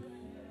falling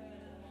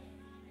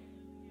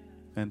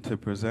and to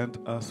present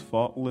us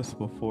faultless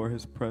before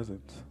his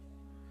presence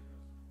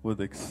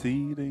with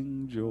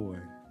exceeding joy.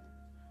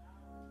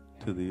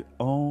 To the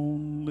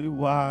only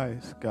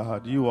wise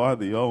God, you are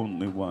the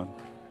only one,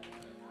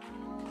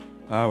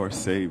 our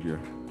Savior,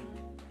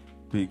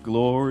 be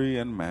glory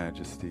and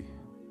majesty,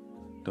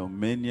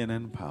 dominion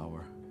and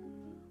power,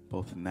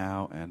 both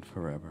now and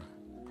forever.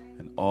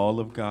 And all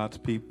of God's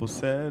people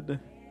said,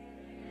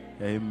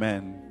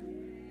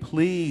 amen.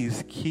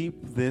 Please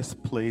keep this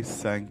place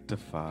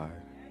sanctified.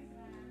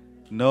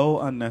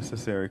 No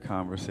unnecessary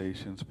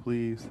conversations,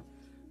 please.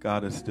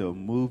 God is still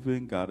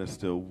moving. God is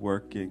still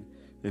working.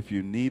 If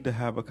you need to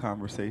have a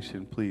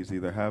conversation, please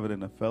either have it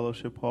in a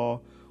fellowship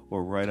hall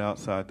or right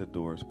outside the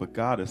doors. But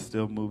God is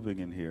still moving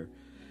in here.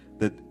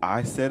 That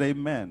I said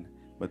amen,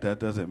 but that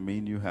doesn't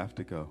mean you have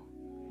to go.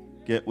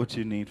 Get what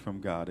you need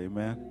from God.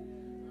 Amen.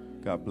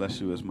 God bless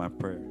you is my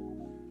prayer.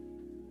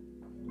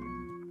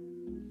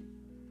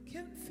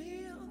 Can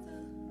feel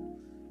the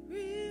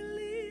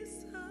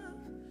release of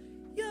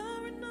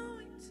your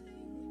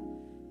anointing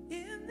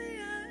in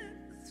the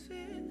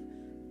atmosphere.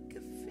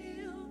 Can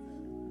feel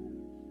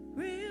the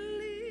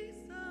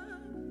release of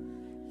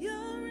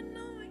your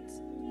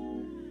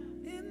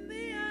anointing in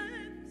the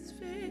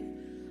atmosphere.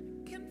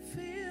 Can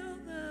feel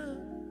the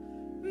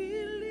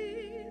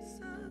release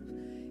of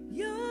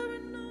your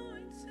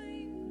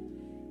anointing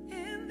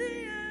in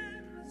the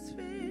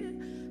atmosphere.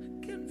 I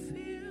can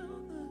feel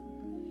the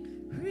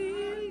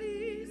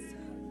release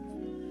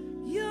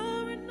of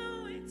your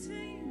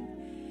anointing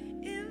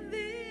in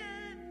the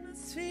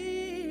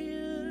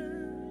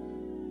atmosphere.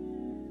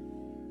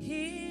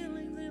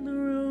 Healing's in the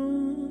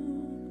room,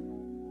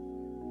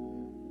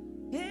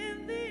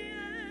 in the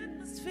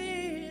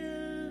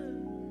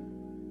atmosphere.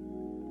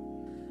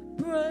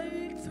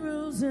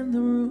 Breakthroughs in the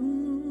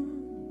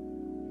room,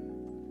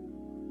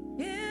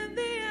 in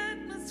the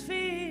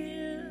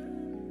atmosphere.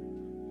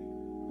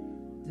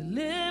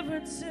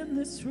 Deliverance in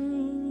this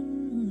room,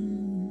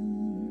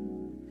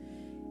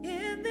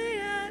 in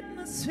the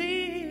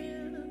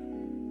atmosphere.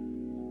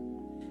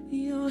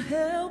 Your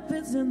help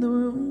is in the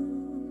room.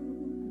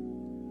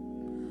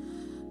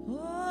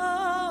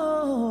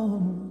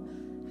 Oh,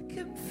 I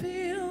can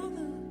feel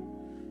the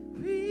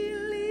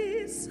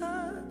release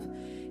of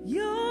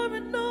your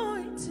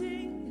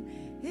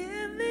anointing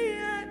in the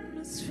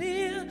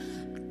atmosphere.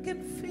 I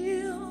can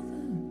feel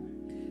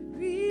the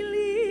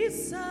release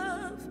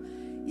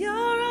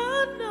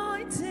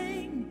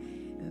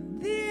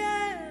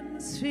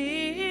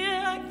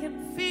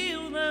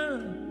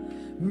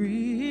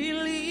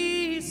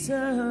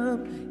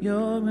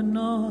your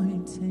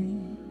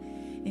anointing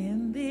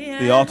in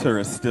The altar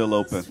is still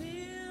open.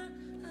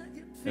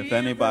 If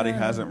anybody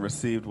hasn't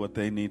received what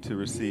they need to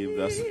receive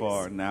thus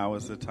far, now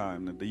is the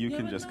time. That you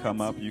can just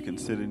come up, you can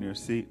sit in your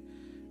seat.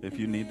 If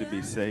you need to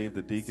be saved,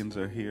 the deacons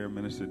are here,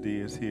 Minister D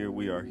is here,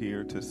 we are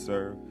here to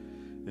serve.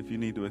 If you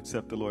need to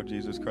accept the Lord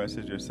Jesus Christ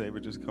as your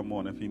Savior, just come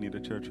on. If you need a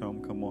church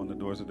home, come on. The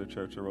doors of the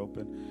church are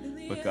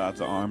open. But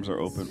God's arms are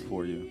open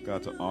for you.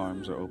 God's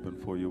arms are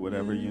open for you.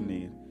 Whatever you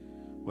need,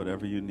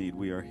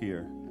 we are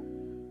here.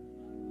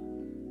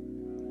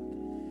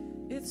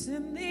 It's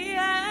in the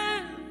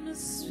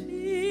atmosphere.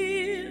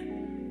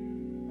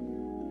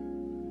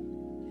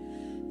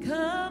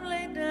 Come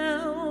lay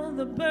down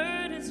the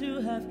burdens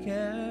you have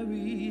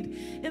carried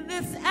in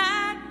this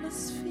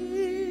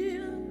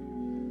atmosphere.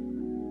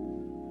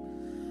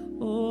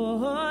 Oh,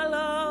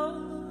 Lord,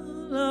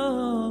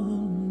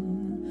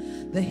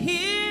 Lord, the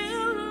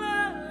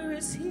healer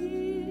is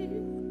here.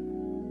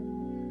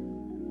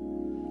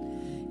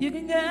 You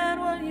can get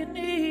what you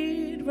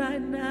need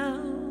right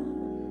now.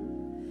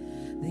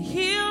 The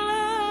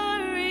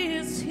healer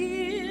is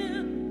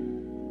here.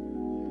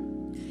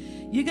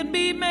 You can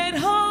be made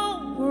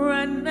whole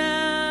right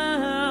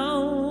now.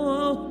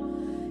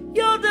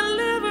 Your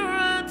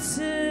deliverance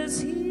is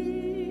here.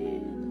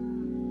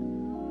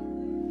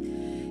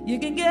 You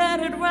can get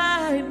it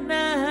right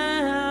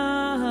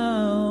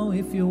now.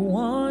 If you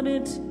want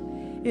it,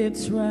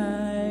 it's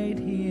right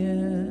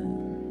here.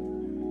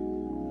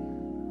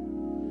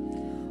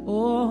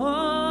 Oh,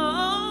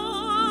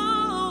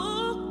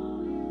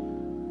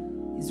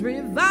 He's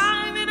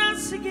reviving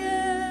us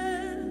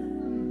again,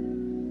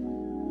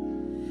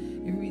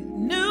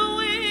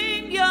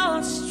 renewing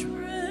your strength.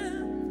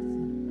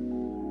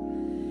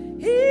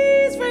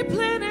 He's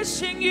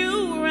replenishing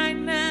you right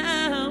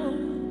now.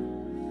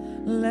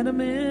 Let him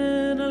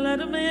in, let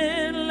him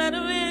in, let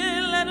him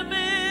in, let him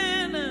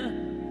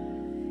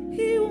in.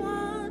 He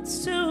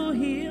wants to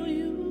heal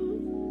you.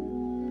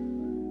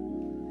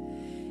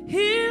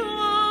 He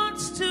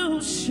wants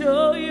to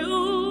show you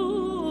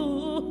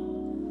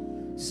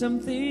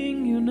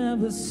something you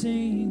never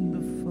seen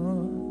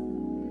before,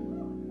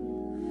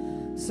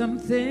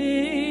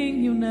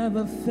 something you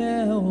never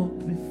felt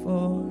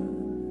before.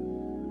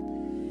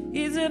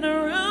 He's in the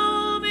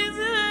room, he's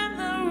in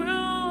the room.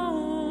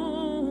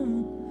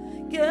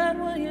 Get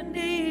what you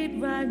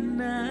need right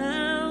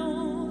now.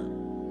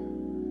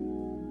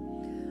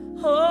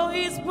 Oh,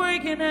 he's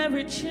breaking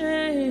every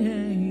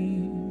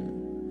chain.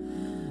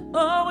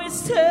 Oh,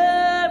 he's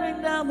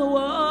tearing down the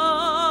walls.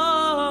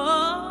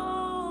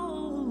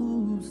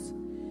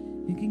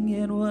 You can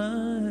get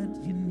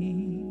what you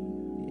need.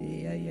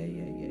 Yeah.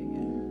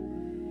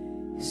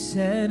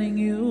 Setting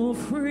you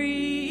free.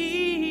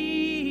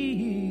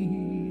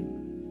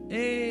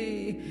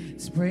 Hey,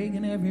 it's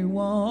breaking every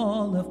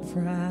wall of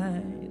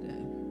pride.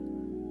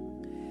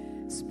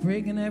 It's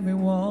breaking every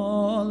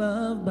wall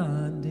of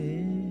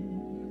bondage.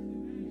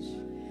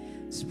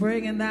 It's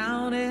breaking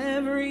down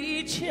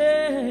every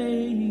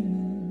chain.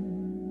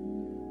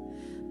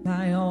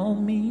 By all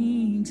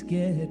means,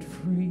 get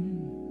free.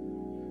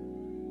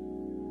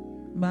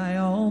 By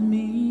all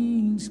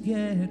means,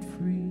 get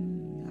free.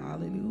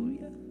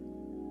 Hallelujah.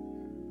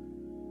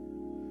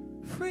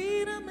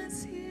 Freedom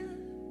is here.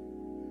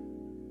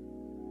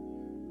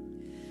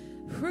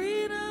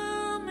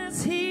 Freedom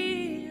is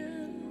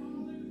here.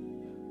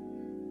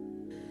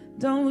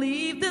 Don't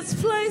leave this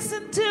place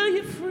until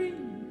you're free.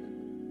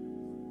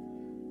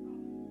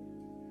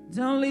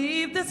 Don't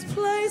leave this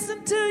place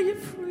until you're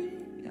free.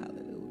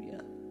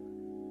 Hallelujah.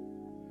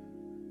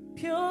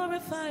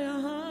 Purify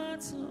our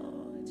hearts,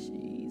 Lord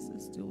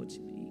Jesus. Do what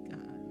you need, God.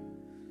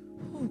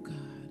 Oh, God.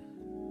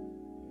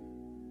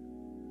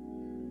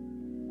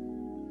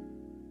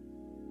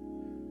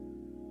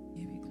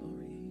 Give you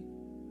glory.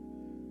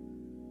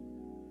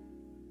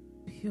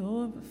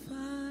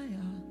 Purify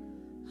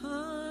our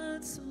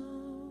hearts, Lord.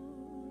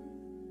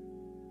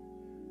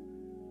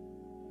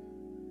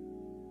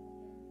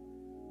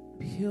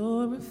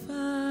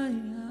 Purify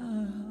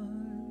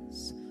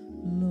us,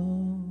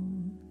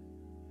 Lord.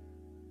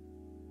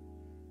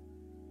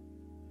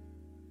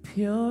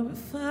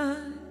 Purify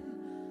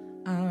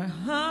our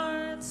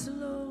hearts,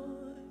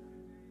 Lord.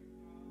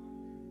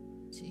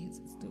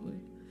 Jesus, do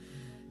it.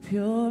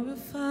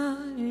 Purify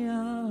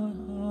our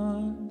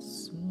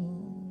hearts,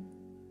 Lord.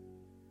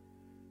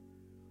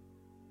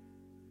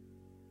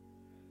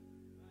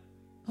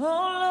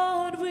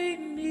 Oh, Lord, we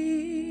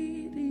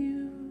need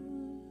you.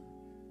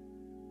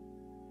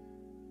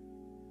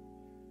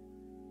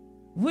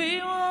 We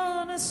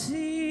want to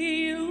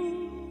see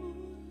you,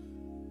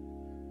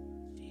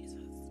 Jesus.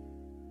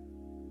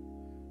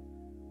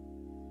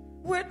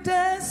 We're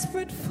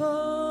desperate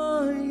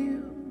for you.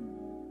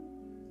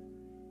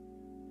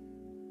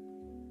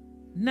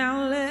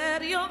 Now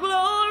let your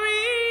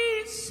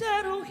glory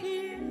settle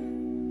here.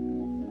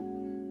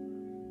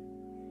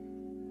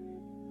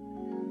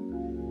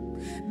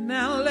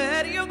 Now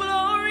let your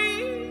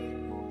glory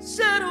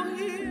settle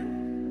here.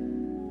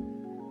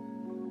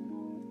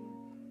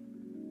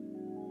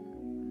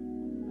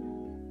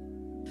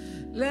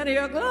 Let Let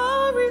your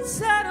glory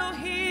settle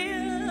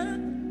here.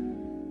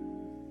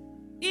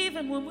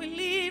 Even when we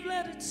leave,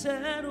 let it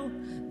settle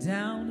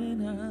down in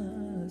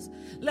us.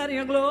 Let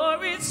your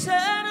glory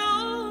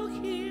settle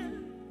here.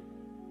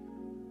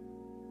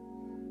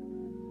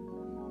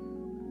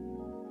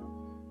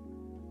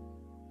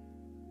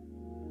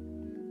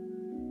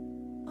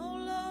 Oh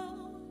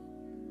Lord,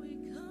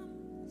 we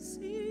come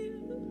see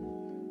you.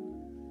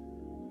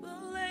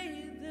 We'll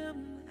lay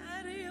them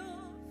at your feet.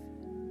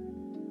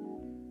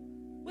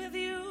 With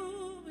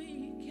you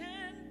we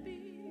can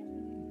be.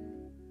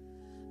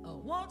 Oh,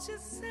 won't you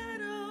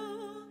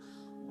settle?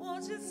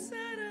 Won't you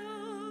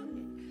settle?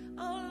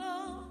 Oh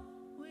Lord,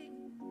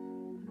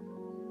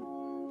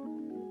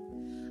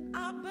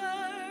 our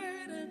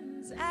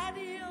burdens at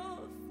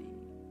your feet.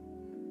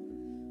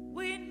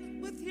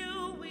 With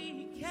you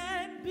we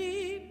can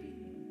be.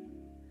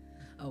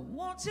 Oh,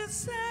 won't you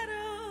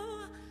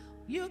settle?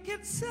 You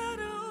can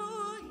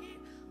settle here.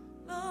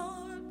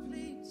 Lord,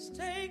 please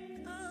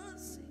take a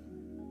seat.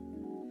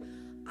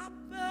 Our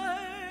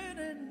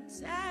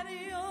burdens at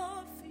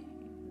your feet.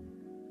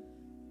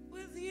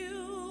 With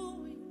you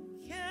we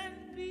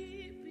can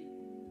be.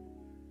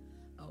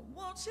 Oh,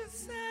 won't you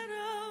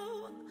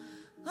settle?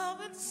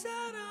 Come and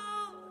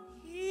settle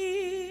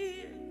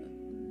here.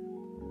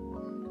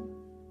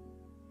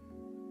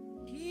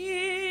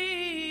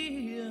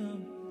 Here.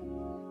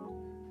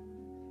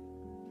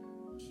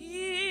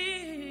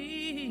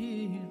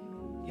 Here.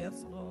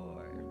 Yes,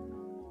 Lord.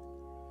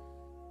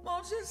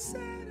 Won't you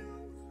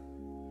settle?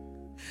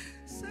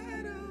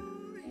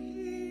 Settle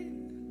here.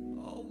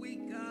 All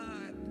week,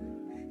 God.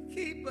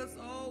 Keep us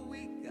all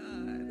week,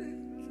 God.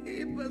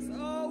 Keep us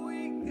all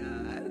week,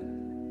 God.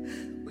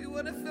 We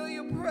want to feel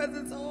your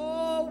presence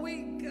all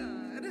week,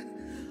 God.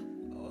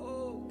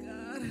 Oh,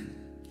 God.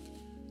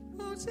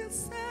 Won't you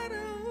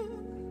settle?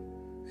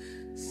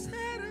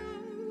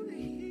 Settle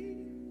here.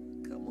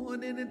 Come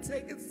on in and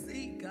take a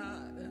seat,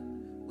 God.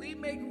 We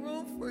make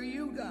room for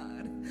you,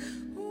 God.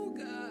 Oh,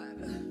 God.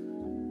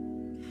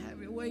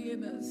 Have your way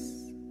in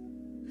us.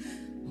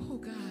 Oh,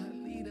 God.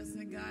 Lead us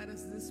and guide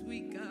us this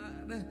week,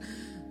 God.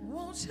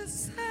 Won't you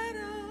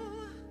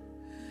settle?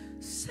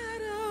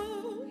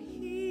 Settle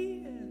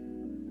here.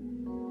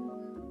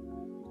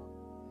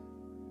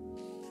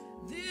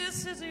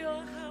 This is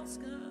your house,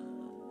 God.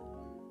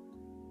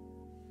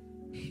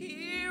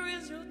 Here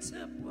is your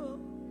temple.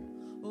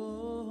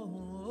 Oh,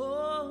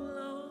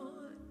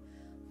 Lord,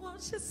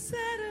 won't you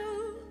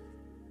settle?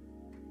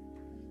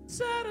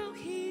 Settle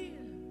here.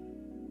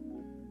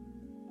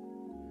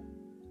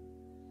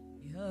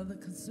 You're the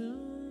consuming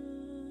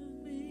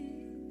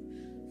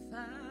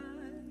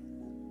fire,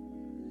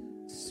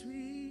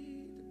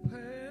 sweet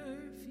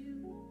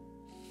perfume.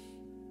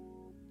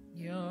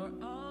 Your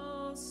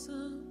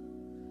awesome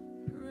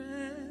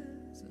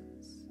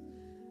presence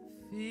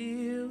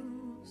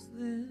fills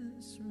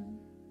this room.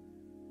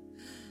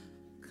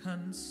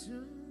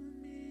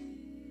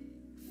 Consuming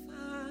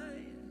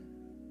fire,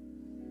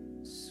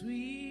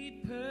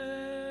 sweet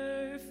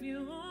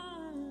perfume.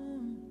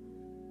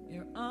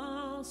 Your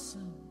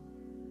awesome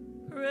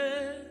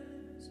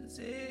presence,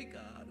 hey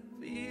God,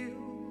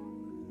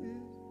 fill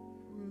this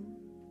room.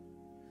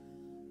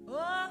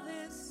 Oh,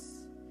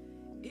 this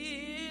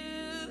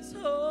is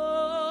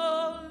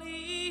holy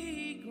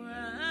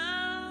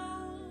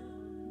ground,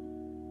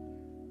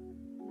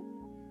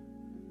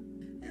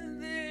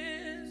 and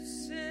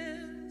this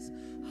is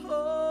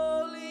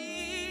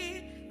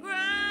holy ground.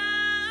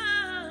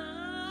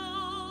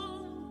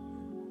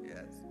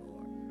 Yes,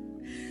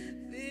 Lord.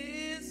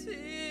 This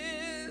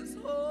is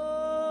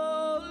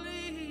holy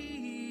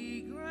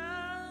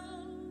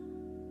ground.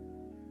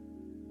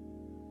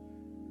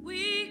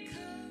 We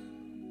come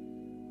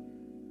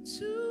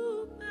to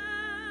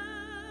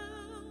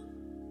bow.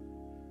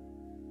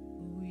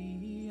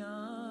 We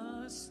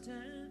are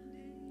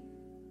standing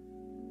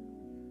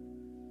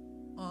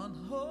on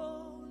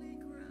holy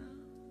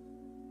ground,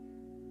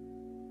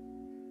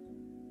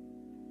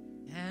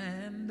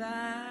 and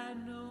I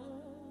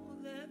know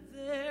that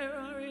there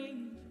are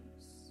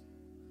angels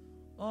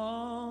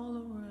all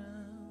around.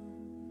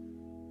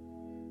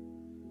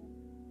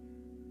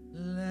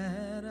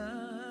 Let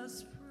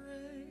us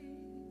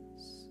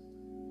praise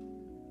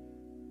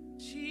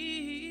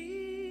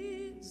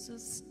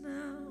Jesus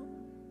now.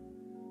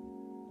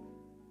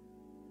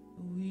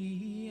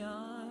 We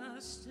are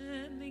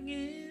standing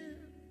in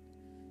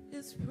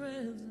His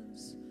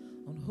presence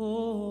on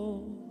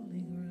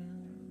holy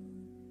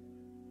ground.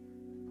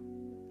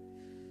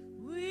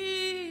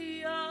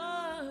 We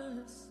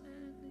are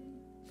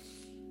standing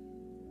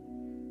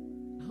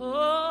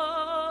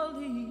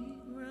holy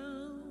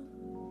ground,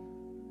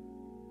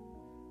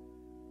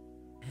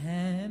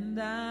 and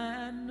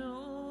I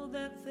know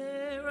that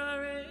there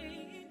are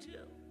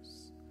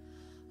angels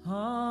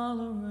all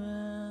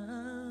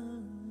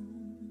around.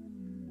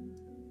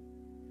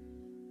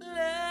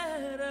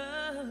 Let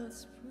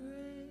us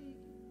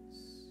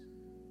praise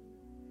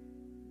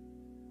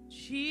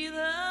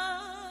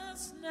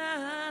Jesus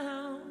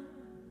now.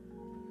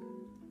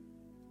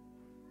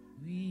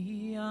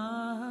 We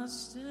are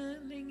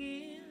standing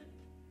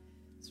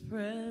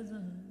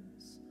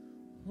presence,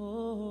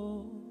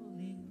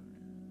 holy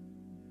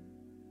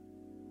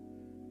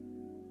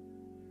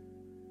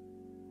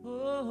ground,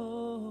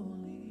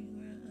 holy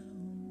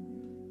ground.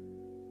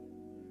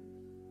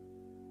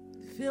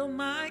 Fill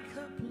my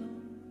cup,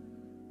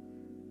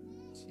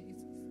 Lord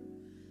Jesus.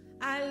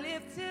 I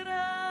lift it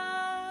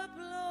up,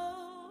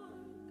 Lord.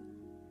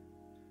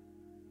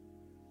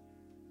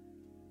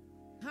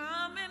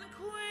 Come and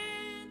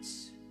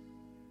quench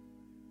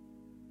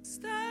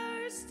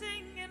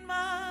thirsting in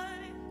my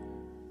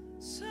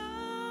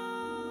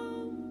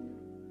soul.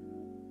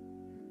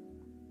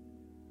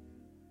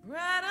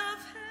 Bread of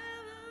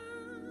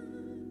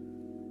heaven,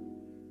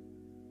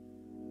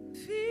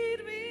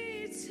 feed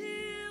me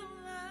till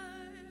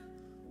I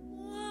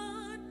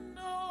want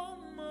no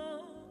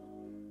more.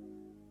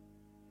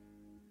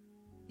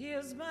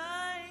 Here's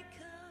my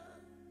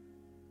cup,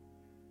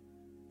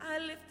 I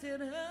lift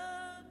it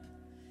up.